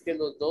 es que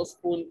los dos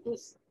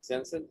juntos se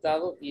han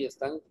sentado y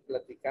están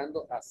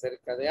platicando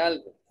acerca de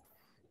algo.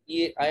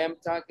 Y I am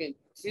talking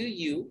to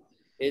you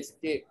es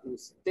que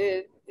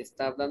usted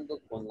está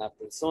hablando con la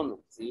persona,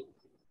 ¿sí?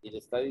 Y le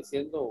está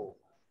diciendo,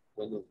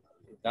 bueno,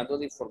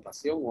 dándole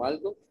información o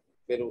algo,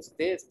 pero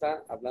usted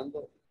está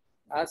hablando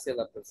hacia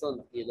la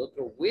persona. Y el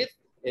otro with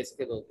es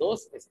que los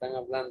dos están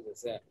hablando, o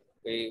sea,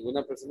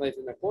 una persona dice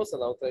una cosa,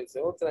 la otra dice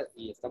otra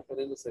y están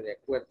poniéndose de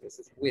acuerdo.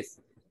 Ese es with.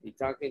 Y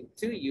talking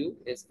to you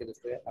es que le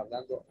estoy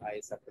hablando a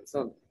esa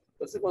persona.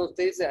 Entonces, cuando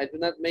usted dice I do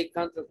not make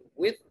contracts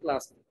with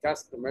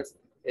customers,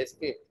 es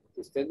que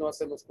usted no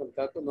hace los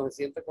contratos, no se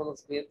sienta con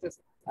los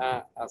clientes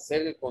a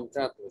hacer el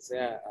contrato, o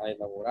sea, a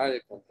elaborar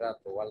el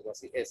contrato o algo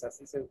así. Es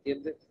así se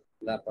entiende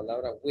la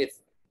palabra with.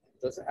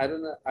 Entonces, I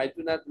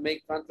do not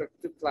make contracts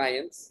to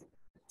clients.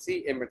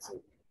 Sí,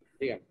 Emerson,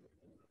 dígame.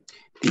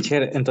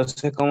 Teacher,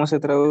 entonces, ¿cómo se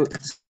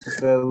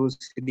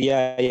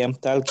traduciría I am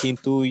talking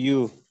to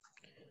you?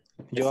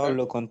 Yo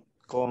hablo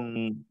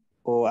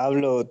o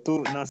hablo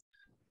tú, no sé.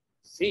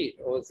 Sí,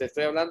 o te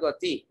estoy hablando a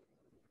ti.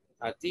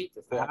 A ti, te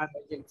estoy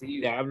talking to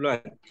you. Te hablo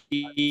a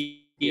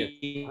ti.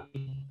 Yes.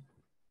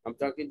 I'm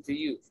talking to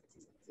you.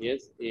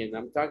 Yes, and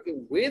I'm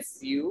talking with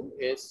you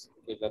es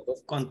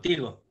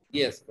contigo.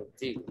 Yes,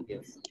 contigo,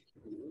 yes.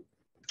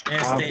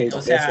 Okay,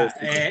 o sea,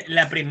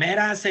 la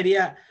primera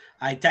sería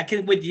I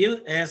talking with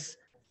you es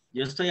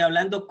yo estoy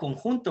hablando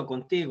conjunto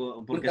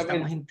contigo porque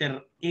estamos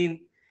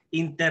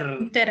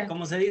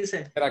 ¿cómo se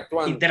dice?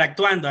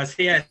 Interactuando,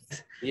 así es.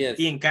 Yes.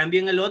 Y en cambio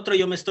en el otro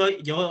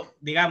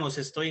digamos,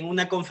 estoy en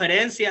una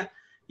conferencia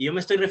y yo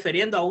me estoy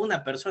refiriendo a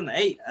una persona.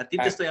 Hey, a ti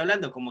te estoy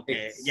hablando, como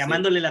que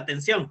llamándole la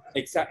atención.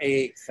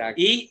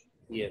 Exacto. Y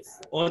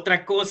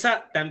otra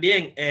cosa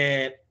también,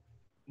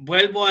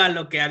 vuelvo a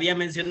lo que había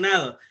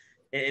mencionado.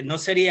 No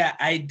sería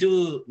I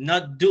do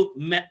not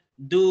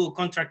do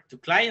contract to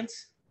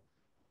clients,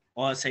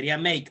 o sería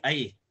make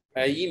ahí.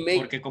 Ahí make.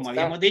 Porque como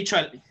habíamos dicho,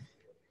 ahí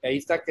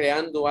está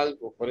creando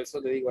algo, por eso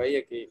le digo a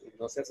ella que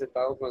no se ha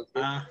sentado con el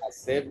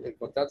hacer el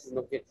contrato,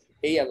 sino que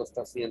ella lo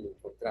está haciendo el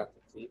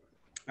contrato, ¿sí?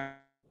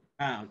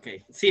 Ok.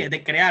 Sí, es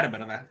de crear,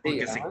 ¿verdad?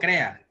 Porque se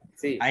crea.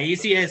 Sí. Ahí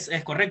sí es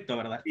correcto,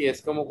 ¿verdad? Sí,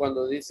 es como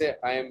cuando dice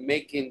I am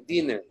making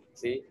dinner,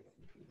 ¿sí?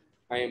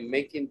 I am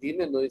making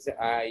dinner, no dice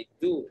I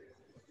do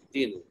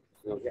dinner,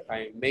 sino que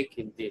I am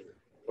making dinner,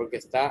 porque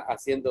está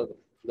haciendo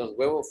los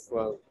huevos,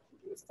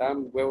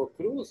 están huevos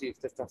crudos y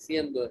usted está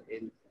haciendo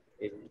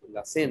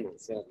la cena, o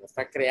sea, la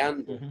está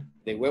creando.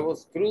 De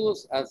huevos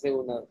crudos hace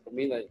una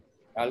comida,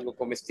 algo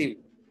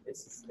comestible.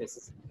 Es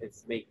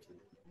making.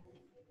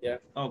 Yeah.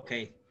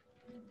 Okay.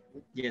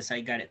 Yes,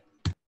 I got it.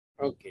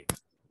 Okay.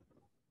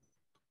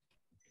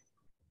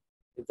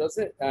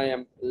 Entonces, I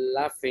am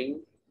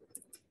laughing.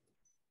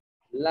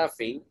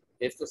 Laughing.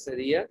 Esto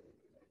sería,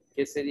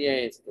 ¿qué sería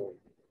esto?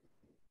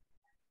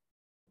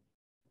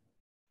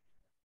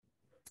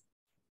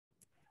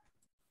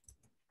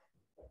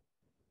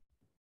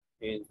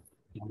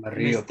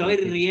 Me estoy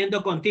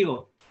riendo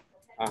contigo.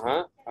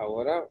 Ajá,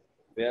 ahora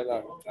vea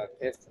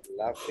esta,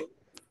 laughing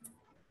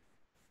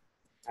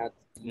at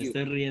you. Me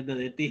estoy riendo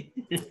de ti.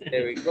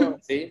 There we go,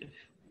 ¿sí?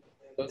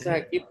 Entonces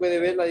aquí puede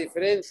ver la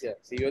diferencia.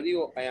 Si yo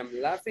digo, I am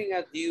laughing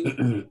at you,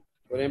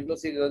 por ejemplo,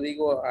 si yo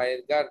digo a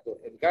Edgardo,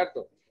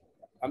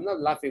 I'm not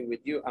laughing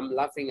with you, I'm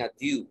laughing at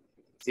you,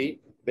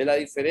 ¿sí? Ve la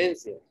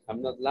diferencia.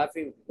 I'm not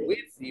laughing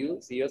with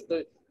you. Si yo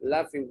estoy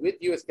laughing with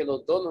you, es que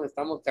los dos nos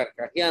estamos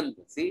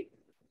carcajeando, ¿sí?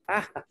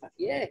 Ah,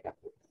 yeah.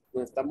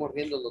 Nos estamos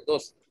riendo los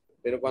dos.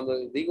 Pero cuando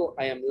digo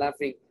I am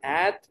laughing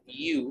at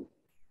you,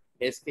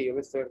 es que yo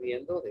me estoy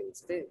riendo de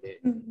usted,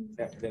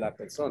 de la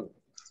persona.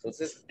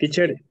 Entonces,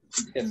 teacher,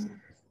 yes.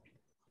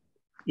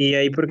 ¿Y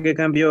ahí por qué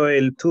cambió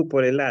el to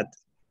por el at?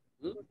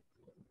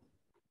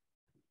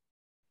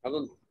 ¿A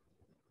dónde?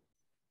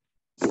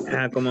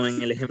 Ah, como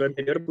en el ejemplo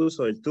anterior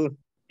puso el to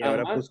y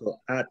ahora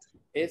puso at.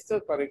 Esto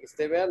es para que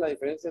usted vea la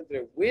diferencia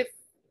entre with,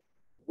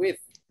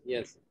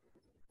 yes,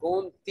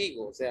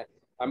 contigo. O sea,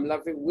 I'm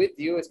laughing with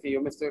you es que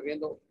yo me estoy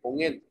riendo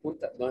con él.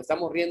 Nos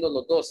estamos riendo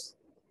los dos,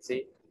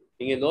 ¿sí?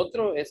 En el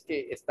otro es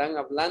que están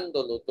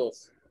hablando los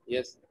dos,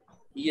 yes.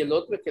 Y el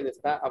otro es que le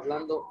está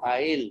hablando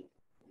a él.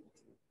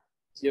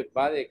 Si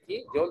va de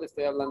aquí, yo le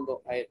estoy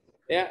hablando a él.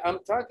 Yeah,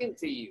 I'm talking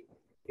to you.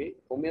 ¿Okay?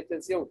 Ponme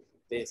atención.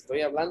 Te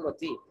estoy hablando a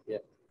ti.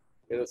 Yeah.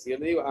 Pero si yo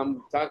le digo,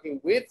 I'm talking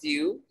with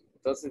you,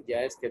 entonces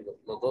ya es que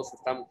los dos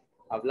están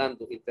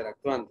hablando,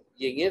 interactuando.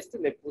 Y en este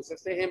le puse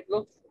este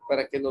ejemplo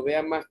para que lo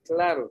vea más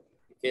claro.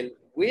 Que el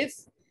with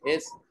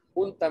es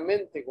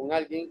juntamente con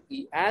alguien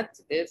y at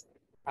es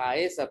a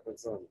esa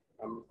persona.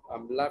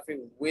 I'm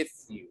laughing with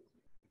you.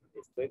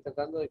 Estoy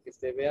tratando de que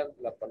usted vea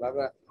la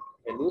palabra,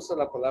 el uso de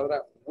la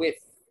palabra with.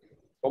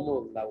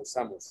 ¿Cómo la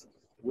usamos?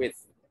 With.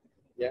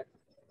 ¿Ya?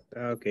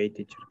 Ok,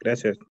 teacher.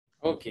 Gracias.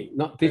 Ok.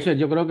 No, teacher,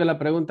 yo creo que la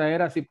pregunta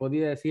era si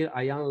podía decir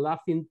I am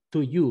laughing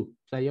to you.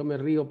 O sea, yo me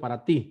río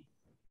para ti.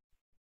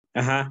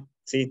 Ajá,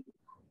 sí.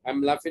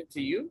 I'm laughing to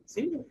you.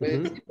 Sí, puede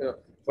decir,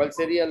 pero ¿cuál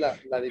sería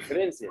la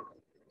diferencia?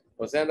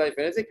 O sea, la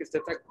diferencia es que usted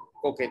está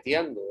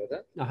coqueteando,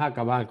 ¿verdad? Ajá,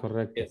 cabal,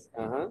 correcto. Yes.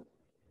 Ajá.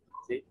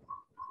 Sí.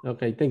 Ok,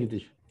 thank you,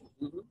 teacher.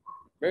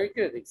 Very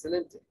good,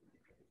 excelente.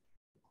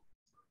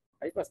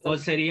 O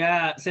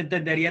sería, se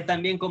entendería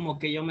también como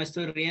que yo me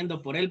estoy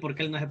riendo por él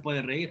porque él no se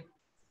puede reír.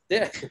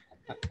 Yeah.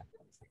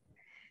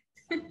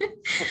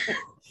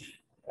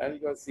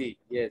 Algo así,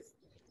 yes.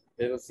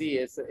 Pero sí,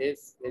 es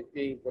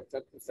bien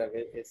importante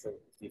saber esa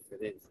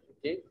diferencia.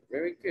 Okay,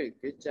 very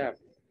good job.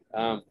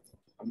 I'm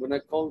going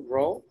to call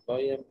roll.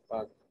 Voy a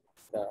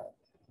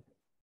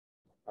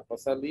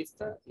pasar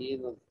lista y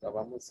nos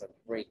vamos a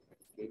break.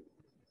 Okay?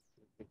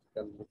 No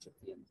quitan mucho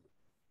tiempo.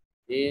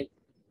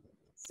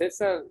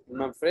 César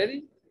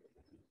Manfredi.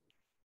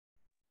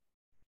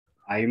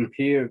 I'm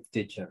here,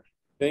 teacher.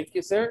 Thank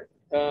you, sir.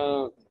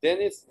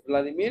 Dennis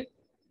Vladimir.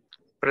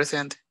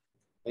 Present.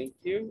 Thank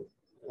you.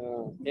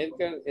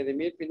 Edgar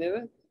Edemir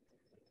Pineda.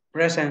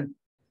 Present.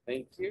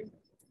 Thank you.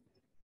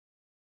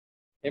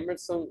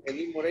 Emerson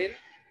Eli Moreira.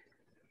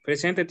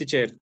 Presente,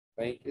 teacher.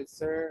 Thank you,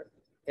 sir.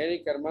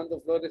 Eric Armando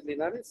Flores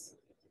Linares.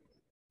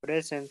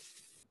 Present.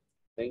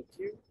 Thank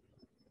you.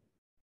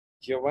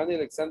 Giovanni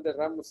Alexander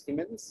Ramos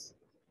Jiménez.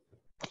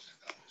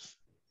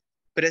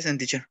 Present,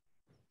 teacher.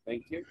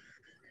 Thank you.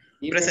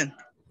 Present.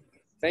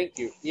 Thank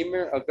you.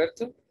 Imer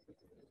Alberto.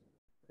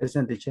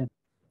 Present, teacher.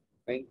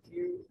 Thank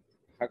you.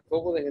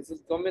 Jacobo de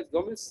Jesús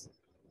Gómez.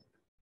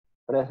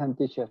 Present,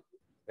 teacher.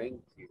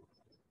 Thank you.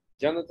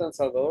 Jonathan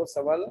Salvador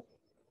Zavala.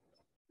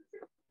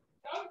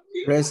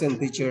 Present,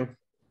 teacher.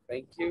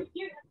 Thank you.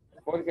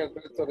 Jorge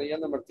Alberto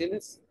Orellana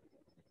Martínez.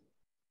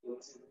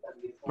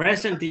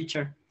 Present,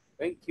 teacher.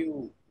 Thank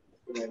you.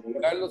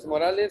 Carlos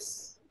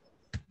Morales.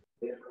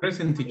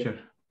 Present,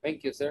 teacher.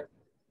 Thank you, sir.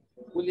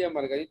 Julia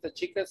Margarita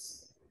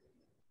Chicas.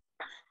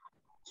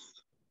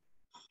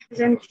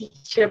 Present,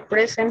 teacher.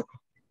 Present.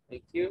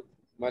 Thank you.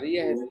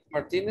 María Jesús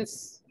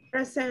Martínez.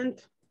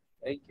 Present.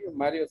 Thank you.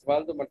 Mario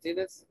Osvaldo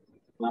Martínez.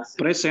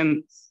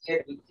 Present.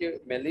 Thank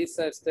you.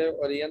 Melissa Esther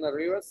Oriana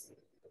Rivas.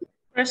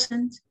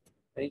 Present.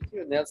 Thank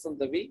you. Nelson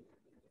David.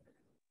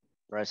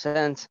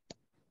 Present.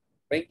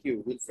 Thank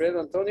you. Wilfredo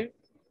Antonio.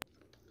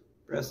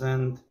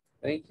 Present.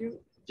 Thank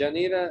you.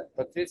 Yanira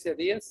Patricia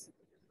Díaz.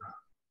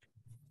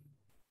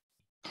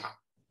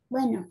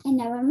 Bueno, en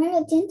lavarme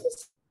los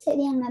dientes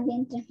serían más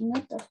bien 3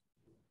 minutos.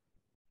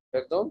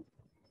 Perdón.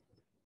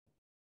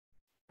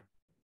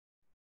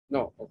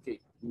 No, ok.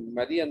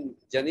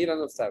 Yanira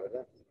no está,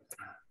 ¿verdad?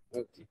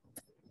 Ok.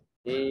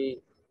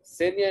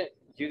 Senia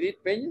Judith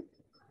Peña.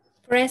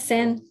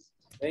 Present.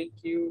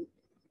 Thank you.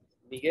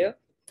 Miguel?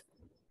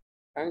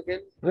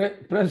 Ángel?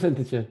 Present,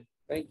 teacher.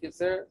 Thank you,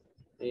 sir.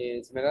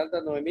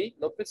 Esmeralda Noemí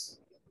López?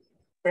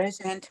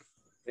 Present.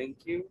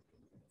 Thank you.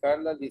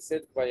 Carla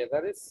Lisette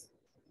Valladares?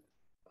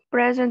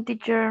 Present,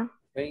 teacher.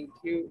 Thank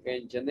you.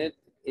 And Janet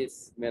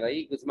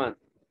Esmeraí Guzmán?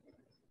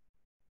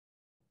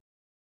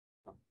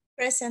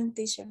 Present,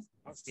 teacher.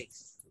 Okay.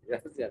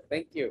 Gracias.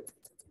 Thank you.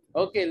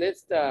 Okay,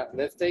 let's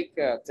take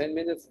a 10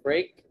 minutes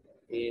break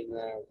and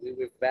we will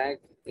be back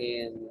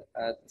in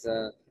at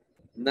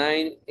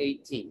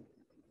 9:18.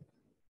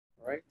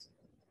 All right.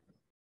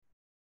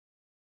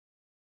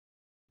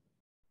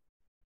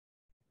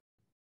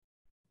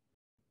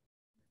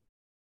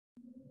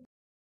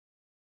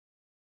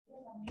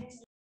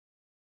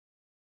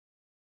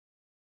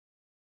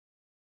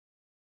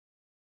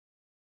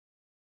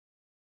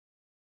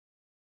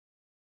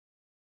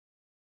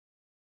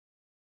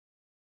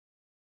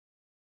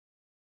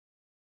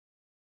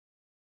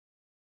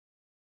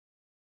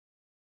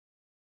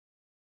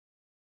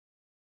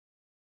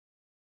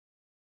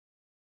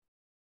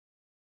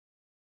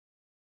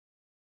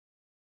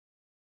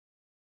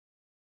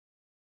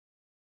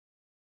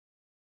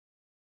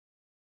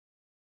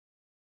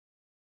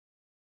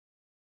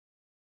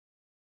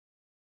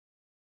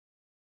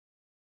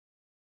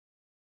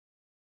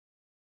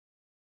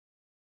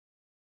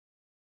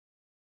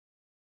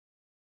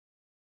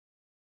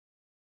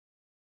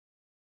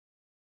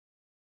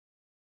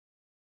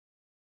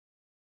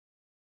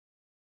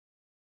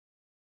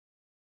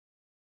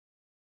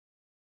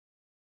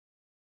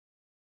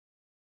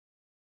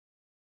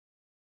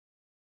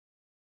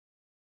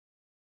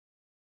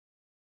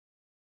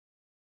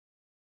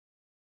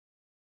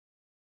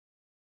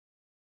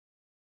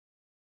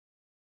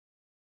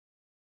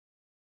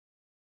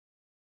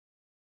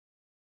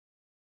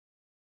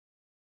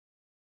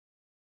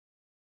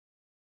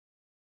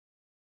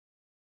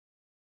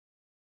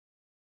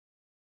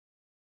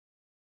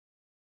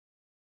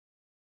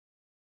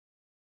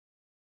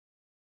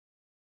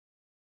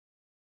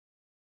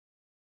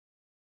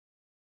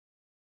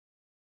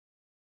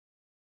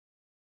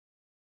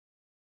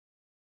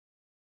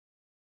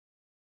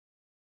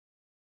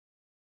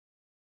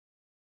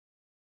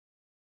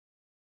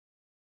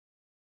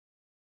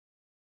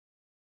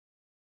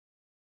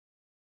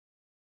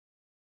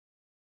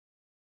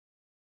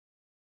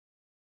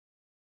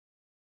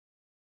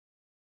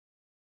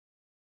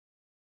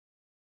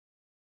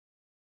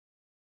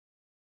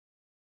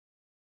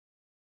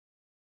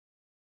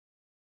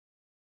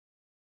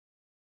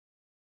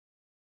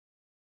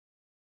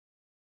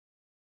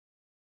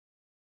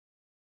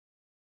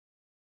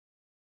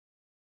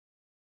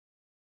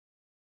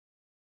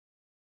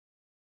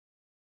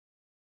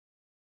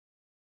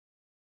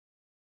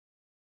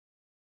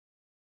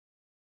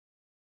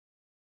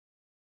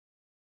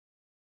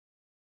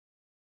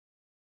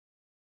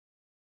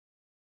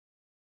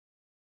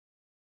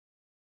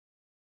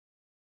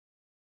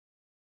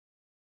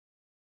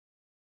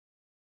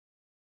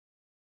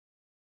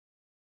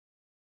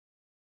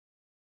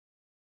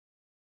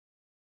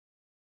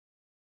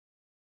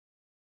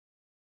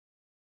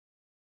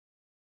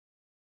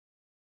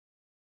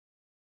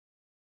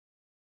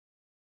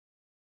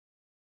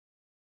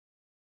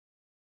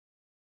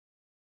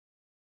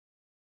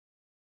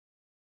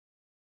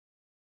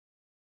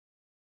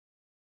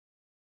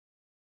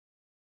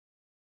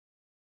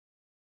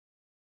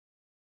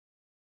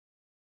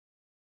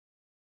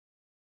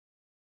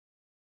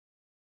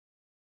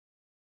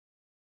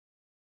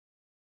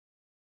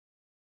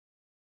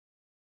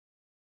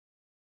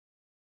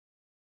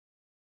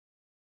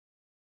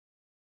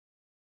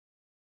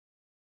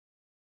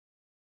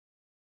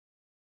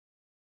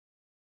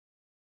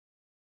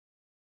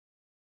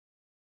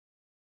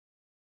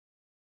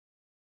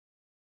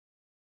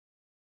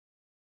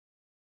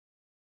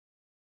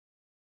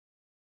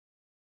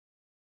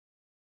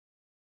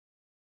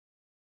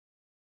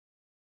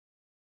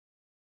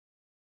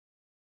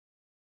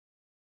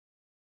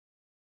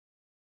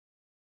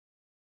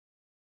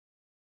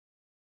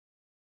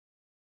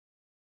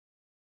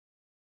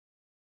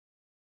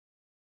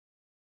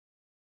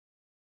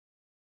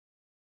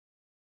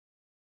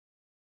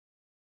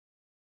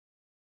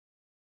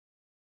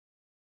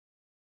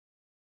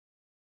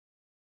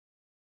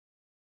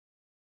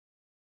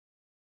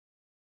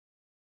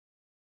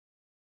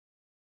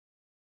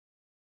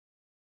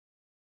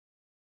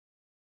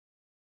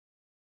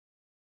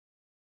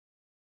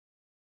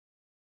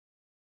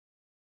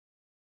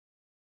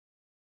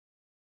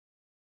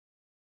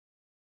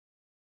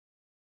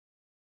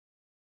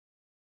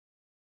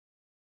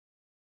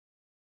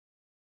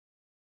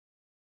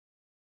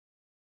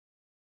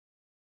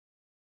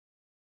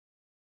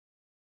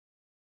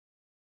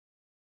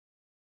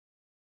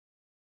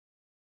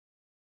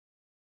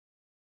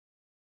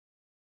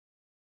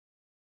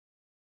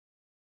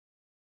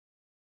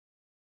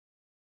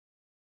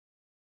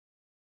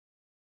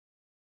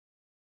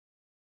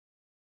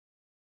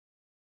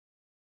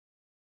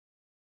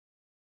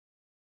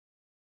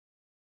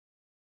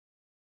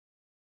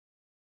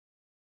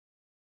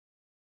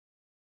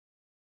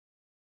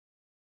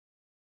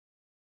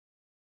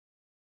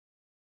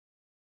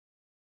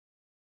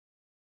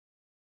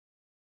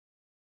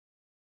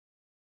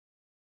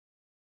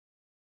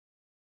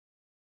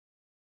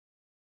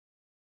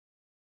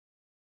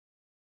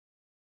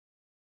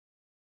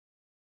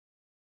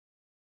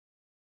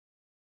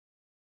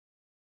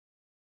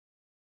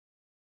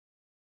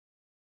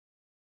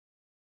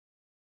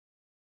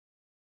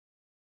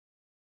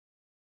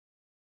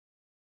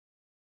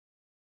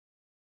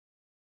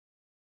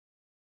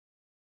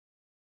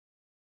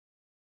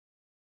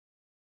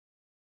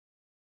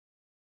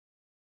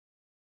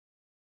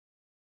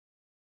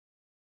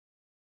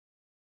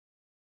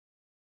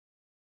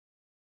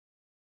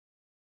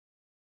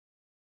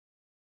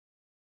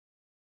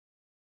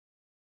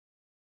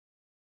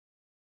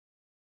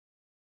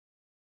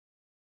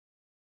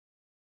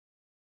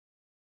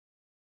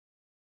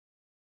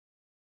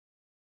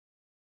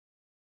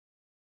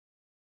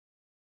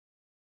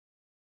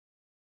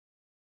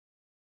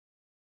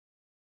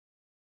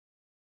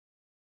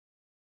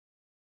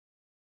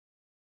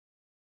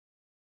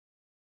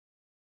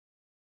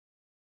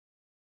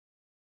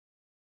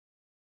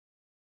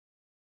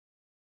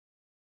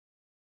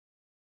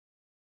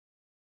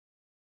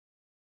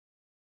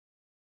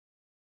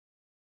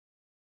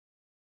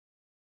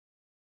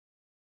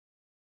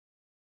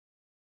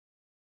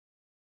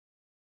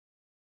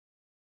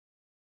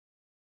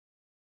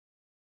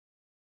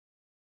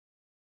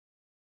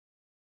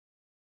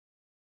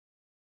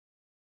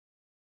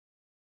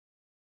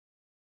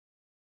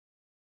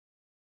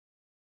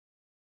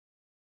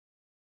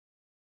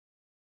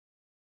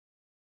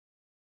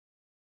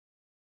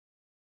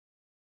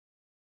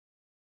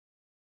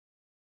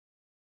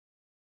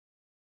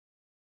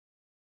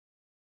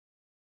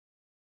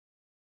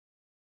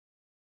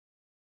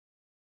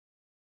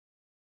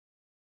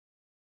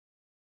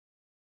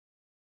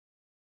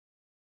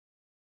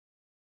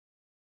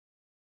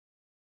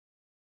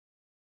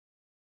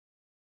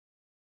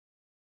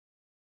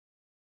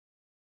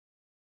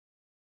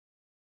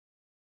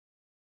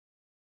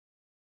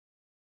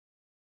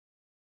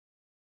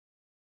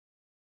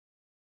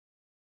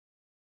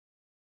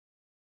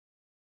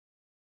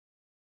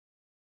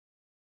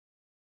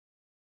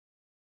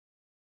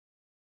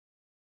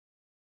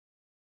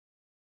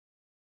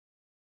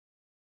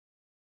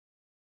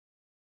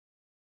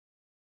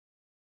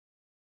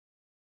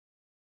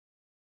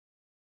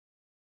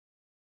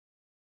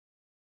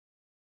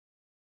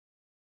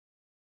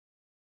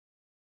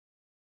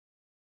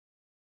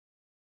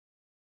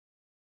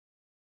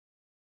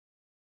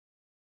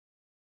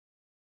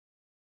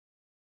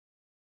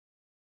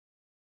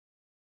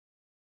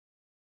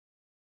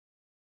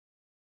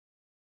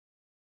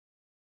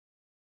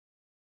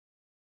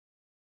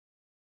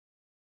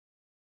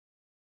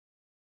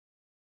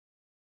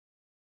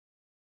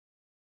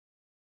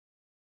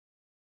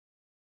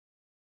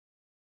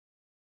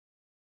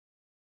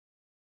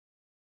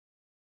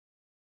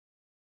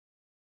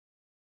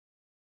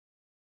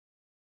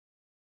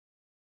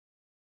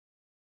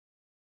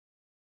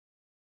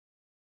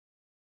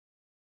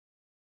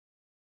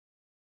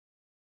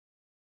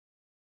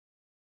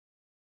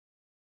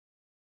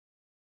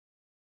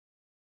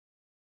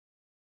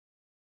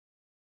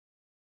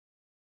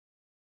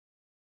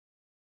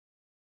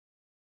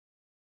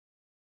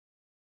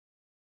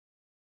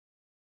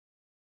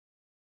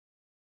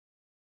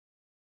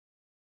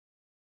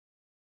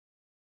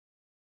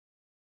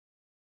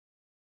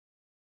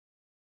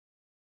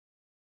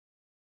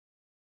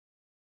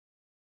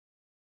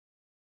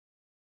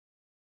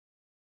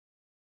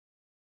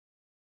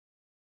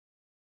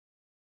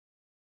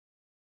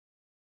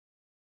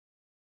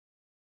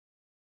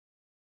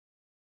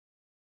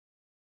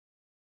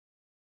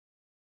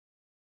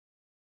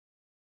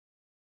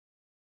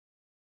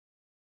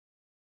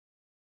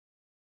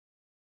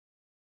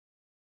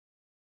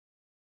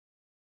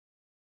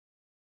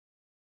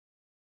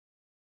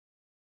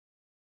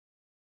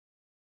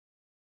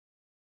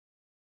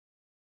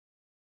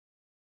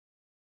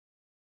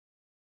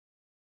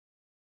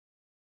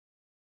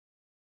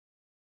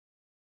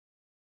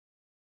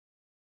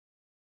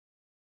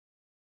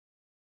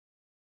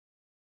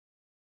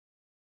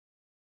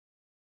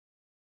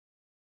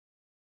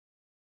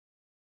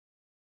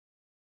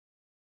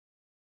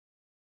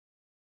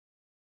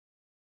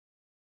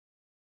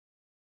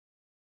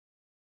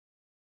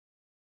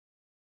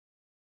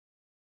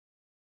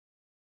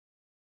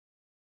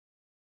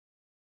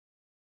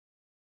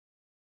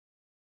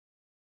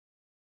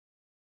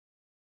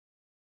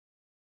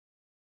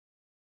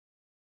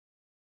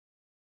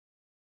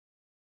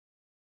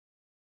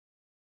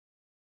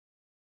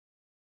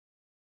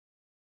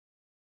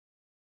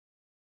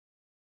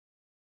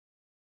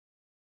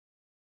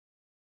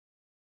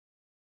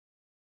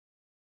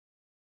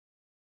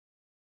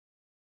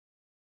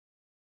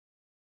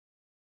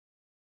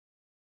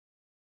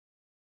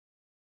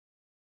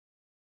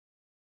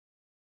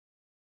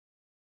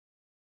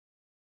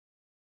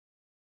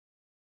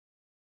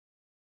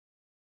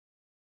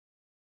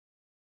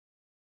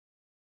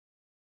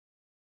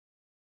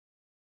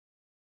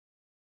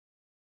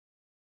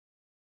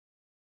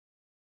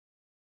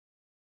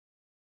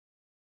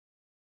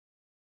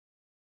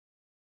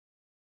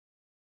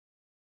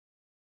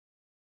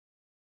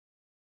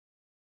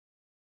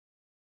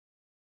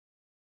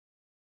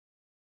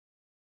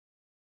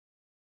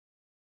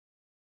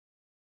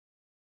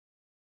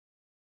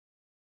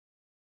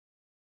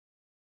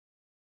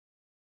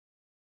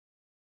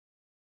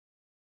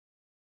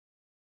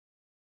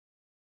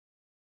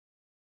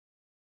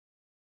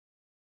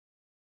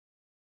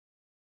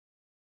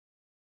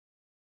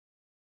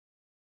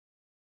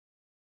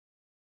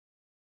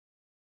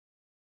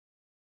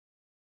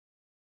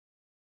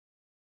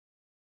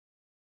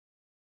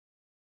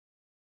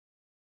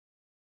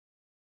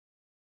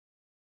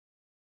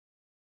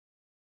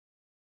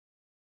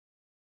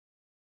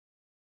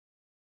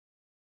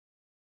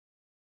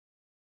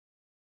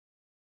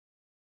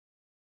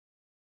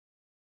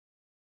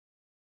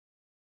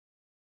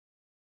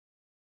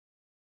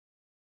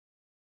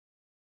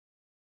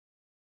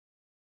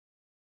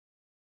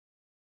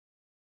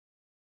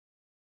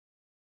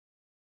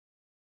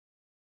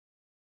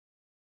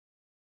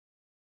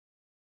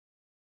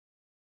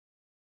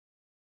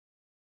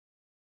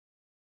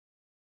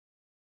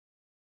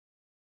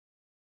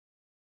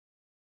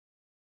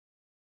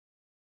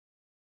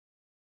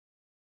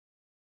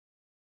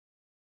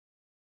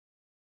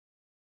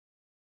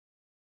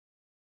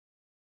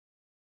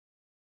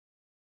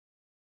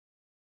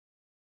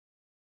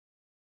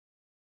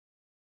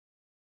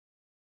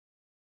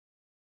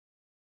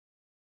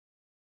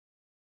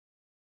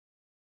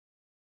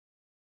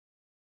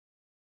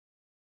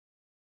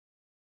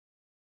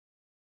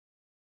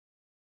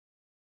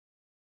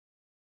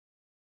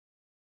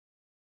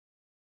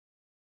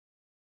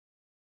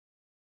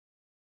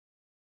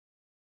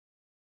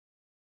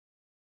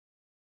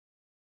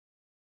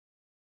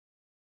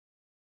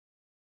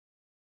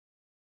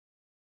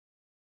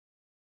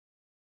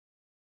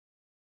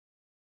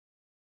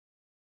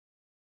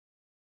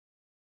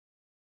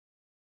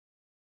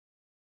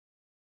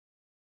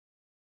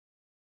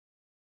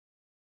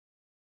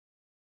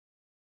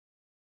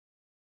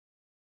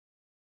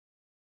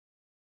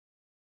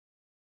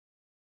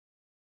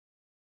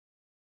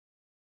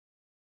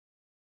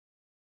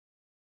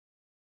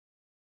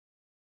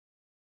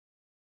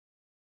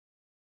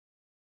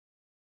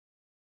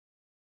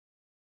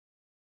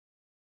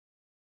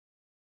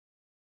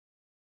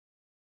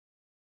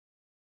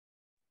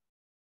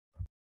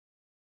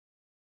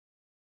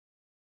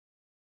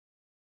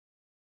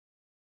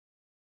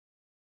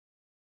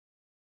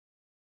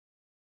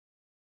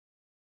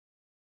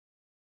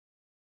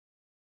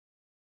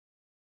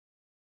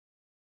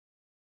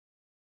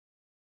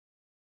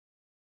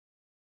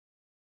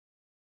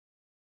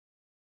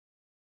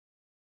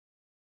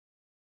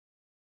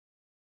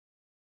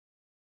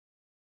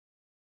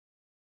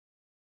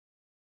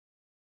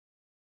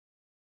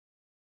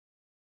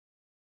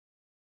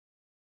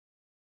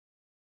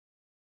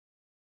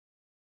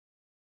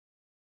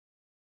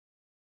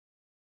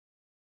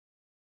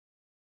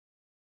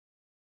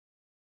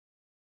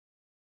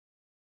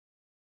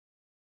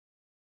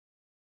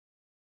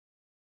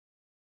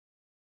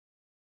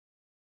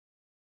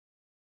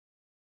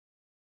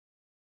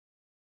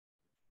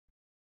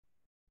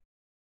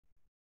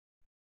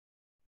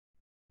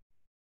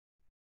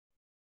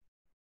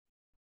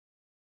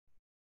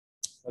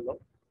 Hello.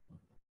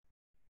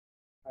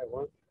 Hi,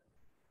 Juan.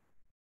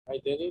 Hi,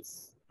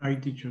 Dennis. Hi,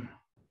 teacher.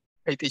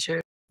 Hey,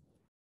 teacher.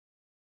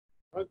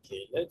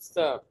 Okay, let's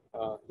start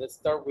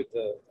with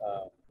the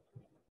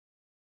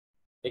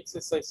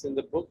exercise in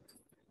the book,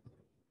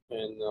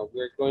 and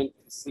we're going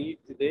to see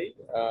today.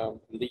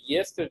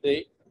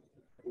 Yesterday,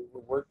 we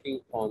were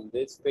working on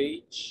this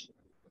page.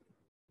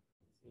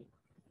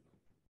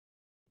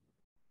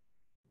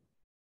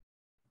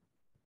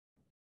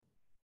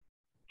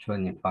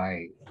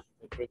 25.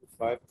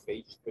 25,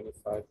 page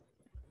 25,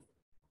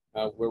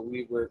 where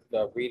we were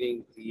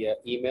reading the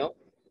email,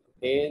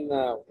 and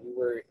we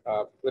were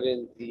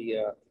putting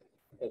the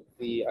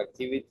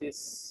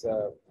activities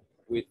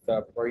with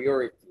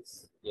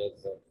priorities.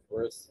 Yes,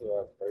 first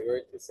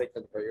priority,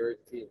 second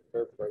priority,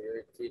 third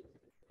priority,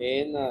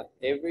 and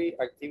every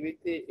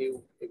activity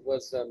it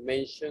was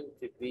mentioned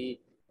to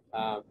be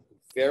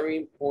very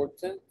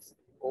important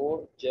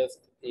or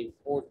just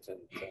important.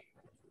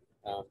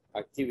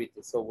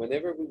 Activity. So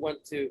whenever we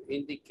want to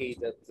indicate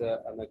that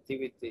an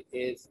activity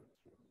is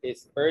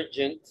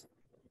urgent,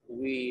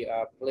 we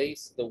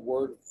place the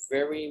word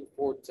very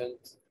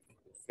important,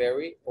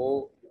 very,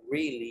 or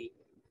really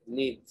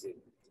need to.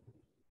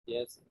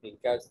 Yes, in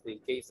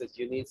case that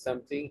you need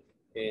something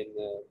and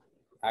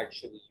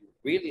actually you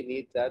really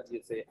need that,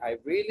 you say, I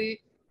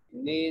really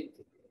need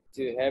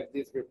to have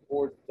this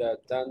report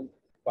done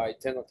by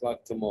 10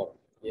 o'clock tomorrow.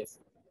 Yes.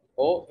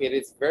 Oh, it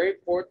is very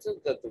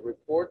important that the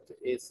report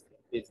is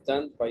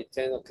done by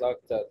 10 o'clock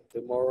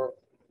tomorrow,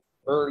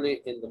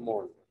 early in the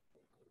morning.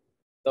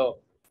 So,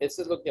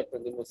 eso es lo que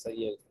aprendimos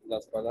ayer.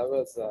 Las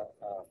palabras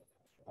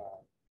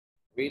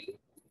really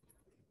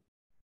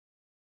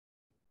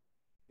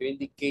to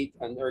indicate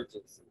an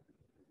urgency.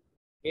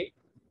 Okay.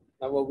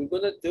 Now, what we're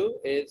going to do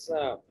is,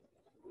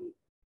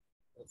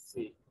 let's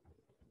see,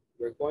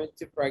 we're going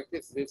to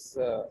practice this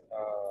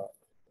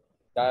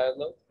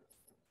dialogue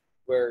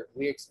where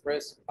we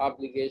express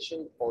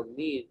obligation or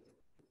need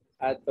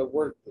at the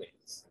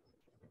workplace.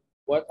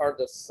 What are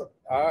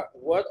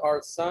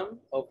some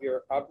of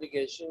your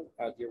obligations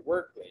at your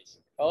workplace?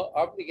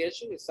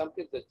 Obligation is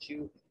something that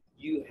you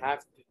have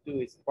to do.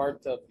 It's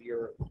part of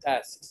your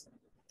tasks.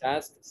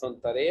 Tasks son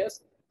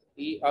tareas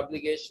y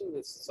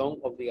obligations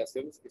son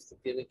obligaciones que usted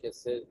tiene que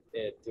hacer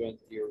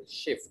durante your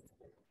shift.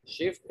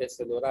 Shift es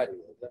el horario,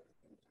 ¿verdad?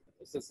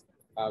 Entonces,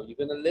 you're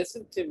going to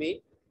listen to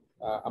me.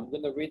 I'm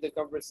going to read the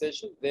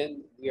conversation,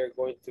 then we are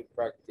going to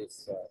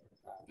practice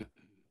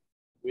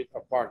with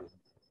a partner.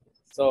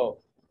 So,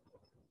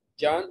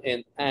 John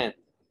and Anne.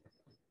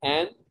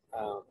 Anne,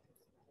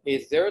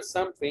 is there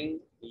something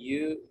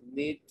you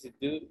need to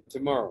do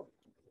tomorrow?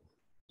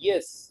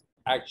 Yes,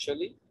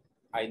 actually,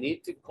 I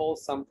need to call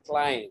some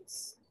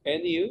clients.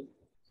 And you?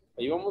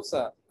 Ahí vamos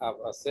a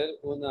hacer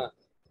una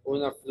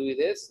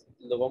fluidez,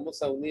 lo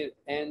vamos a unir.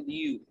 And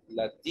you,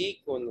 la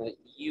T con la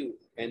U.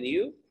 And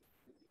you?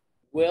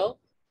 Well,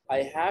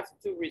 I have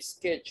to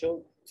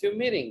reschedule 2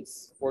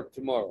 meetings for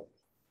tomorrow.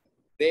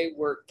 They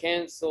were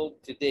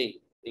canceled today.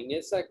 En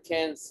esa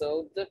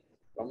canceled,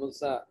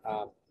 vamos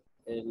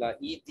en la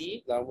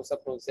ED, la vamos a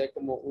pronunciar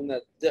como una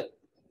D.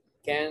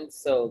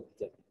 Canceled.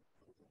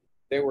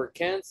 They were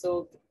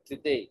canceled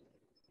today.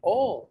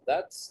 Oh,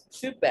 that's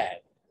too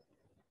bad.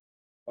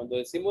 Cuando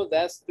decimos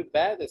that's too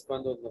bad es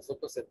cuando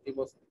nosotros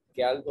sentimos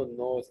que algo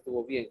no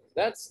estuvo bien.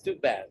 That's too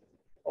bad.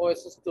 Oh,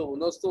 eso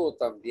no estuvo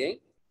tan bien.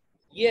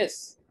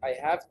 Yes, I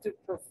have to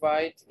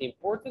provide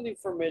important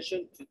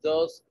information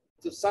to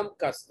some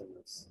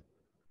customers.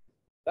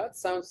 That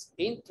sounds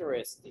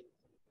interesting.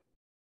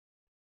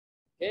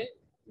 Okay,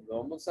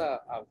 vamos a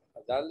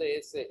darle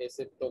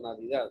ese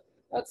tonalidad.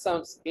 That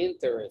sounds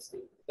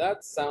interesting.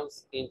 That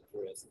sounds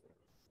interesting.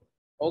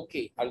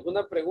 Ok,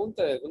 ¿alguna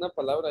pregunta de alguna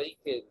palabra ahí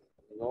que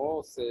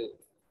no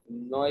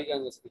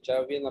hayan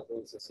escuchado bien la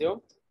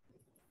pronunciación?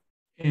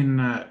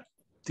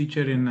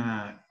 Teacher,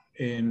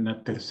 en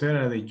la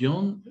tercera de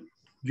John,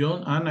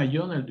 Ana,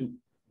 John.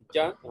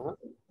 John,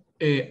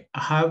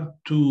 have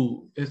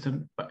to,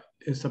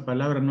 esa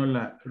palabra no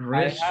la...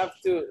 I have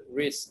to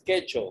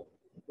reschedule.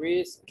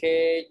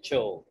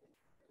 Reschedule.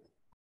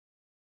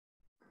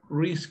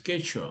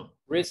 Reschedule.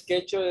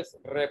 Reschedule es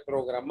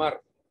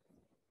reprogramar.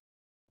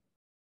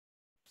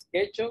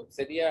 Schedule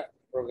sería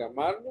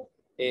programarlo.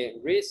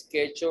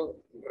 Reschedule,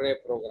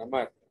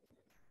 reprogramar.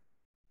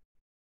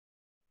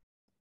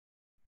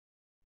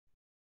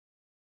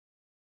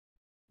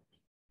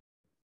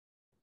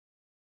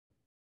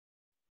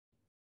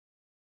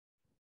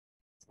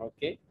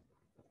 Ok.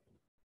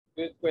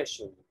 Good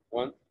question.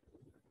 Juan.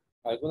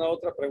 ¿Alguna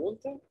otra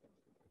pregunta?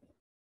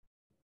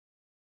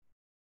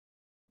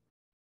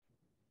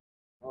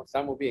 No,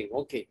 estamos bien.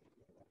 Ok.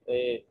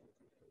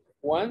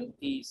 Juan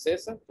y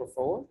César, por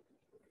favor.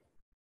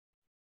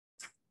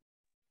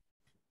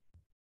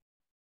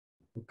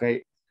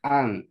 Okay.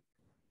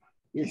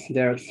 Is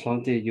there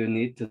something you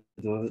need to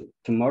do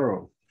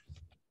tomorrow?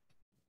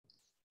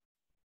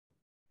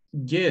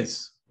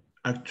 Yes,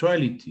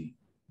 actually,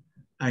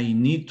 I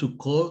need to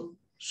call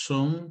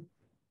some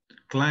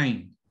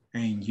client.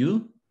 And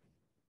you?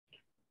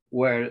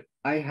 Well,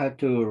 I had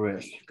to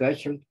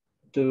reschedule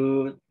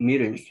 2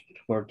 meetings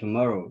for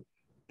tomorrow.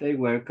 They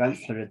were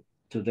canceled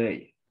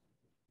today.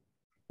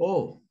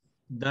 Oh,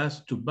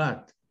 that's too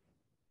bad.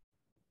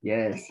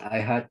 Yes, I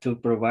had to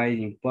provide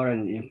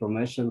important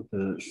information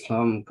to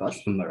some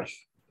customers.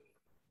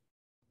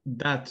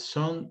 That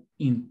sounds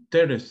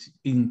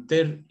interesting.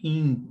 That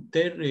sounds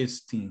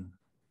interesting.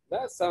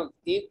 That sounds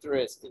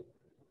interesting.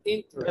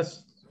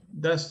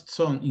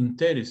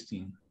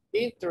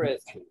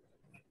 Interesting.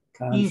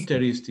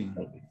 Interesting.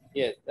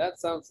 Yes, that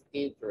sounds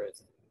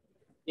interesting.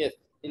 Yes.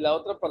 Y la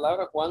otra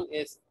palabra, Juan,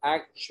 es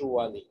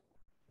actually.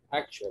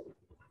 Actually.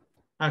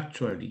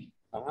 Actually.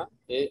 Ajá.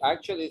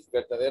 Actually es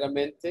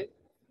verdaderamente.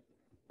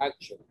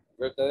 Actually.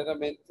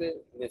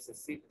 Verdaderamente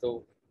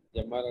necesito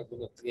llamar a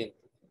algunos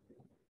clientes.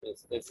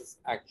 Ese es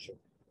actual.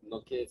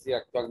 No quiere decir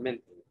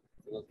actualmente,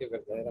 sino que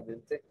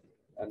verdaderamente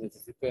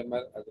necesito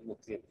llamar a algunos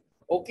clientes.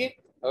 Ok,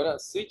 ahora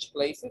switch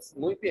places.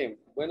 Muy bien,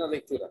 buena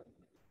lectura.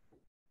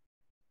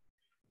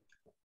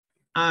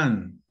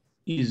 And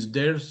is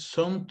there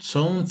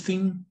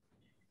something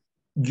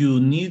you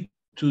need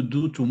to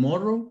do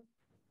tomorrow?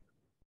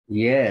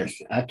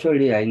 Yes,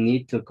 actually, I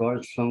need to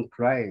call some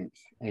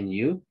clients. And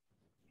you?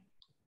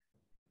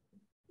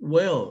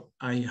 Well,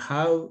 I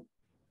have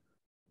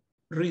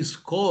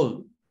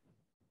rescheduled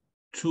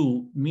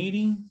 2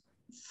 meetings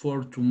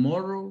for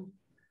tomorrow.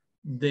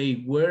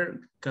 They were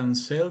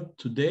canceled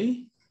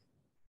today.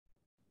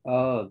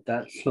 Oh,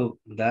 that's too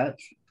bad.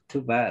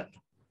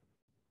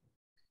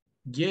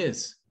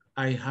 Yes,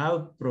 I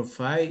have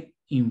provided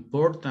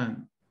important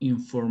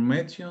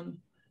information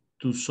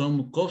to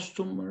some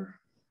customers.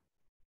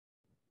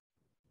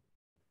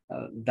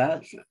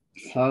 That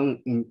sounds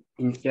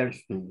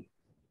interesting.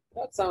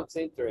 That sounds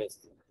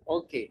interesting.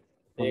 Okay.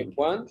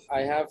 Juan,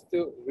 I have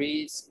to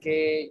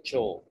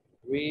reschedule.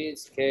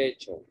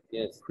 Reschedule.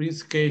 Yes.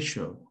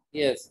 Reschedule.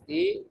 Yes.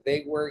 Y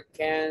they were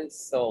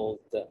canceled.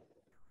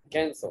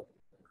 Cancel.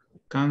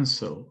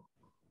 Cancel.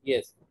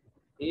 Yes.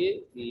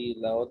 Y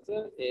la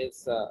otra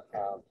es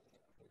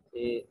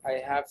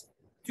I have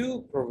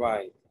to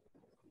provide.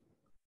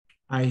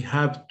 I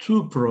have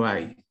to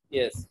provide.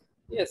 Yes.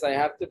 Yes, I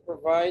have to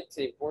provide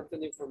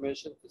important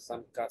information to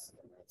some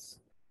customers.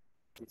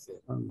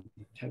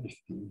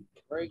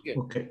 Very good.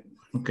 Okay.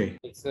 Okay.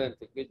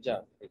 Excelente. Good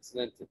job.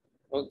 Excellent.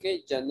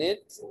 Okay,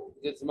 Janet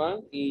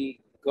Guzman y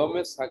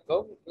Gomez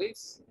Jacob,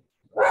 please.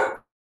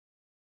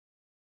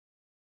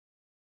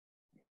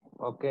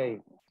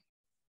 Okay.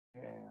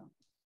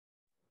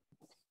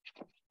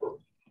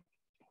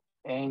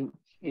 And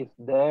is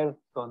there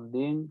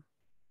something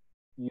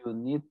you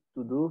need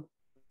to do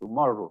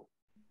tomorrow?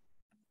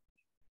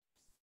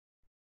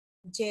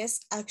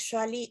 Yes,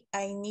 actually,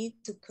 I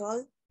need to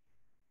call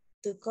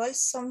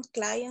some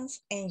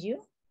clients. And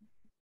you?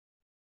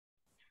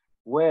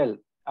 Well,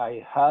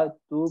 I had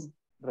to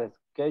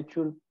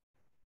reschedule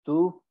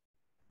 2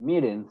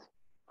 meetings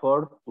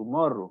for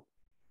tomorrow.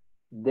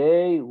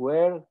 They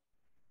were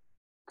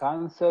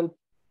canceled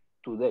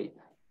today.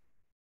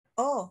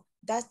 Oh,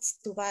 that's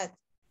too bad.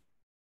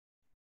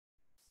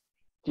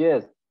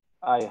 Yes,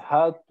 I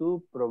had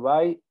to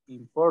provide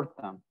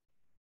important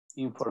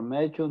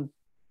information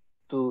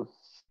to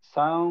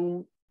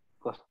some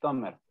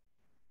customers.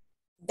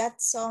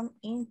 That sounds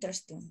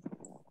interesting.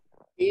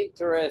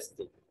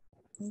 Interesting.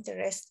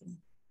 Interesting.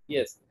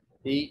 Yes.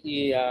 Y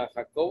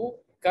Jacobo,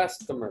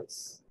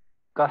 customers.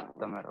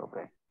 Customer,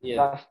 okay. Yes.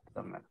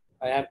 Customer.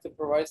 I have to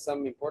provide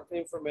some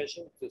important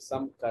information to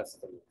some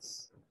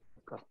customers.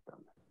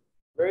 Customer.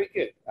 Very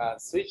good.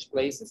 Switch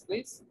places,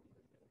 please.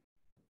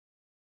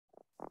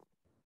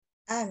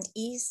 And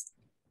is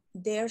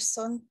there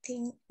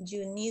something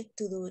you need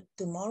to do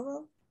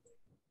tomorrow?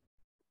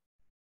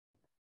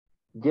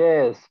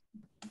 Yes,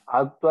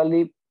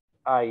 actually,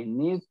 I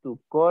need to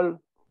call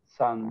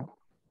some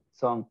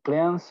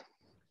clients.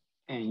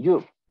 And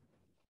you?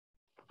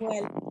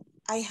 Well,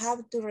 I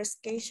have to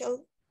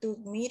reschedule 2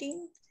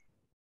 meetings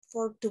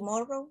for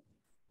tomorrow.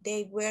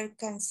 They were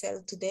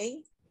canceled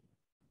today.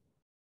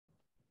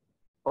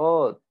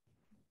 Oh,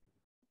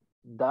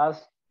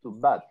 that's too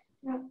bad.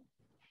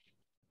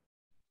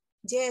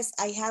 Yes,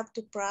 I have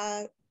to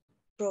provide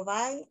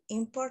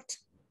important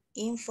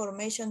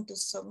information to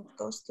some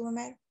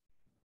customer.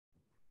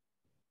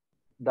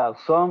 That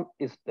sounds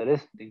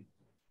interesting.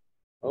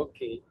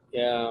 Okay.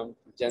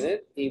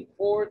 Janet,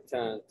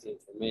 important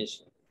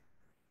information.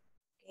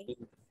 Okay.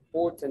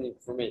 Important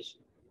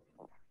information.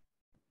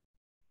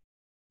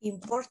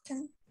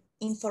 Important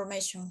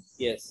information.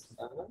 Yes.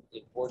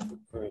 Important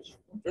information.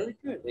 Very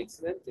good.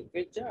 Excellent.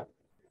 Good job.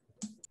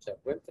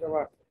 Buen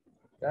trabajo.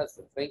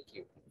 Gracias. Thank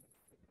you.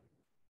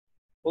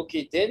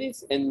 Okay,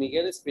 Dennis and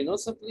Miguel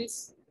Espinosa,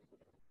 please.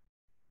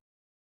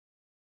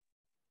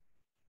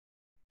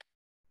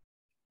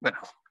 Bueno,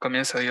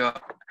 comienzo yo.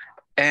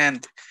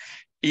 And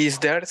is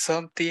there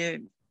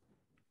something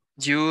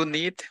you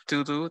need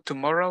to do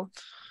tomorrow?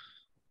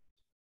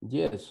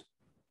 Yes,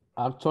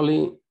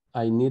 actually,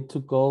 I need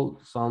to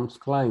call some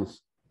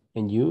clients.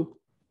 And you?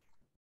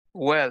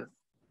 Well,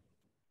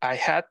 I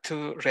had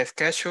to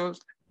reschedule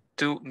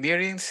 2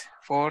 meetings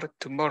for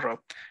tomorrow.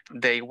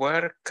 They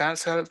were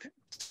canceled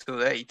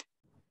today.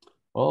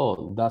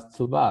 Oh, that's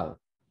too bad.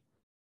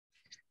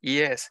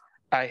 Yes,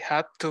 I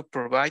had to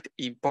provide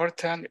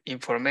important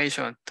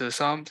information to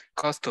some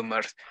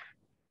customers.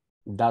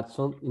 That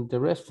sounds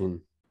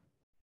interesting.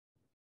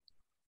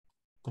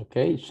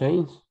 Okay,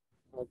 change.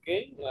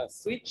 Okay,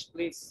 switch,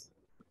 please.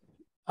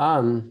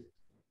 And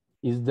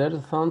is there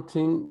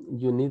something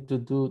you need to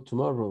do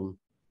tomorrow?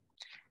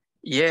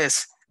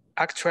 Yes,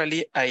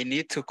 actually, I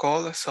need to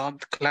call some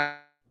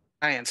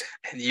clients.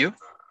 And you?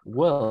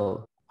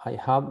 Well, I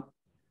have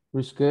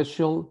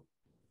rescheduled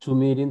 2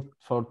 meetings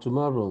for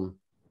tomorrow.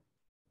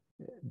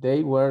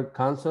 They were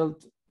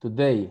canceled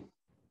today.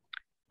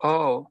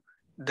 Oh,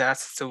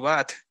 that's too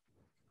bad.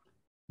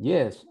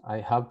 Yes,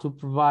 I have to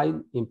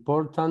provide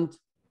important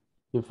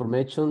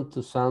information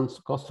to some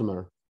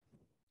customer.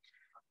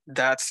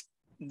 That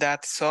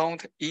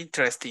sounds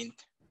interesting.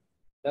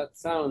 That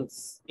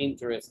sounds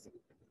interesting.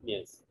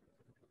 Yes.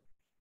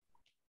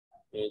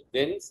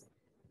 Dennis,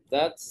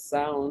 that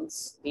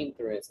sounds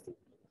interesting.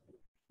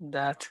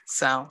 That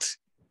sounds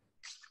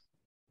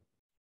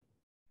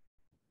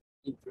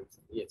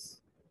interesting.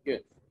 Yes.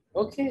 Good.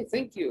 Okay,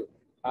 thank you.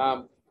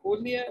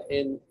 Julia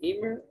and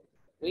Emer,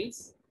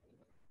 please.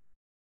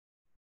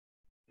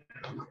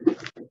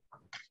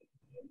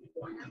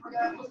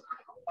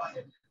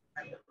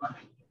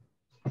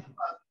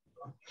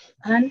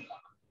 And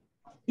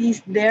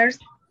is there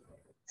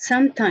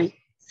something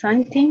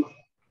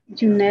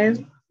you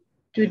need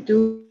to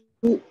do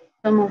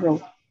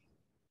tomorrow?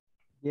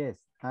 Yes,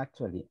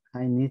 actually,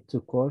 I need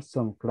to call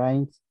some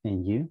clients.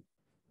 And you?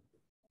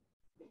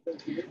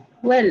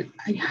 Well,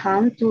 I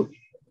have to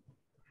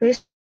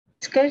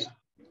reschedule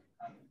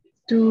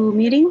to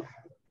meeting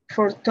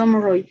for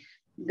tomorrow.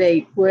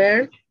 They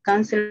were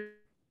canceled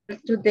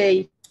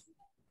today.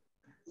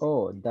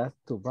 Oh, that's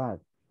too bad.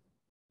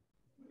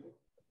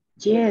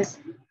 Yes,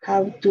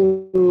 have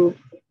to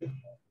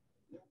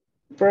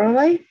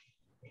provide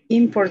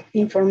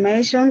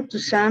information to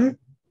some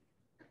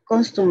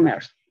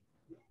customers.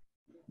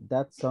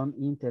 That sounds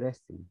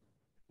interesting.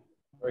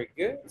 Very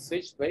good.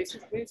 Switch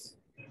places, please.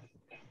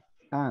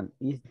 And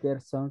is there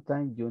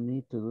something you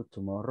need to do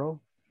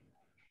tomorrow?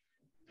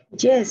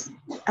 Yes,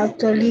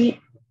 actually,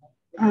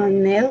 I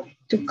need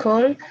to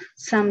call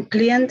some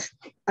clients.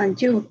 And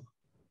you?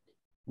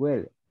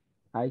 Well,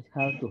 I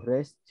have to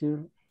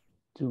reschedule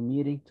 2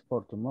 meetings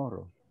for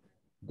tomorrow.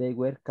 They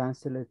were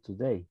canceled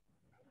today.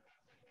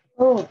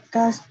 Oh,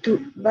 that's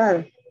too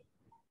bad.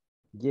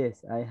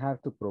 Yes, I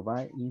have to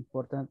provide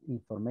important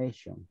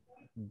information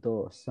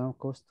to some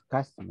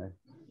customers.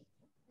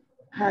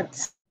 Had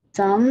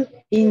some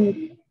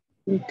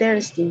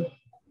interesting.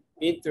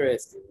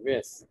 Interesting,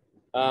 yes.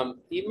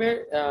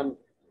 Emer,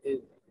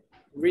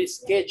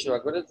 reschedule.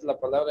 Acuérdate la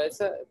palabra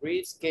esa,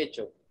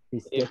 reschedule.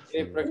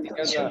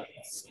 Practicar la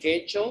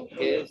schedule,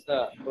 que es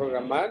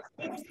programar,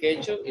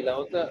 schedule, y la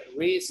otra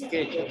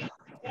reschedule,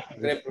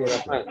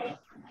 reprogramar.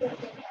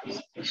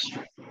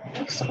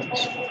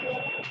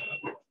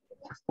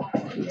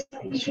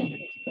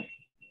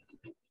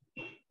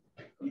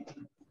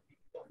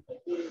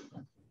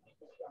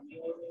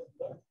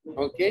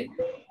 Okay.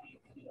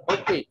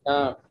 Okay.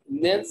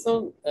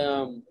 Nelson,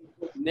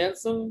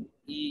 Nelson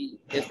y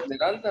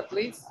Esmeralda,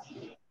 please.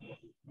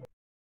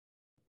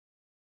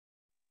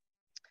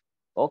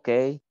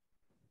 Okay.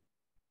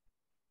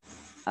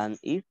 And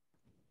is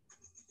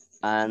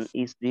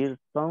there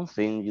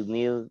something you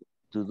need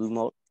to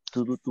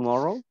do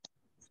tomorrow?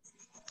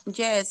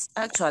 Yes,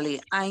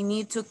 actually, I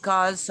need to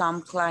call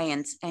some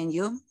clients. And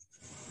you?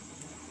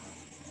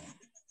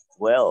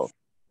 Well,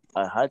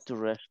 I had to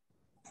reschedule.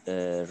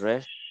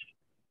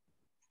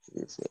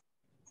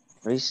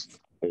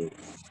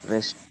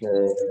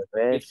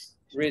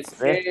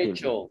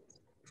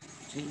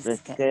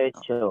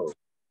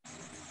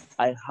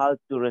 I had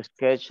to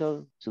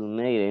reschedule 2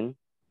 meetings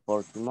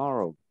for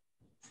tomorrow.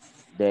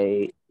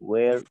 They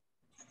were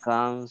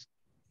canceled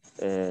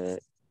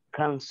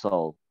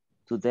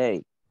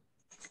today.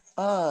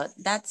 Oh,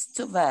 that's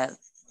too bad.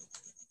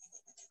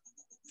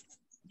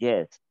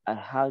 Yes, I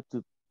had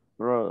to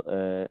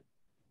provide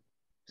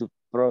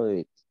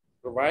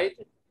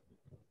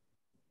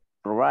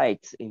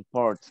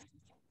important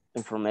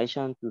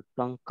information to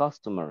some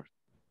customers.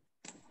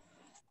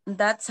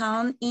 That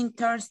sounds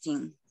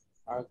interesting.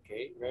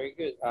 Okay, very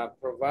good.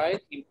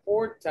 Provide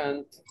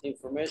important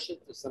information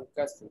to some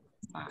customers.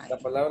 La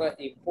palabra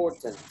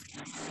important.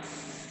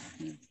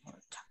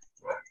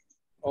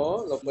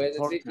 O lo puede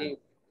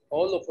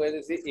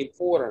decir,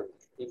 important.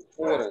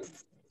 Important.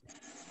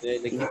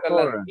 Le quita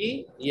la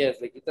T,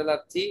 yes, le quita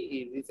la T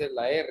y dice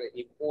la R,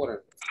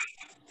 important.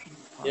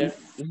 Yeah.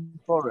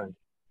 Important.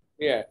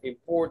 Yeah,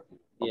 important.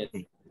 Yes.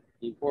 Okay.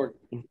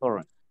 Important.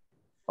 Important.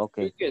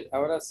 Okay. Very good.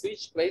 Ahora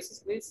switch places,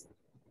 please.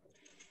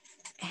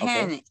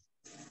 Okay.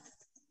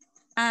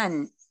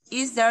 And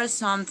is there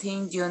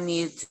something you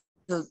need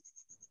to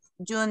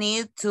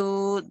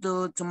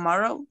do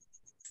tomorrow?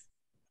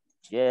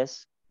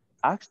 Yes,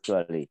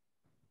 actually,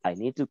 I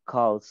need to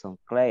call some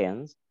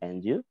clients.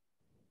 And you?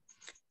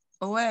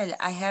 Well,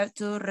 I have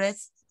to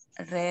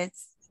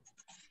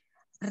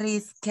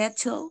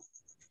reschedule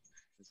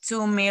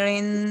 2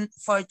 meetings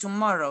for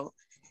tomorrow.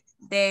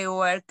 They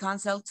were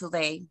canceled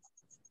today.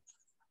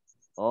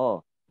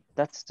 Oh,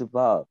 that's too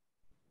bad.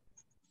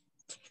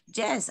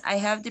 Yes, I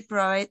have to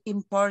provide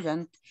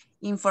important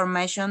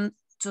information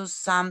to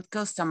some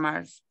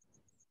customers.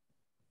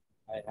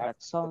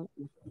 That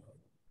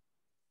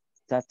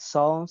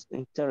sounds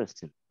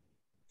interesting.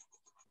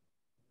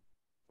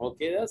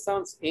 Okay, that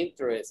sounds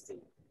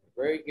interesting.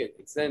 Very good,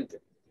 excellent.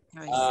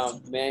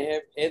 May I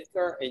have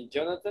Edgar and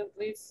Jonathan,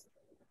 please?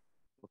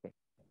 Okay.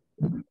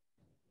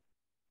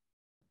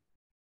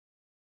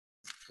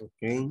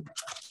 Okay.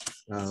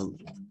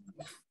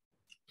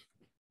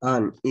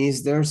 And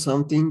is there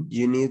something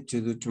you need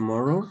to do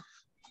tomorrow?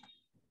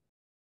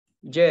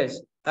 Yes,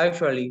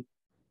 actually,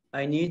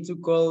 I need to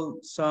call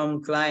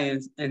some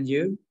clients, and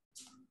you?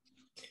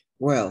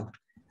 Well,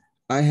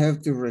 I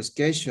have to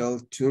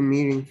reschedule 2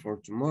 meetings for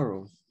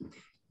tomorrow.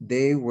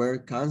 They were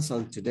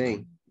canceled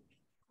today.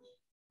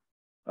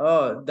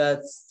 Oh,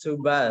 that's too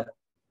bad.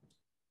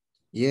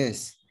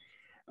 Yes,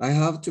 I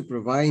have to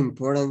provide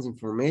important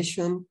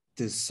information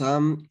to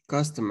some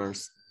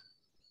customers.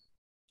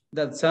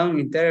 That sounds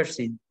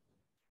interesting.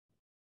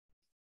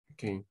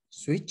 Okay,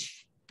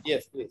 switch.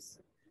 Yes, please.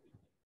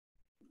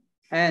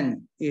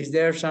 And is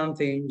there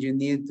something you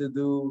need to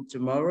do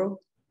tomorrow?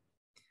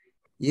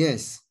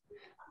 Yes,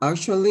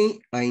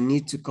 actually, I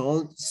need to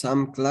call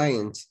some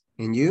clients.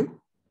 And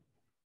you?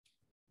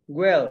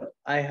 Well,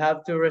 I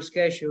have to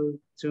reschedule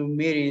 2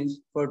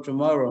 meetings for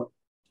tomorrow.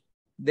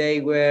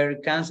 They were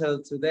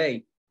canceled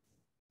today.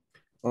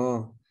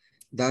 Oh,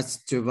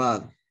 that's too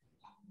bad.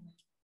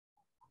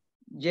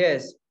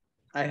 Yes,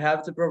 I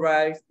have to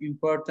provide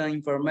important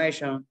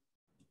information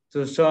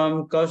to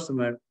some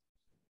customers.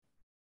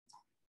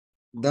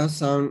 That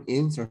sounds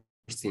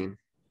interesting.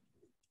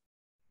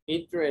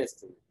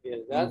 Interesting. Yeah,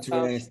 that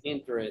sounds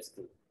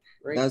interesting.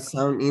 That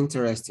sounds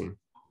interesting.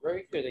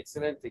 Very good,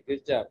 excellent,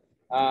 good job.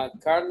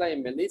 Carla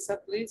and Melissa,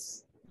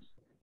 please.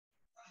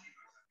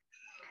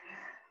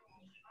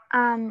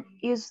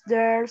 Is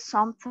there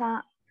some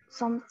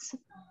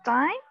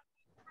time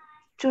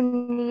to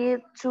need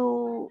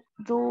to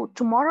do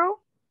tomorrow?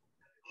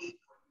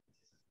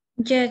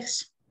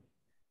 Yes.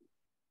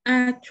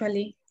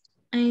 Actually,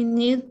 I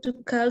need to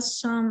call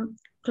some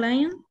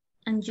client,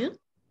 and you?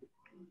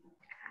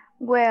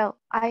 Well,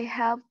 I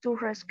have to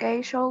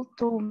reschedule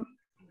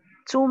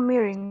 2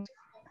 meetings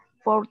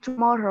for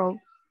tomorrow.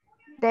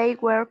 They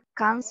were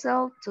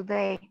canceled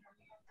today.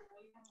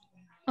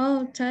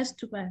 Oh, that's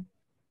too bad.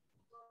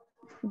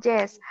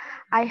 Yes,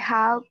 I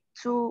have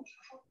to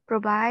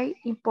provide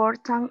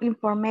important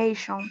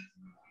information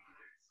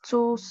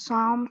to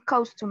some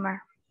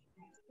customer.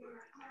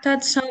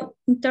 That sounds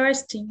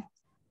interesting.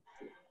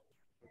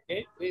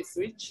 Okay, please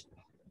switch.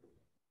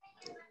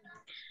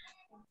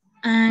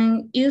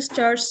 And is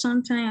there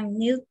something I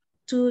need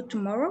to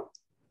tomorrow?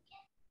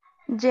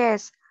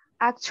 Yes,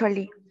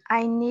 actually,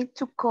 I need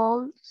to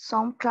call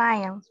some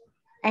clients.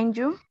 And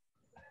you?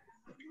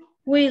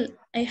 Well,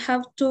 I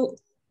have to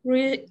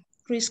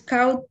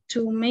reschedule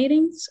 2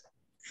 meetings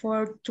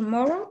for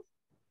tomorrow.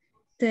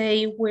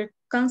 They were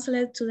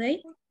canceled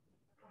today.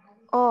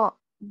 Oh,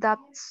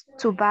 that's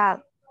too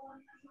bad.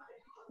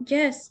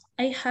 Yes,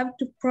 I have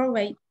to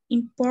provide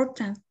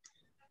important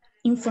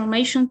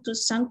information to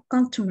some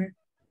customer.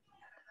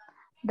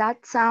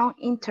 That sounds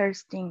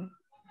interesting.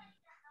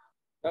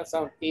 That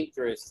sounds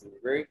interesting.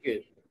 Very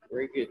good.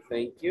 Very good.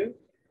 Thank you.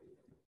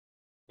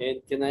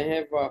 And can I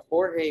have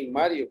Jorge and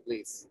Mario,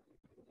 please?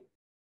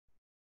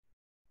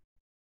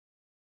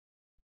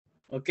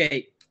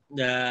 Okay.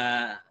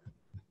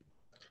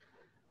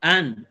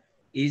 Anne,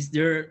 is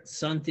there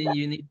something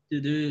you need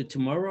to do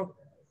tomorrow?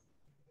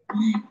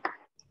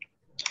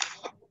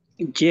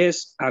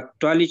 Yes,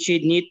 actually, she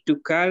need to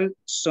call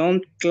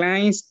some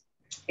clients,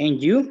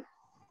 and you?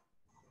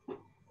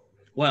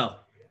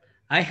 Well,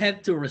 I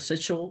have to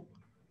reschedule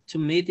 2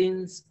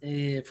 meetings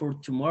for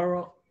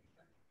tomorrow.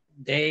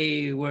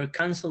 They were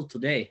canceled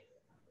today.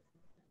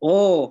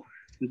 Oh,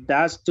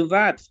 that's too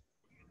bad.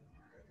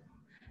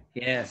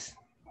 Yes.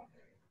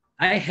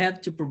 I have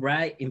to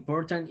provide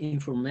important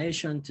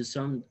information to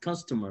some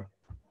customer.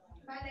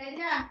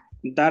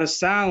 That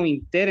sounds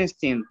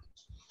interesting.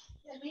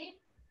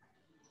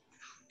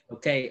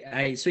 Okay,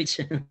 I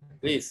switch.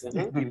 Please.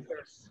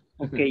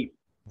 Okay.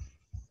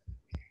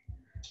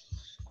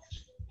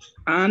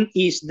 And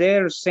is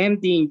there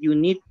something you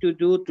need to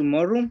do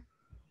tomorrow?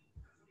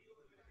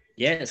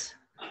 Yes.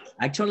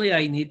 Actually,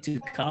 I need to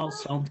call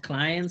some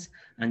clients.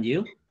 And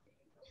you?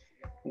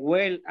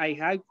 Well, I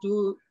have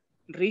to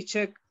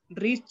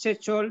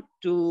reschedule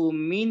 2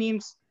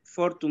 meetings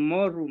for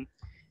tomorrow.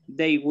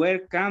 They were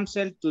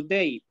canceled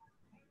today.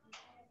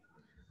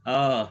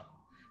 Oh,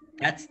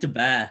 that's too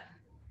bad.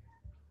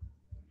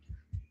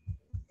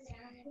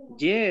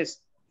 Yes,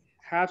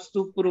 have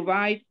to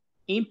provide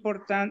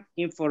important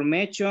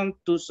information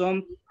to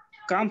some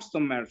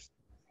customers.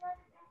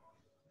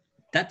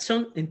 That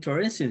sounds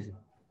interesting.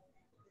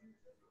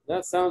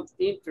 That sounds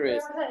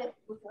interesting.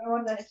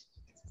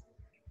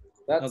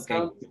 That Okay.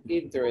 sounds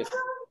interesting.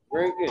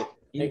 Very good.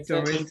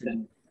 Excellent.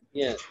 Interesting.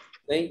 Yeah,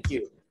 thank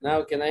you.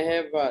 Now, can I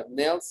have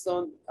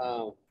Nelson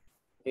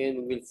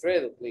and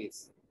Wilfredo,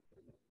 please?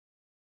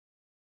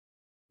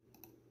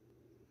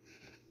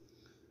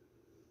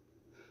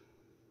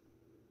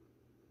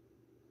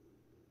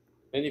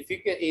 And if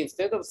you can,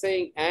 instead of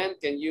saying and,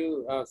 can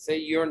you say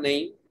your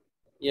name?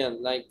 Yeah,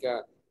 like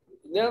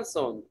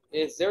Nelson,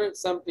 is there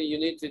something you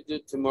need to do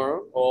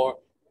tomorrow? Or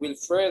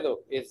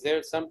Wilfredo, is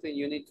there something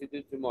you need to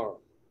do tomorrow?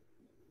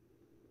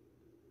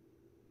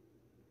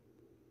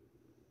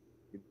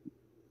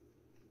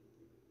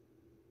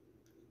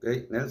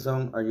 Okay,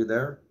 Nelson, are you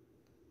there?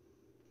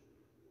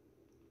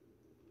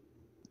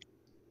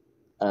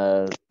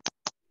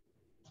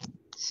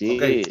 Sí.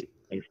 Okay,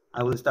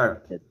 I will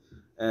start.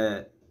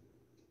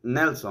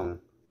 Nelson,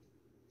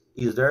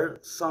 is there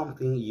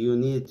something you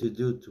need to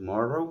do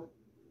tomorrow?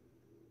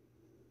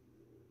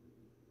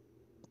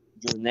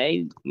 Your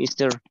name,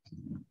 Mr.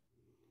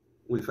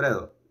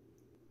 Wilfredo.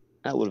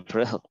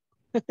 Wilfredo.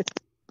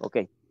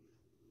 Okay.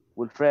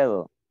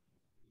 Wilfredo.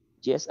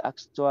 Yes,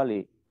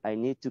 actually, I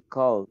need to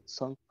call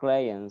some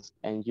clients,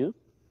 and you?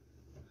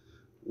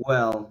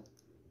 Well,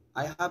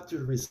 I have to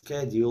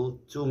reschedule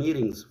 2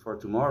 meetings for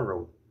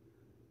tomorrow.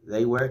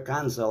 They were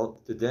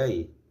canceled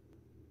today.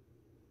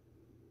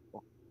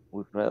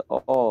 Wilfredo,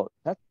 oh,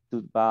 that's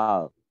too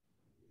bad.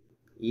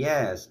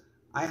 Yes,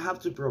 I have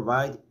to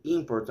provide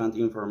important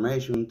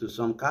information to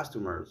some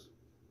customers.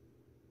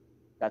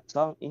 That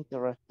sounds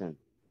interesting.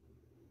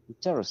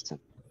 Interesting.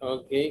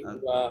 Okay,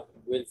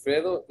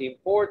 Wilfredo,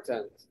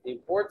 important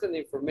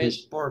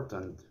information.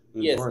 Important,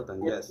 Yes,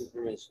 yes.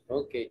 information.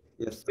 Okay.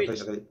 Yes,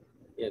 Switch. okay.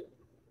 Yeah.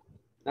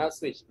 Now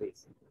switch,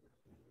 please.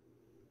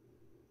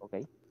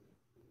 Okay.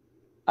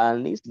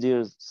 And is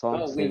there No,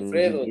 something?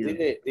 Wilfredo,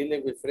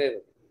 dile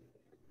Wilfredo.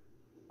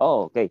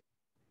 Oh, okay.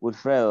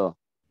 Wilfredo,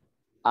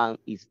 and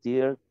is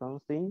there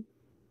something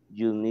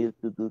you need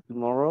to do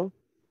tomorrow?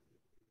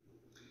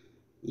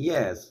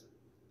 Yes,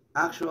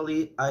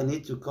 actually, I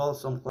need to call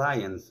some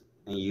clients.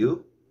 And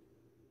you?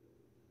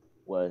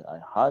 Well, I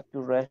had to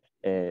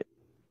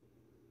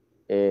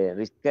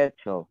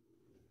reschedule.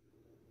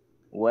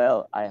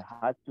 Well, I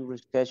had to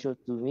reschedule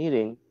 2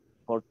 meetings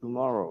for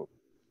tomorrow.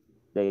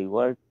 They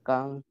were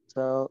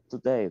canceled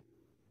today.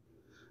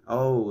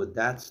 Oh,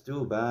 that's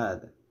too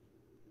bad.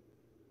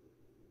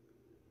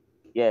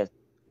 Yes,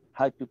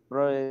 had to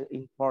provide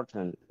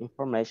important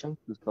information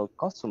to some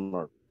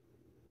customers.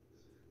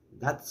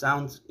 That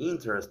sounds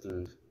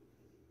interesting.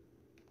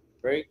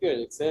 Very good,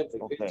 excellent.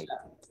 Okay. Good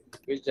job.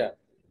 Good job.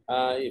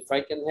 If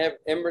I can have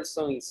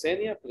Emerson and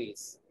Xenia,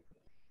 please.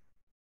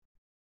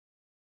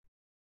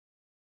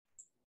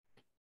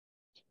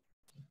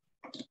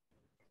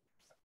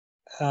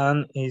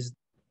 And is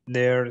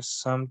there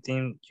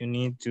something you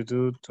need to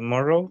do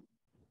tomorrow?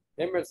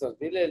 Emerson,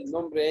 dile el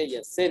nombre a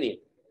ella, Xenia.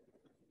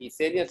 Y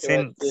Xenia te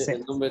va a decir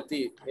el nombre de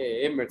ti,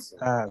 Emerson.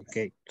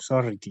 Okay.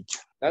 Sorry, teacher.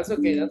 That's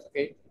okay, that's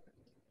okay.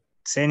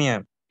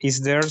 Xenia,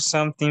 is there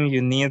something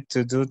you need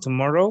to do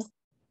tomorrow?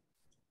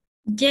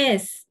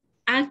 Yes,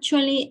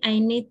 actually, I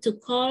need to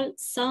call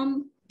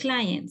some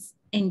clients.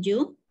 And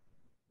you?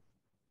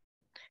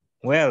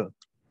 Well,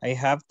 I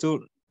have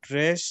to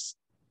reschedule.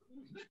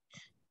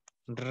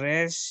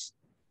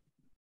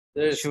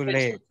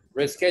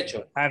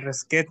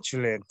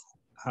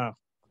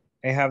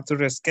 I have to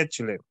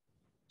reschedule it.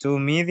 2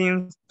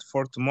 meetings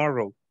for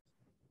tomorrow.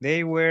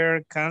 They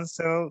were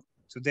canceled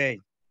today.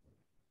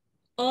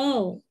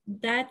 Oh,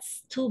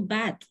 that's too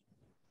bad.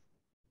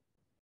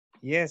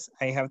 Yes,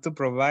 I have to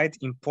provide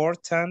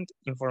important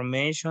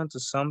information to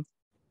some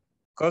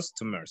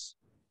customers.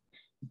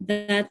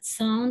 That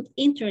sounds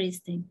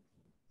interesting.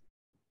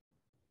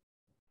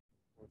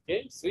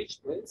 Okay,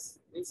 switch, please.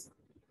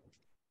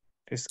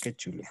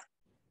 Reschedule.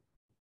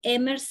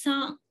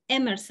 Emerson,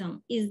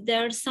 is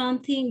there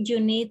something you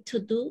need to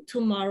do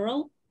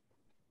tomorrow?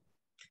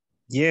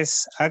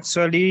 Yes,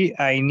 actually,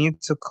 I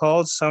need to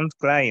call some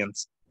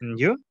clients. And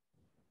you?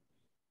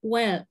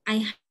 Well,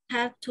 I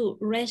have to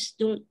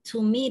reschedule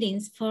 2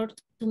 meetings for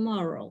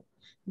tomorrow.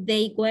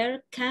 They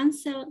were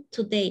canceled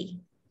today.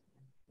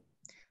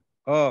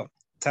 Oh,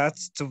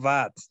 that's too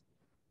bad.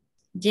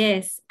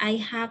 Yes, I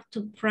have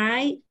to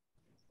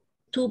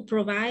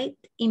provide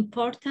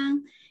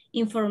important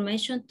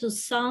information to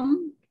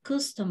some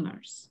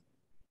customers.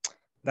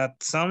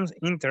 That sounds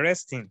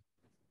interesting.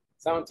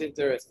 Sounds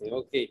interesting.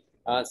 Okay.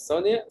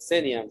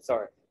 Xenia, I'm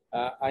sorry.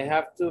 I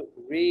have to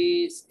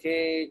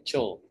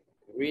reschedule.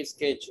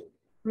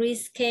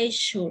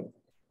 Reschedule.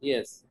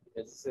 Yes,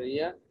 eso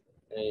sería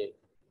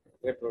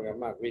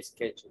reprogramar,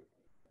 reschedule.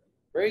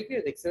 Very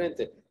good,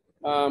 excelente.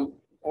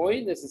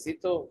 Hoy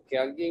necesito que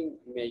alguien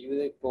me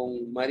ayude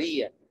con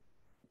María.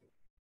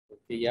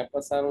 Porque ya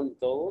pasaron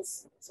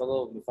todos,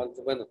 solo me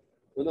falta, bueno,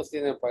 unos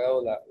tienen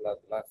apagado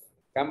las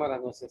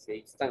cámaras, no sé si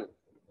ahí están.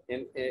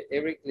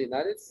 Eric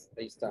Linares,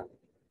 ahí está.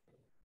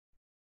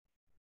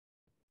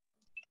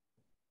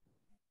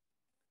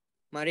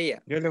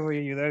 María. Yo le voy a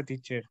ayudar,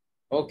 teacher.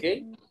 Ok,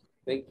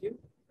 thank you.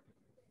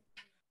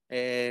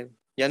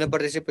 Ya no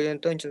participo yo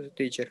entonces,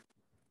 teacher.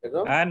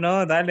 ¿Perdón? Ah,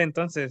 no, dale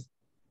entonces.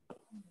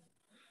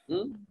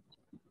 ¿Mm?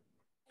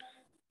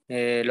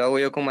 Lo hago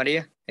yo con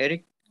María,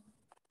 Eric.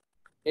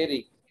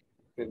 Eric,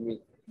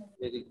 permítame.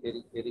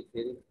 Eric.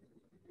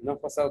 No has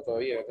pasado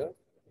todavía, ¿verdad?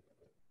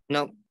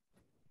 No.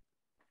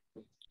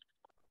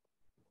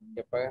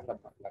 Que apagas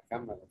la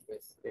cámara,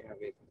 pues. Déjame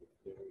ver.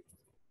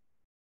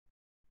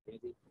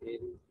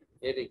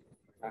 Eric.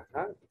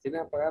 Ajá.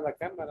 Tienes que apagar la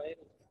cámara,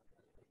 Eric.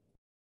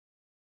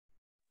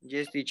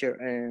 Yes, teacher.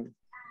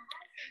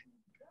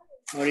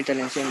 Ahorita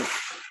le enciendo.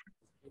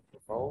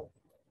 Por favor.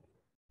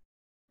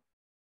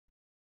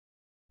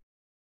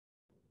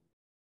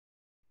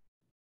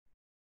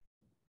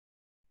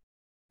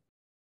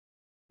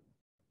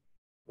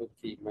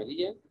 Ok,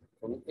 María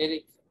con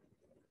Eric.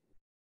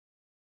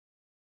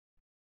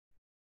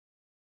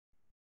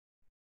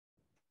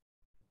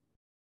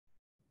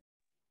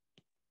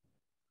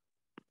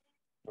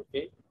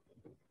 Okay.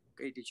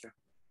 Okay, teacher.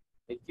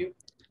 Thank you.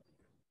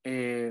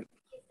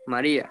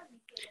 Maria,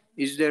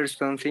 is there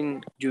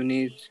something you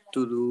need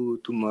to do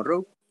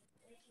tomorrow?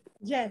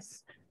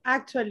 Yes,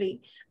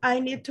 actually, I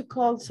need to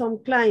call some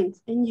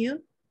clients. And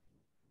you?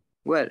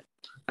 Well,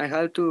 I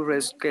have to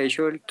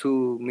reschedule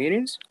 2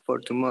 meetings for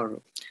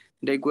tomorrow.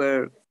 They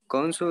were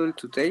canceled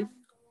today.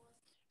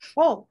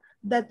 Oh,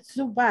 that's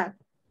too bad.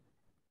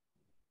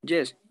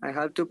 Yes, I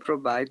have to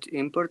provide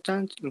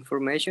important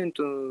information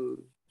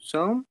to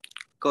some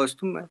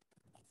customer.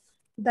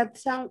 That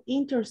sounds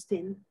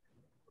interesting.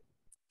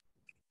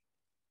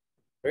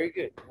 Very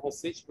good. I'll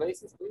switch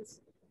places, please.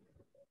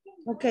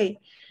 Okay.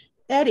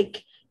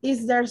 Eric,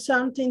 is there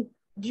something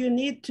you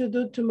need to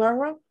do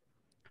tomorrow?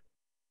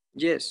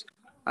 Yes,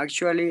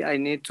 actually, I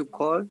need to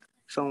call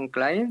some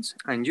clients.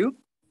 And you?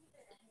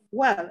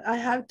 Well, I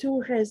have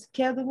to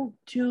reschedule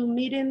 2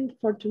 meetings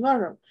for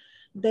tomorrow.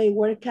 They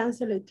were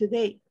canceled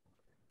today.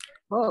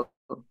 Oh,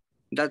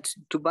 that's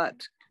too bad.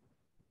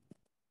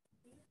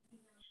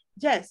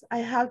 Yes, I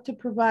have to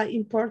provide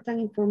important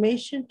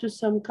information to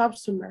some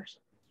customers.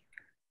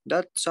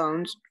 That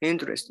sounds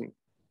interesting.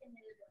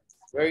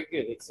 Very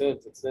good.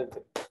 Excellent.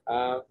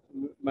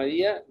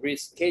 María,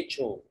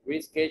 reschedule,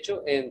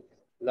 and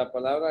la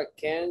palabra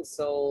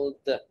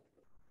canceled.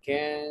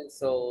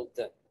 Canceled.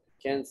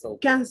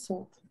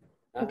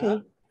 Ajá.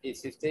 Okay. Y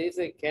si usted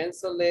dice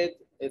canceled,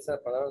 esa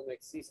palabra no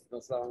existe,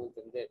 no se la van a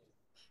entender.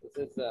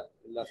 Entonces,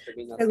 la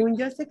terminación. Según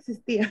yo, sí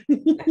existía.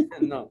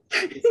 No,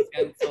 it's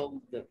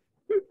canceled.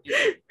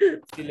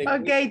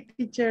 Okay,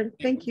 teacher,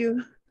 thank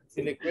you.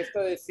 Si le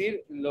cuesta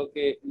decir, lo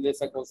que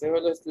les aconsejo a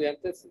los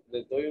estudiantes,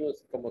 les doy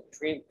unos como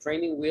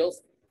training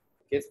wheels,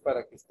 que es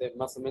para que usted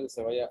más o menos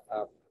se vaya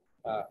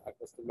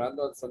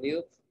acostumbrando al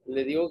sonido.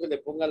 Le digo que le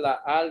ponga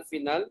la A al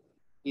final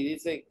y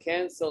dice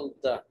cancel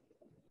the.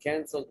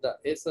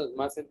 Eso es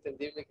más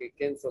entendible que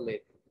cancel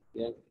it.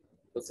 ¿Ya?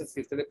 Entonces,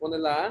 si usted le pone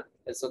la A,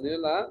 el sonido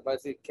de la A va a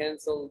decir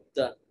cancel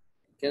the.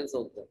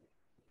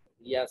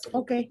 Y ya se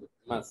lo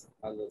más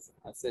a los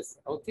accesos.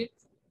 Ok,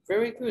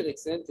 very good,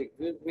 excelente,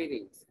 good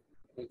readings.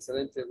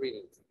 Excelente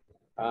readings.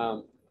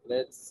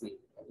 Let's see.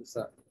 Vamos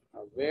a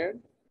ver.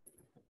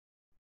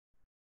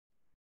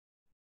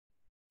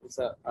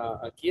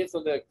 Aquí es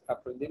donde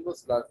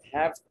aprendimos las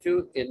have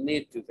to y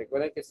need to. ¿Se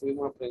acuerdan que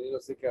estuvimos aprendiendo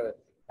acerca de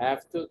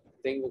have to,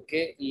 tengo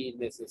que y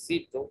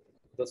necesito?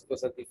 Dos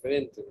cosas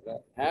diferentes,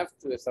 ¿verdad? Have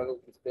to es algo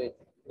que usted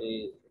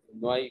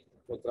no hay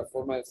otra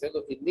forma de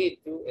hacerlo y need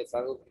to es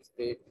algo que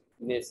usted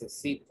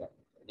necesita.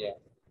 ¿Ya?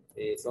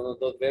 Son los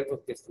dos verbos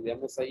que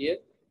estudiamos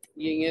ayer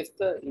y en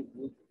esta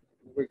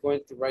we're going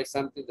to write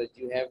something that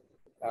you have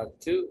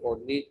to or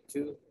need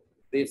to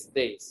these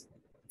days.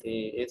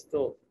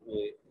 Esto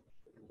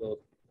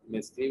me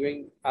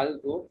escriben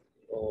algo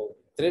o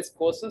 3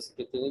 cosas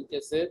que tienen que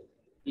hacer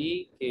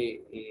y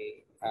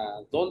que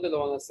a dónde lo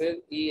van a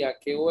hacer y a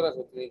qué horas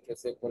lo tienen que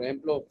hacer. Por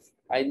ejemplo,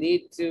 I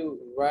need to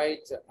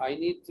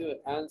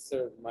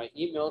answer my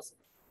emails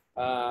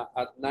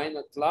at 9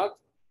 o'clock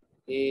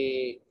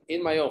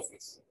in my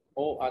office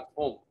o at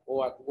home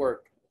o at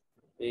work.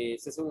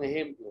 Ese es un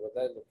ejemplo,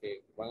 ¿verdad? De lo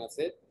que van a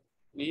hacer.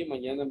 Y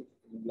mañana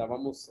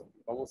vamos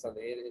a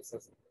leer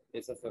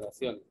esas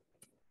oraciones.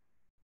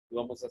 Y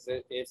vamos a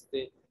hacer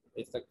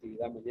esta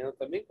actividad mañana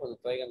también. Cuando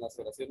traigan las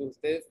oraciones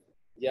ustedes,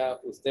 ya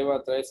usted va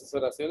a traer esas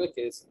oraciones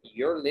que es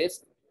your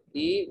list.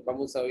 Y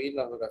vamos a oír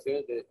las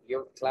oraciones de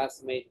your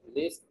classmate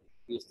list.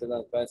 Y usted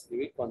las va a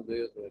escribir cuando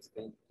ellos lo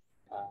estén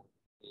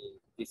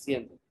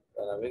diciendo.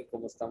 Para ver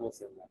cómo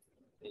estamos en la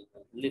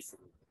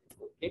listening.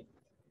 ¿Ok?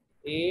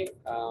 Y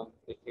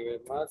déjeme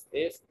ver más.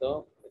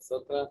 Esto es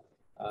otra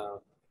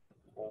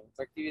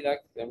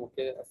actividad que tenemos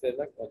que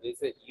hacerla cuando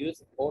dice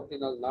use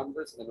ordinal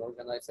numbers and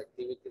organize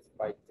activities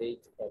by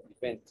date of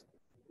event.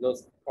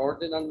 Los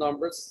ordinal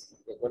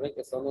numbers, recuerden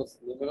que son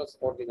los números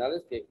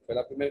ordinales, que fue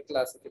la primera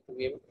clase que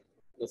tuvimos.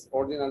 Los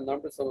ordinal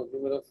numbers son los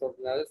números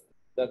ordinales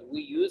that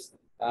we use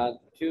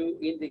to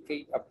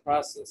indicate a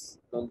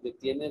process, donde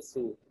tiene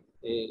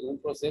un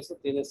proceso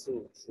tiene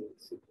su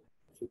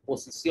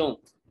posición.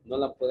 No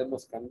la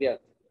podemos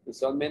cambiar.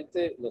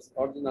 Usualmente los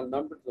ordinal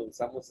numbers los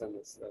usamos en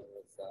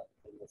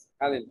los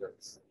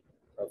calendars.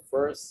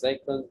 First,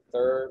 second,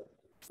 third,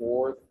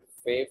 4th,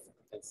 5th,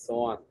 and so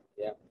on.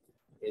 Yeah,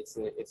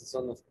 esos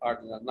son los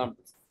ordinal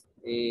numbers.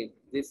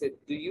 Dice,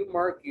 do you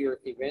mark your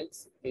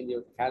events in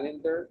your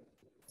calendar?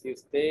 Si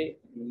usted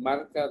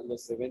marca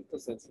los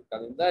eventos en su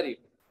calendario.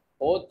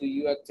 O do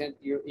you attend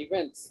your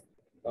events?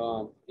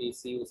 Y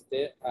si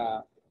usted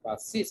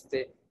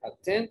asiste,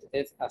 attend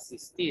es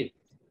asistir.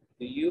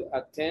 Do you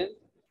attend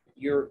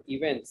your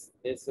events?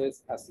 Eso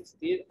es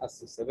asistir a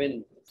sus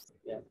eventos.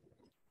 Yeah.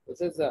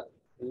 Entonces,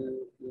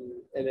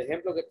 el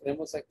ejemplo que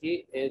tenemos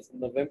aquí es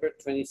November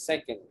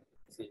 22nd.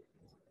 ¿Sí?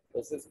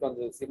 Entonces,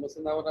 cuando decimos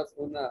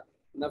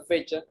una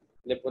fecha,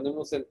 le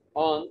ponemos el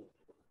on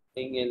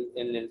en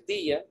el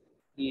día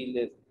y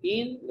le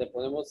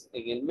ponemos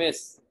en el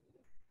mes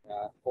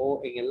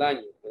o en el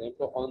año. Por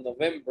ejemplo, on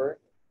November,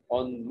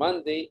 on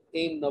Monday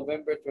in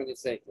November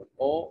 22nd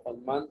o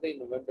on Monday,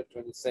 November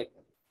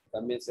 22nd.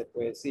 También se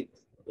puede decir.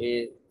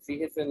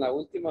 Fíjese en la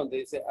última donde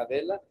dice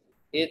Adela,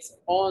 it's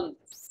on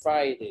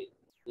Friday.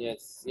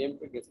 Yes,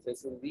 siempre que esté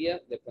un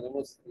día, le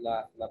ponemos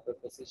la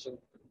preposición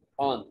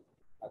on.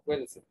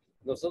 Acuérdense,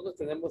 nosotros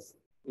tenemos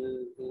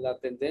la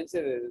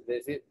tendencia de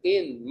decir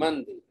in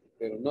Monday,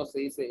 pero no se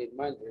dice in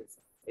Monday.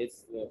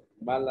 Es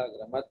mala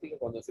gramática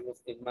cuando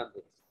decimos in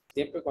Monday.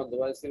 Siempre cuando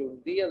va a decir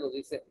un día, lo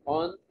dice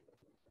on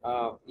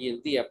y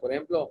el día. Por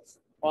ejemplo,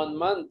 on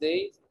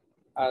Monday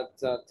at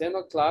 10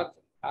 o'clock,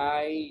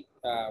 I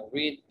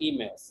read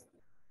emails.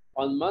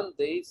 On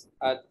Mondays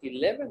at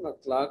 11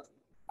 o'clock,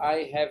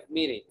 I have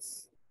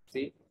meetings.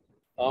 See?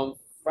 On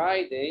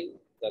Friday,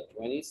 the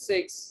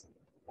 26th,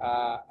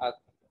 at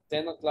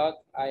 10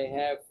 o'clock, I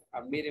have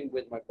a meeting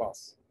with my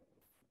boss.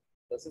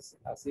 Entonces,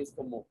 así es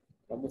como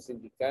vamos a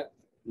indicar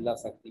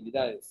las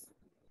actividades.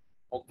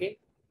 ¿Ok?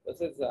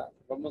 Entonces,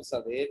 vamos a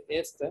leer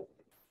esta,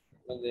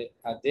 donde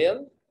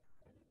Adele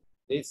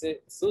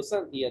dice,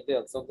 Susan y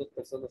Adele son dos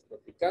personas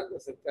platicando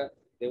acerca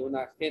de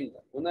una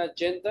agenda. Una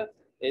agenda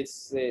es,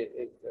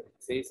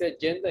 se dice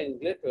agenda en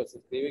inglés, pero se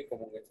escribe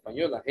como en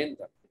español,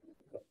 agenda.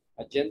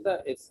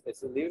 Agenda es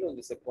un libro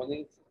donde se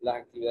ponen las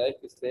actividades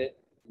que usted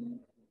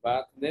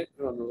va a tener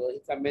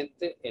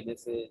cronológicamente en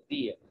ese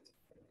día.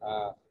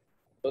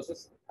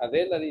 Entonces,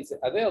 Adela dice,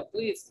 Adele,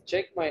 please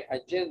check my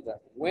agenda.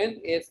 When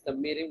is the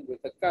meeting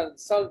with the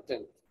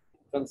consultant?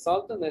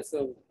 Consultant es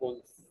un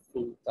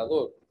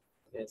consultador.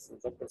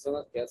 Son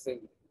personas que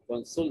hacen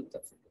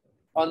consultas.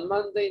 On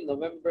Monday,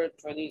 November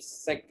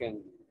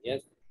 22nd.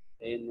 Yes.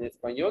 En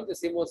español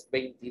decimos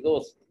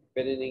 22,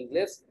 pero en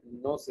inglés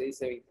no se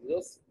dice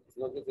 22,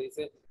 sino que se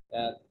dice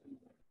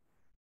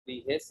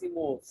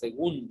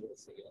 22º,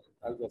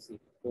 algo así.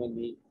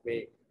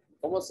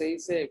 ¿Cómo se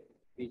dice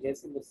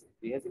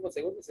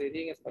 22º? ¿Se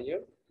diría en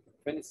español?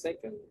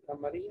 22nd,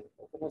 María,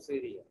 ¿o cómo se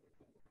diría?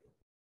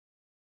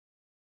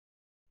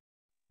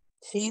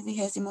 Sí,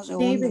 22º.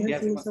 Sí,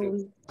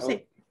 22º.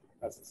 Sí.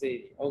 Así se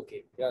diría. Ok,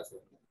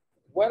 gracias.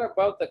 What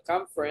about the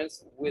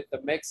conference with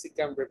the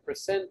Mexican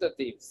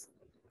representatives?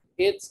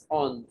 It's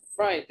on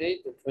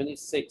Friday, the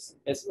 26th.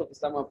 Eso es lo que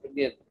estamos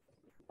aprendiendo.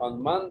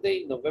 On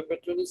Monday, November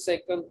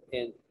 22nd,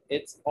 and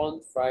it's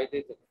on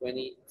Friday, the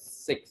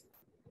 26th.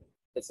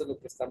 Eso es lo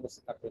que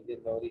estamos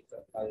aprendiendo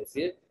ahorita, a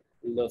decir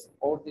los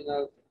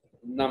ordinal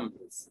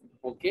numbers.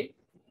 ¿Ok?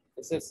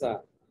 Entonces,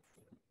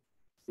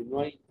 si no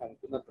hay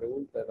alguna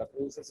pregunta de la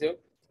pronunciación,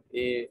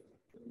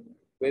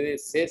 puede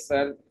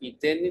César y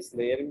Tenis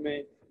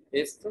leerme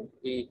esto,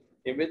 y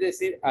en vez de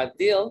decir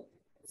Adele,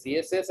 si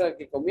es César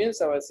que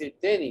comienza, va a decir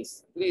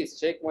Tenis, please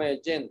check my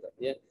agenda.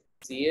 ¿Yeah?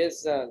 Si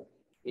es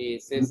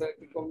César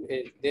que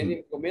Tenis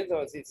que comienza,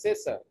 va a decir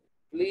César,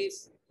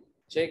 please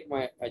check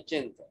my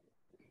agenda.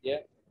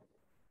 ¿Yeah?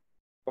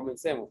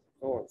 Comencemos.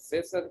 Oh,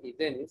 César y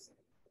Tenis.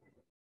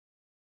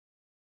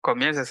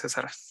 Comienza,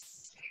 César.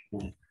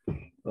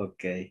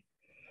 Okay.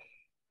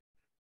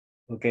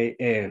 Okay,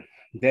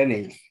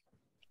 Dennis,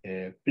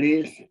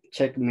 please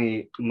check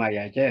my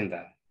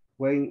agenda.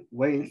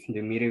 When's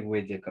the meeting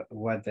with the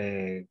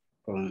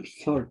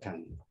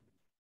consultant?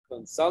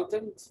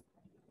 Consultant?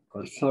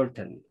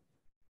 Consultant.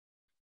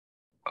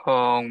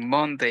 On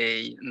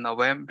Monday,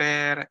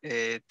 November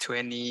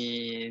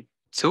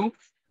 22.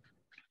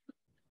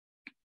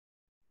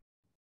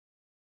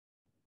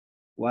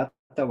 What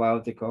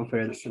about the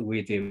conference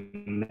with the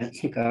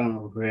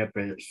Mexican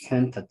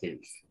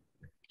representatives?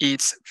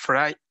 It's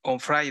on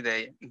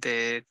Friday,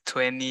 the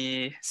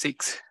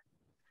 26th.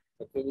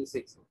 The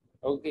 26th.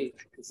 Ok,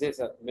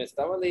 César, me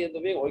estaba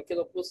leyendo bien. Hoy que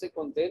lo puse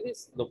con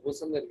Dennis, lo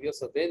puso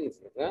nervioso Dennis,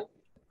 ¿verdad?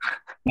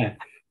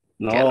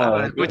 No,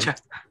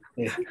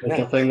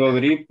 yo tengo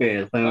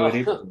gripe,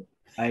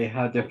 I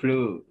have the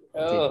flu.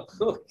 Oh,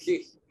 ok.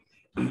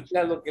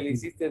 Ya lo que le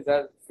hiciste es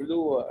dar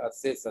flu a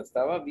César.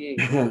 Estaba bien,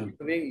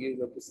 bien y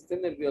lo pusiste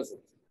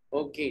nervioso.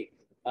 Ok,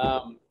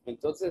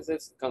 entonces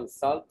es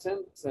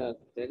consultant,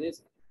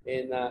 Dennis.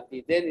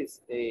 Y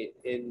Dennis,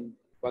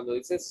 cuando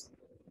dices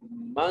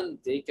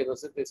Monday, que no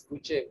se te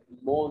escuche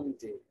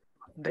Monday.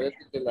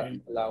 Que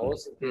la O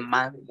se te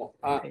como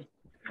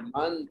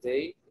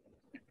Monday,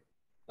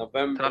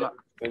 November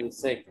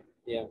 22nd.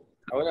 Yeah.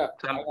 Ahora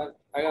hagan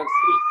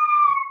sí.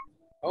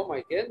 Oh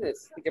my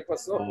goodness, ¿qué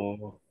pasó?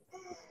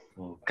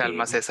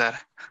 Calma, César.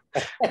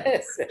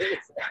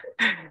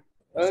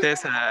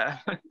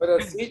 César. Pero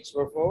switch,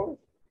 por favor.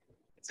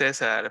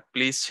 César,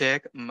 please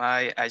check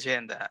my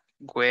agenda.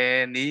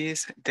 When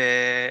is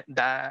the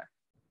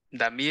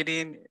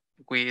meeting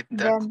with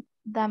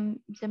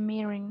The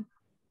meeting.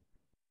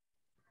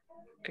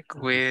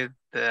 with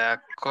the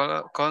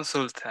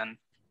consultant?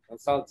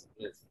 Consultant,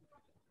 yes.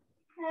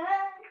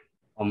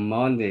 On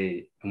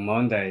Monday,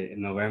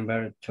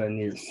 November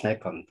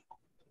 22nd.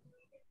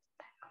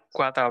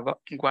 What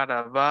about the What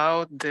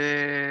about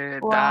the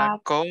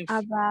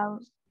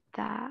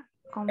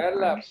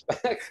Carla,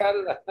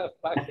 Carla,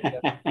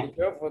 apaga el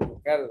micrófono,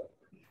 Carla.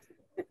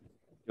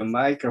 Your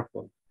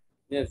microphone.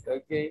 Yes,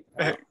 okay.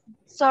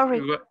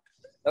 Sorry.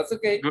 That's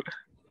okay.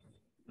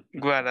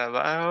 What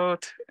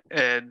about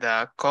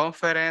the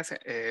conference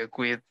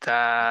with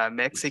the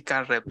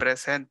Mexican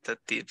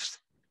representatives?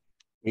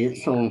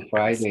 It's on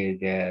Friday,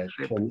 the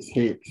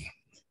 26th.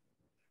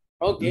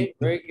 Okay,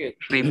 very good.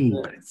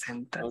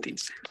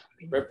 Representatives.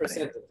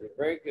 Representative,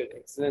 very good,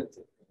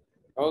 excelente.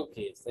 Ok,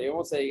 hasta ahí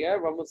vamos a llegar,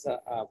 vamos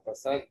a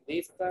pasar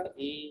lista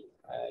y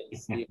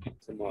see you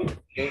tomorrow.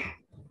 Okay.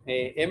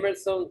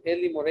 Emerson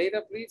Eli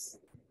Moreira, please.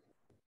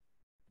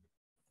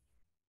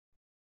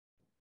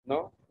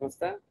 No, no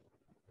está.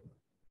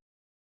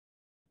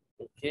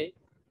 Ok.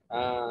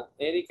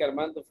 Eric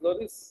Armando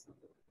Flores.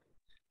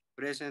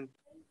 Present.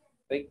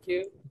 Thank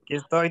you. Aquí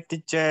estoy,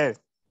 teacher.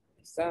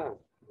 Está.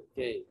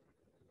 Ok.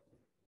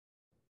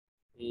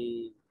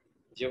 Y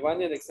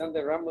Giovanni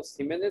Alexander Ramos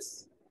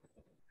Jiménez.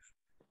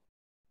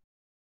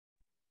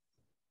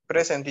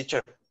 Present,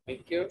 teacher.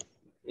 Thank you.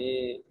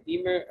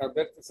 Imer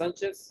Alberto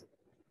Sánchez.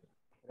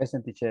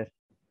 Present, teacher.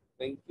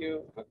 Thank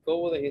you.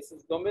 Jacobo de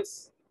Jesús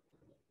Gómez.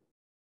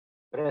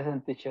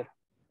 Present, teacher.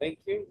 Thank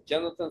you.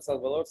 Jonathan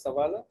Salvador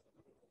Zavala.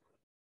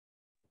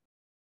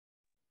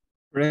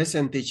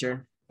 Present,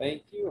 teacher.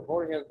 Thank you.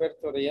 Jorge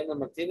Alberto Orellana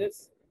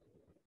Martínez.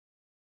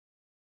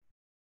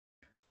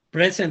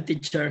 Present,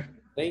 teacher.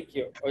 Thank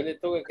you. Hoy le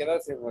toca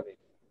quedarse, Jorge.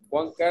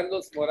 Juan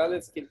Carlos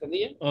Morales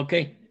Quintanilla.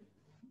 Okay.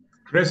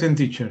 Present,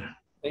 teacher.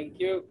 Thank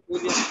you.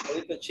 Julia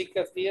Ahorita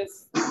Chicas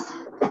Díaz.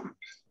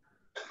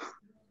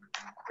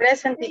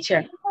 Present,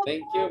 teacher.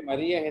 Thank you.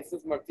 María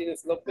Jesús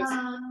Martínez López.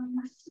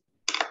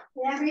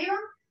 ¿De arriba?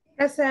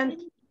 Present.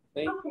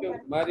 Thank you.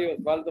 Mario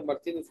Osvaldo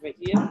Martínez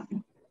Mejía.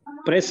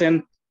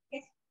 Present.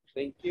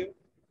 Thank you.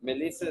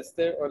 Melissa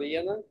Esther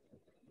Orellana.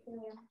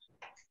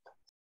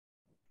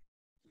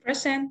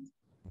 Present.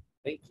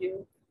 Thank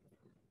you.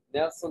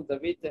 Nelson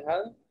David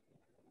Tejada.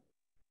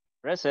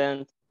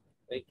 Present.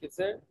 Thank you,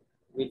 sir.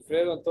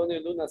 Wilfredo Antonio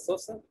Luna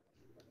Sosa.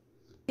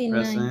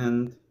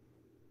 Present.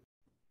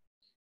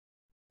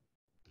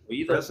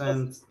 Oí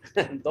Present.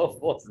 Dos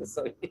voces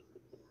hoy.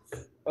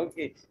 Ok.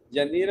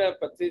 Yanira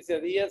Patricia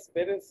Díaz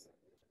Pérez.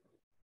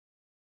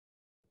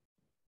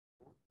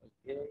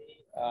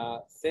 Okay.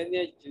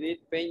 Senia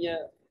Judith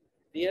Peña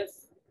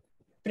Díaz.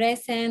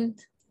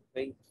 Present.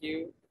 Thank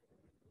you.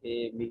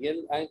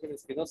 Miguel Ángel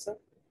Espinosa.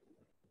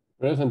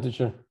 Present,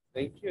 teacher.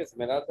 Thank you.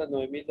 Esmeralda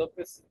Noemí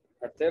López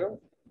Artero.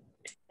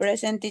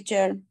 Present,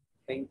 teacher.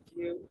 Thank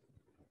you.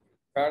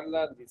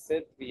 Carla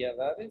Lisette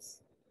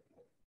Villadares.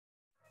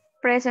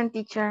 Present,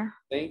 teacher.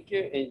 Thank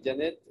you. And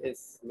Janet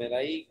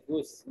Esmeraí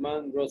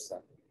Guzmán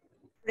Rosa.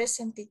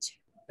 Present, teacher.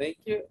 Thank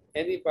you.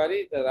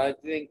 Anybody that I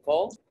didn't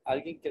call?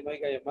 ¿Alguien que no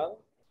haya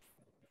llamado?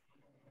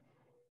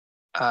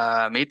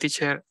 Mi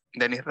teacher,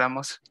 Denis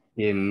Ramos.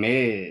 Y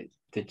me,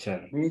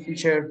 teacher. Me,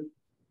 teacher.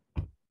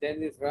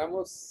 Denis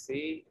Ramos,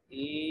 sí.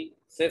 Y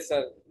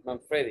César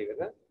Manfredi,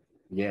 ¿verdad?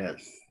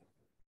 Yes.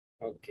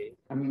 Ok.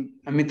 A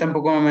mí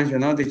tampoco me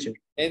mencionó, teacher.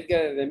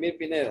 Edgar Demir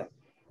Pineda.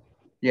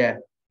 Yeah.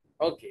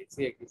 Ok,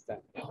 sí, aquí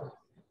está.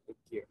 Thank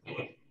you.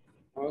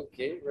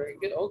 Okay, very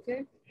good.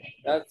 Okay,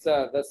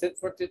 that's it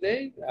for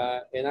today.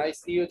 And I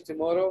see you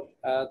tomorrow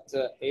at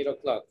 8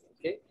 o'clock.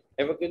 Okay.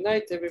 Have a good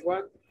night,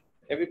 everyone.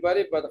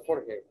 Everybody but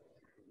Jorge.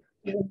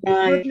 Good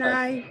night. Good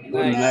night. Good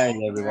night,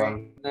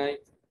 everyone. Good night.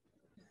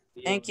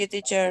 Thank you,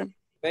 teacher.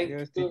 Thank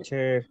you,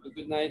 teacher.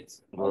 Good night.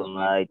 Good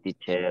night,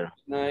 teacher.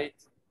 Good night.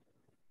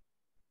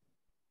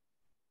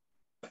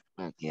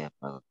 Aquí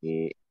apago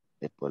aquí,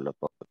 después lo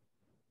pongo.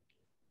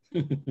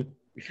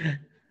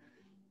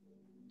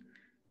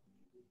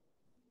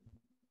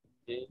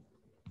 Okay.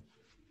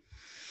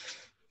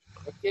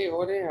 Okay,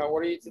 Jorge, how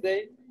are you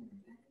today?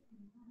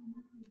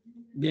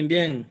 Bien,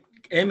 bien.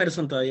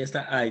 Emerson todavía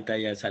está. Ahí está,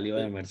 ya salió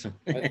Emerson.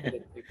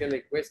 ¿Qué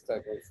le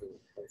cuesta con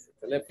su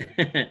teléfono?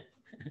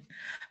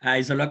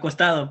 Ahí solo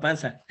acostado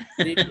pasa.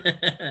 Sí.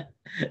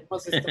 ¿Cómo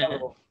has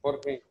estado,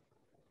 Jorge?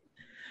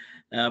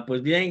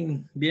 Pues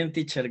bien, bien,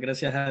 teacher.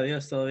 Gracias a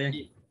Dios, todo bien.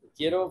 Y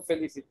quiero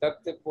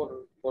felicitarte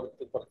por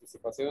tu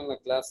participación en la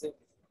clase.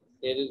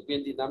 Eres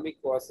bien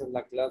dinámico, haces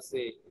la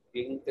clase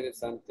bien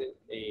interesante.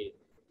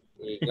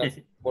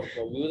 Gracias por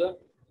tu ayuda.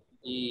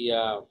 Y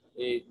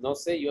no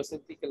sé, yo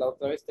sentí que la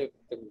otra vez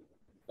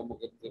como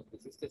que te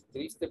pusiste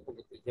triste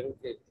porque te dijeron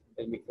que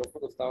el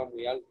micrófono estaba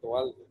muy alto o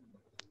algo.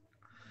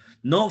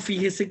 No,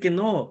 fíjese que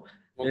no.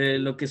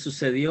 Lo que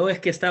sucedió es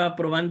que estaba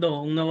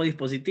probando un nuevo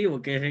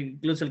dispositivo, que es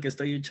incluso el que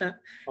estoy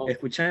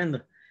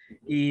escuchando.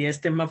 Y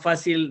este es más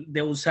fácil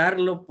de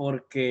usarlo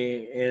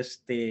porque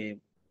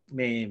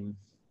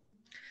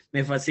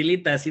me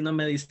facilita, así no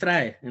me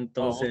distrae.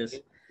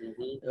 Entonces,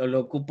 lo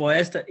ocupo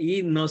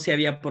y no se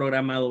había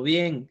programado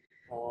bien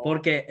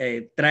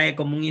porque trae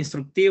como un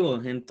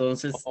instructivo.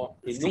 Entonces,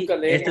 y sí, nunca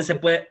leemos.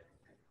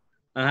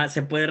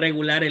 se puede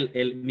regular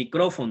el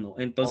micrófono.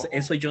 Entonces,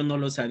 eso yo no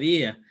lo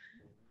sabía.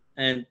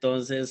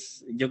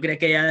 Entonces, yo creía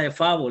que ya de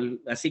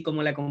default, así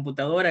como la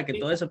computadora, que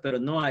todo eso, pero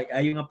no,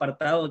 hay un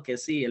apartado que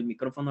sí, el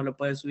micrófono le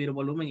puede subir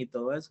volumen y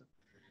todo eso.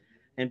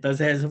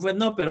 Entonces, eso fue,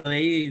 no, pero de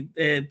ahí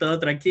todo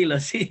tranquilo,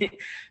 sí.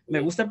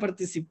 Me gusta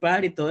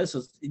participar y todo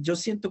eso. Yo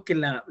siento que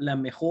la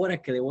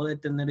mejora que debo de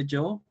tener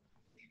yo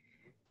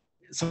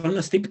son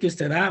los tips que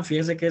usted da.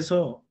 Fíjese que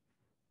eso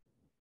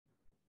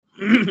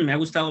me ha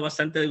gustado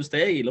bastante de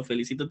usted y lo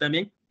felicito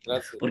también.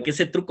 Gracias. Porque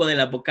ese truco de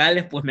las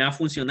vocales, pues me ha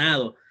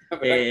funcionado.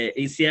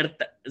 Y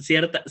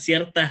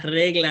ciertas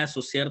reglas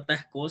o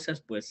ciertas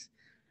cosas, pues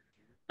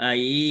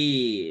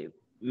ahí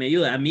me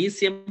ayuda. A mí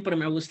siempre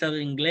me ha gustado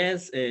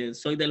inglés.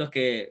 Soy de los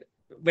que,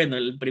 bueno,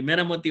 la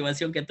primera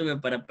motivación que tuve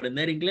para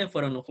aprender inglés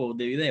fueron los juegos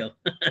de video.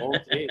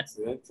 Ok,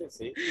 excelente,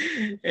 sí.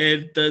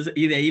 Entonces,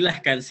 y de ahí las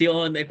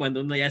canciones,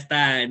 cuando uno ya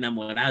está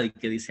enamorado y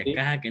que dice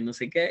acá, que no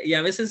sé qué, y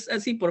a veces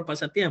así por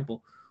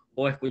pasatiempo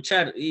o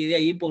escuchar, y de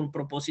ahí por un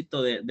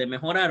propósito de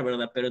mejorar,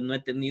 ¿verdad? Pero no he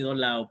tenido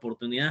la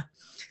oportunidad.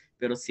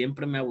 Pero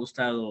siempre me ha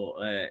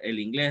gustado el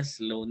inglés,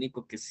 lo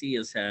único que sí,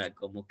 o sea,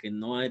 como que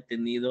no he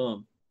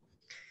tenido,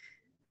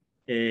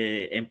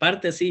 en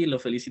parte sí, lo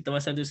felicito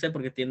bastante a usted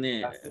porque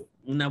tiene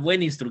una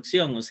buena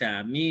instrucción, o sea,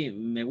 a mí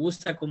me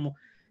gusta como,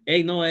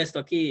 hey, no, esto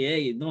aquí,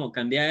 hey, no,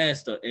 cambia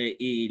esto,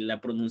 y la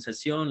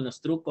pronunciación,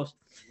 los trucos,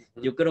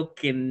 yo creo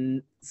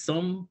que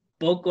son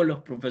pocos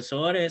los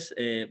profesores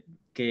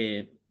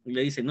que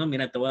le dicen, no,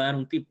 mira, te voy a dar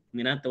un tip,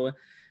 mira,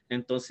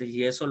 entonces,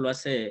 y eso lo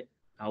hace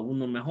a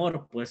uno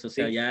mejor, pues, o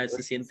sea, ya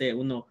se siente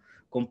uno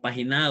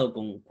compaginado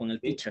con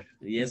el teacher,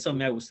 y eso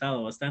me ha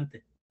gustado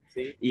bastante.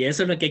 Sí. Y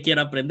eso es lo que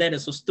quiero aprender,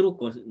 esos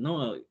trucos,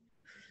 ¿no?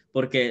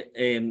 Porque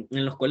en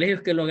los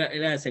colegios que lo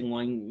hacen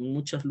o en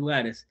muchos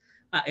lugares,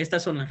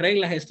 estas son las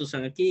reglas, estos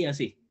son aquí,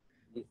 así.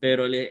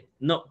 Pero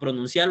no,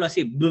 pronunciarlo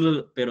así,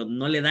 pero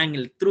no le dan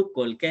el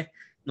truco, el qué.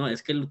 No,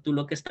 es que tú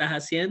lo que estás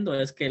haciendo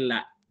es que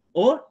la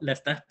O la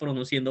estás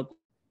pronunciando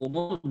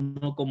como,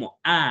 no como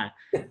A,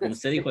 como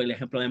usted dijo, el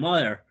ejemplo de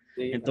mother.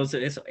 Sí.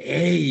 Entonces eso,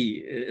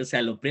 hey, o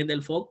sea, lo prende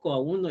el foco a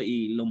uno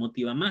y lo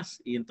motiva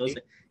más. Y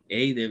entonces,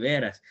 hey, de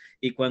veras.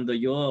 Y cuando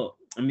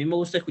a mí me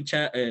gusta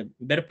escuchar,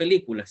 ver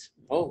películas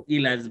y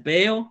las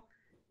veo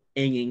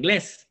en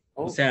inglés,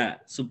 o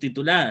sea,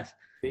 subtituladas.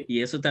 Sí.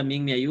 Y eso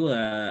también me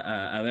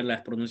ayuda a ver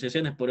las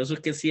pronunciaciones. Por eso es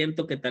que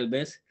siento que tal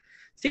vez,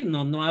 sí,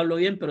 no hablo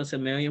bien, pero se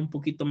me oye un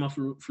poquito más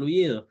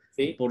fluido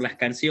por las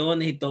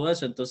canciones y todo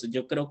eso. Entonces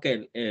yo creo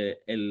que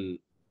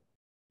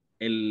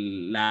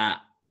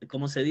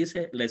 ¿cómo se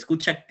dice? La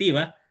escucha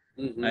activa,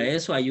 a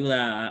eso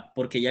ayuda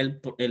porque ya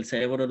el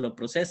cerebro lo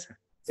procesa.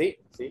 Sí,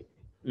 sí.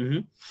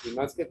 Y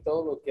más que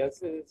todo lo que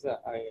hace es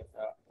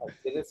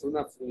obtienes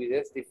una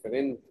fluidez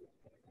diferente.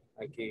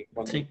 A que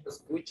cuando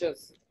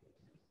escuchas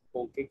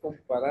con qué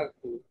comparar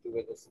tu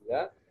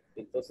velocidad,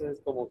 entonces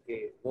es como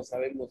que no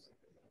sabemos,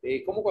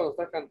 como cuando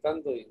estás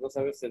cantando y no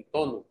sabes el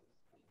tono.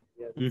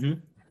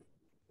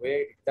 Voy a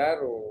gritar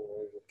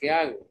o qué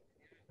hago.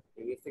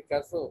 En este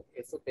caso,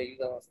 eso te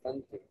ayuda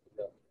bastante.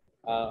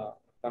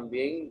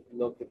 También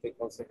lo que te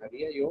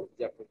aconsejaría yo,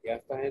 ya porque ya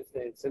estás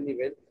en ese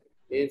nivel,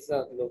 es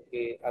lo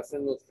que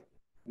hacen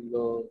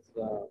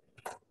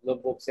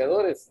los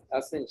boxeadores,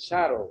 hacen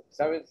shadow,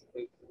 ¿sabes?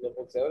 Los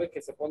boxeadores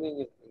que se ponen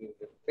en el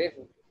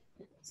espejo.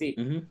 Sí,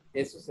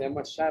 eso se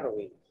llama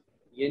shadowing.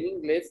 Y en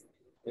inglés,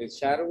 el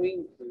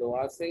shadowing lo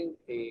hacen,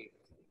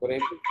 por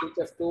ejemplo,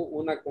 escuchas tú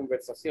una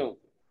conversación,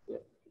 ¿sí?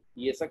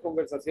 Y esa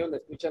conversación la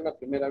escuchas la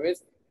primera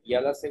vez y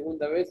a la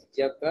segunda vez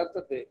ya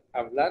tratas de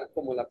hablar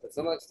como la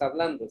persona está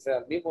hablando, o sea,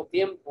 al mismo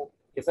tiempo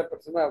que esa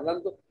persona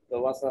hablando,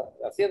 lo vas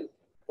haciendo,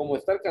 como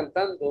estar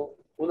cantando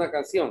una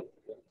canción.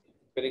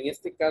 Pero en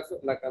este caso,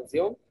 la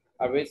canción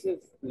a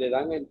veces le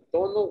dan el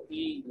tono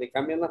y le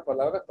cambian las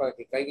palabras para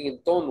que caigan en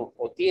tono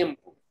o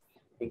tiempo.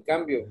 En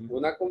cambio,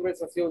 una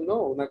conversación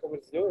no, una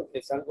conversación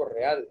es algo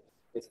real,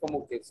 es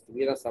como que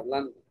estuvieras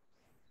hablando.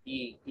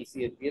 Y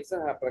si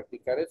empiezas a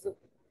practicar eso,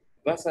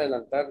 vas a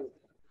adelantar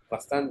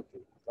bastante,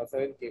 vas a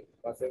ver que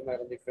va a ser una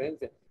gran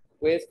diferencia.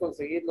 Puedes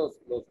conseguir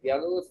los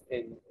diálogos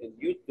en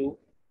YouTube,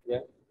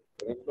 ¿ya?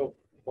 Por ejemplo,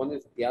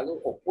 pones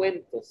diálogos o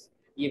cuentos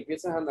y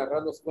empiezas a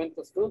narrar los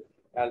cuentos tú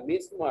a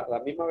la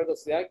misma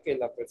velocidad que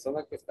la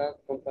persona que está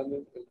contando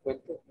el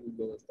cuento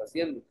lo está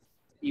haciendo.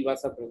 Y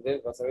vas a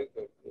aprender, vas a ver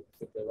que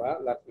se te va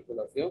la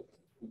articulación,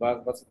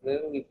 vas a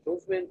tener un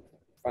improvement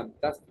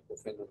fantástico,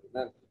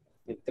 fenomenal.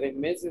 En 3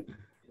 meses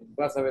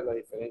vas a ver la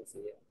diferencia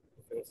ya.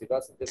 Pero si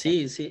vas a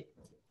sí.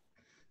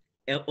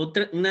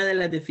 Una de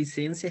las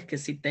deficiencias que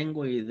sí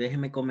tengo, y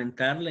déjeme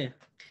comentarle,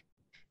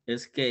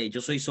 es que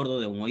yo soy sordo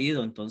de un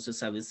oído,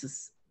 entonces a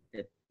veces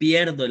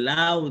pierdo el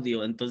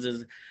audio,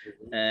 entonces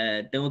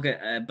tengo que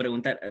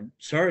preguntar,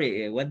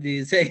 sorry, what did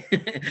you say?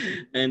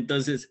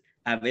 Entonces,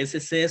 a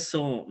veces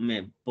eso,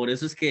 por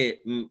eso es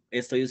que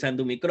estoy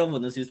usando un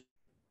micrófono, si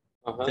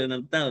usted ha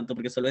notado,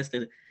 porque solo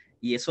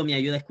y eso me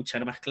ayuda a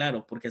escuchar más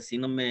claro, porque así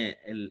no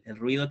el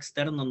ruido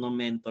externo no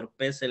me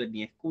entorpece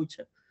mi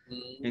escucha.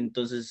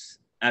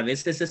 Entonces, a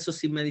veces eso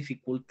sí me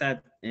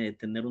dificulta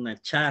tener una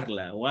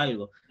charla o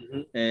algo.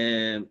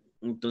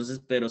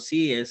 Entonces, pero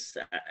sí es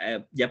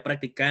ya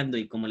practicando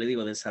y como le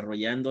digo,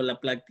 desarrollando la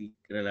práctica,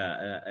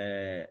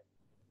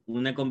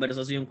 una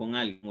conversación con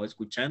alguien o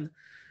escuchando,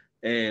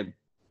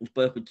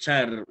 puedo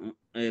escuchar,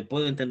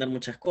 puedo entender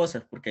muchas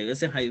cosas, porque a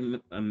veces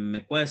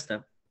me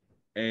cuesta.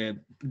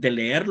 De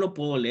leerlo,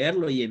 puedo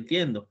leerlo y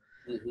entiendo,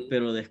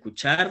 pero de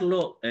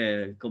escucharlo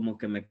como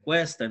que me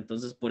cuesta,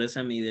 entonces por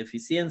esa mi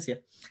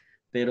deficiencia.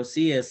 Pero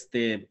sí,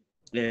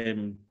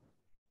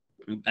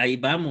 ahí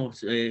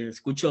vamos,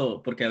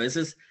 escucho, porque a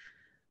veces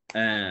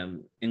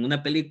en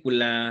una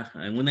película,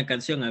 en una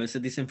canción, a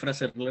veces dicen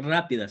frases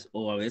rápidas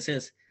o a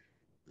veces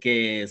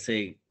que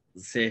se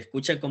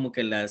escucha como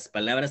que las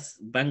palabras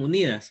van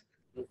unidas.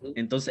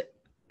 Entonces,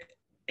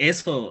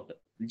 eso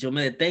yo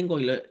me detengo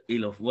y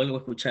lo vuelvo a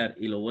escuchar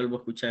y lo vuelvo a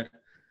escuchar.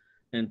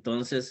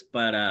 Entonces,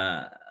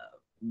 para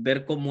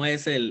ver cómo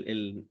es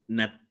el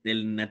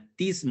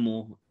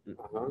natismo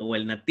o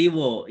el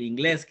nativo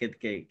inglés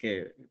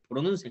que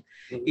pronuncian.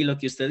 Y lo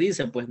que usted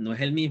dice, pues no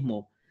es el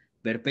mismo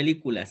ver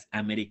películas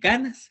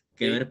americanas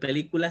que ver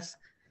películas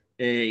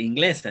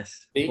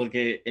inglesas,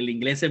 porque el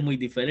inglés es muy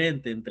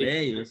diferente entre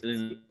ellos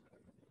en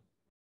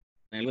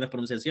algunas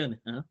pronunciaciones.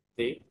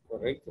 Sí,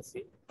 correcto,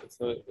 sí.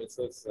 Eso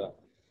es...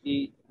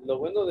 y lo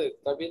bueno de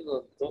estar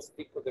viendo dos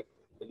tipos de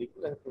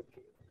películas es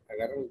porque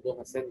agarran los dos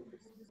acentos,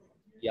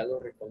 ya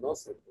los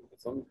reconocen, porque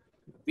son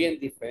bien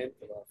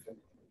diferentes los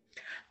acentos.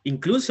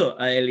 Incluso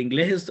el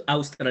inglés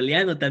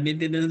australiano también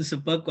tiene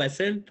su poco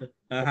acento.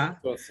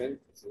 Poco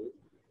acento, sí.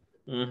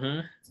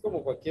 Es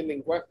como cualquier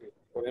lenguaje.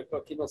 Por ejemplo,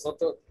 aquí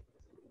nosotros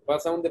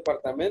vas a un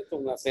departamento,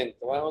 un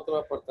acento, vas a otro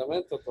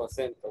departamento, otro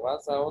acento,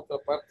 vas a otra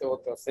parte,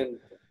 otro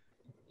acento.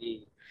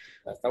 Y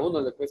hasta a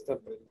uno le cuesta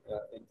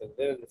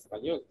entender el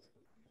español.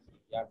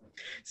 Ya.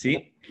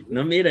 Sí,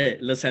 no, mire,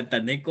 los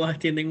santanecos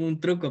tienen un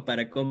truco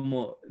para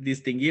cómo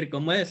distinguir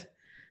cómo es.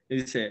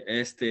 Dice,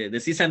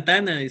 decís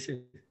Santana,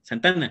 dice,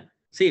 Santana,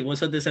 sí, vos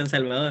sos de San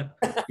Salvador.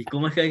 ¿Y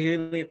cómo es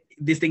que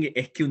distinguir?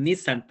 Es que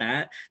unís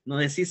Santa, no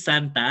decís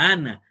Santa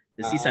Ana,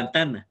 decís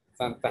Santana.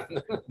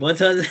 Santana. Vos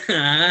sos,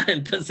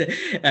 entonces,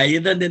 ahí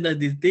es donde nos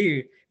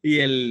distingue.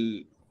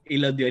 Y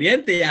los de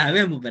Oriente ya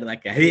sabemos, ¿verdad?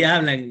 Que ahí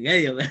hablan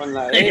ellos. Con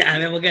la ya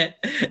sabemos que...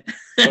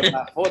 Con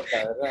la J,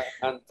 ¿verdad?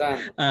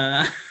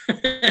 Antana.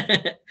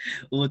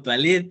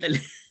 Mutualista.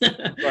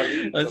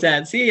 O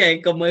sea, sí,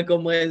 hay como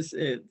es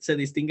se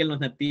distinguen los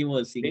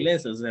nativos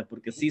ingleses, o sea,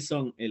 porque sí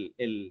son,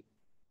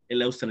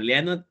 el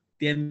australiano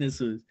tiene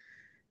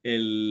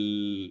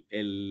el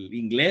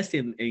inglés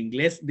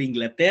de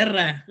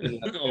Inglaterra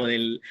o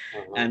del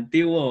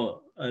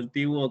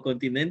antiguo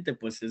continente,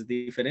 pues es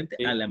diferente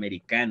al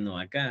americano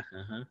acá.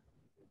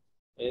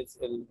 Es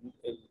el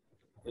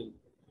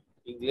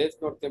inglés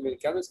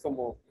norteamericano es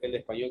como el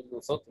español de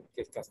nosotros,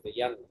 que es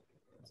castellano.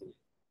 ¿Sí?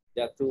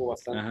 Ya tuvo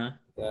bastante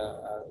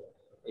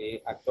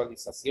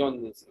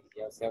actualizaciones y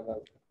ya se habla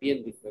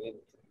bien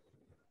diferente.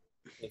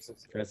 Eso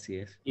sí. Así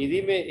es. Y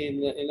dime,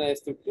 en la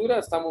estructura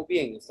estamos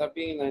bien, ¿estás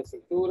bien en las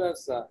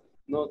estructuras?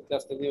 ¿No te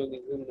has tenido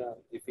ninguna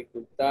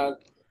dificultad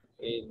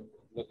en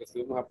lo que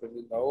estuvimos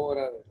aprendiendo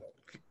ahora?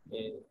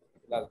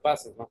 Las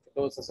bases, más que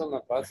todo, esas son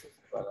las bases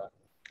para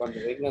cuando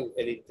vengan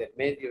el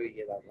intermedio y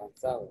el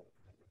avanzado.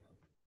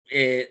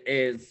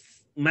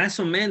 Más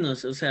o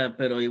menos, o sea,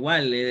 pero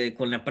igual,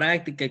 con la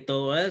práctica y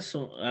todo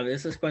eso, a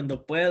veces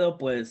cuando puedo,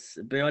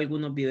 pues veo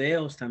algunos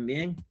videos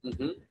también.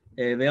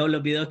 Veo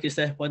los videos que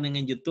ustedes ponen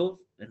en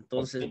YouTube,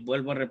 entonces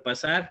vuelvo a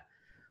repasar.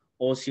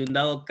 O si un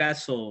dado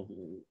caso,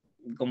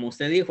 como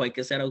usted dijo, hay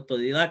que ser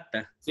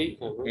autodidacta. Sí.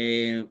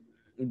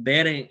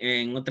 Ver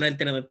en otra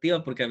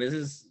alternativa, porque a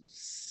veces,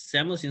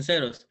 seamos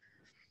sinceros,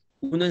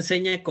 uno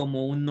enseña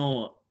como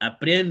uno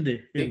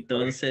aprende,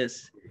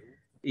 entonces...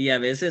 Y a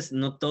veces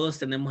no todos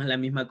tenemos la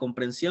misma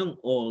comprensión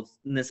o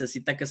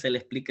necesita que se le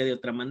explique de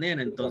otra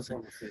manera, entonces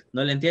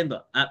no le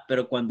entiendo.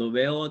 Pero cuando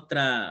veo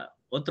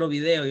otro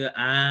video, yo,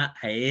 a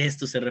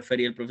esto se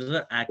refería el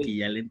profesor, aquí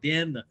ya le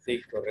entiendo.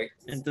 Sí,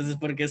 correcto. Entonces,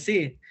 porque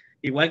sí,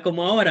 igual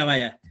como ahora,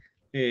 vaya,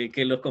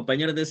 que los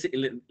compañeros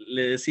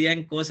le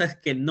decían cosas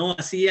que no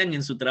hacían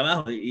en su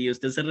trabajo y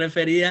usted se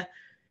refería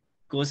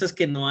cosas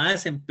que no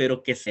hacen,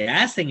 pero que se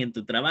hacen en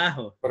tu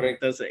trabajo.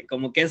 Correcto. Entonces,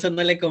 como que eso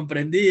no le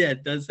comprendía,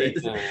 entonces...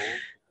 Sí,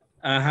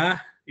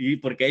 y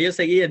porque ellos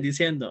seguían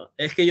diciendo,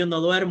 es que yo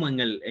no duermo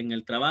en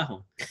el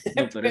trabajo.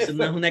 No, pero eso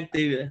no es una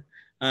actividad.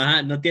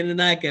 No tiene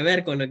nada que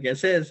ver con lo que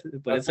haces.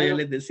 Por eso yo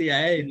les decía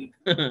a ellos.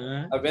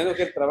 Al menos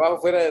que el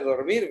trabajo fuera de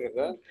dormir,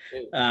 ¿verdad?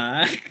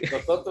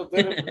 Nosotros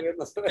duermos porque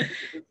no fuera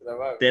de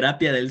trabajo.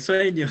 Terapia del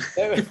sueño.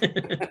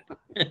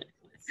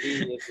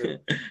 Sí, eso.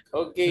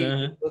 Ok,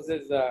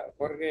 entonces,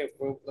 Jorge,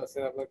 fue un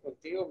placer hablar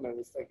contigo. Me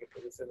gusta que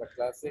te guste la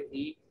clase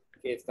y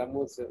que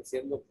estamos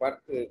siendo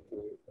parte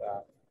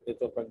de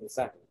tu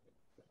aprendizaje.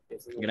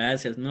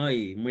 Gracias, ¿no?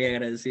 Y muy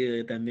agradecido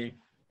yo también.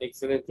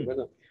 Excelente.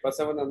 Bueno,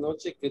 pasa buena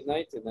noche. Good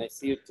night, and I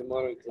see you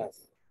tomorrow in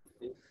class.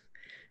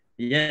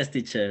 Yes,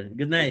 teacher.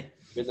 Good night.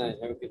 Good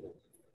night. Have a good night.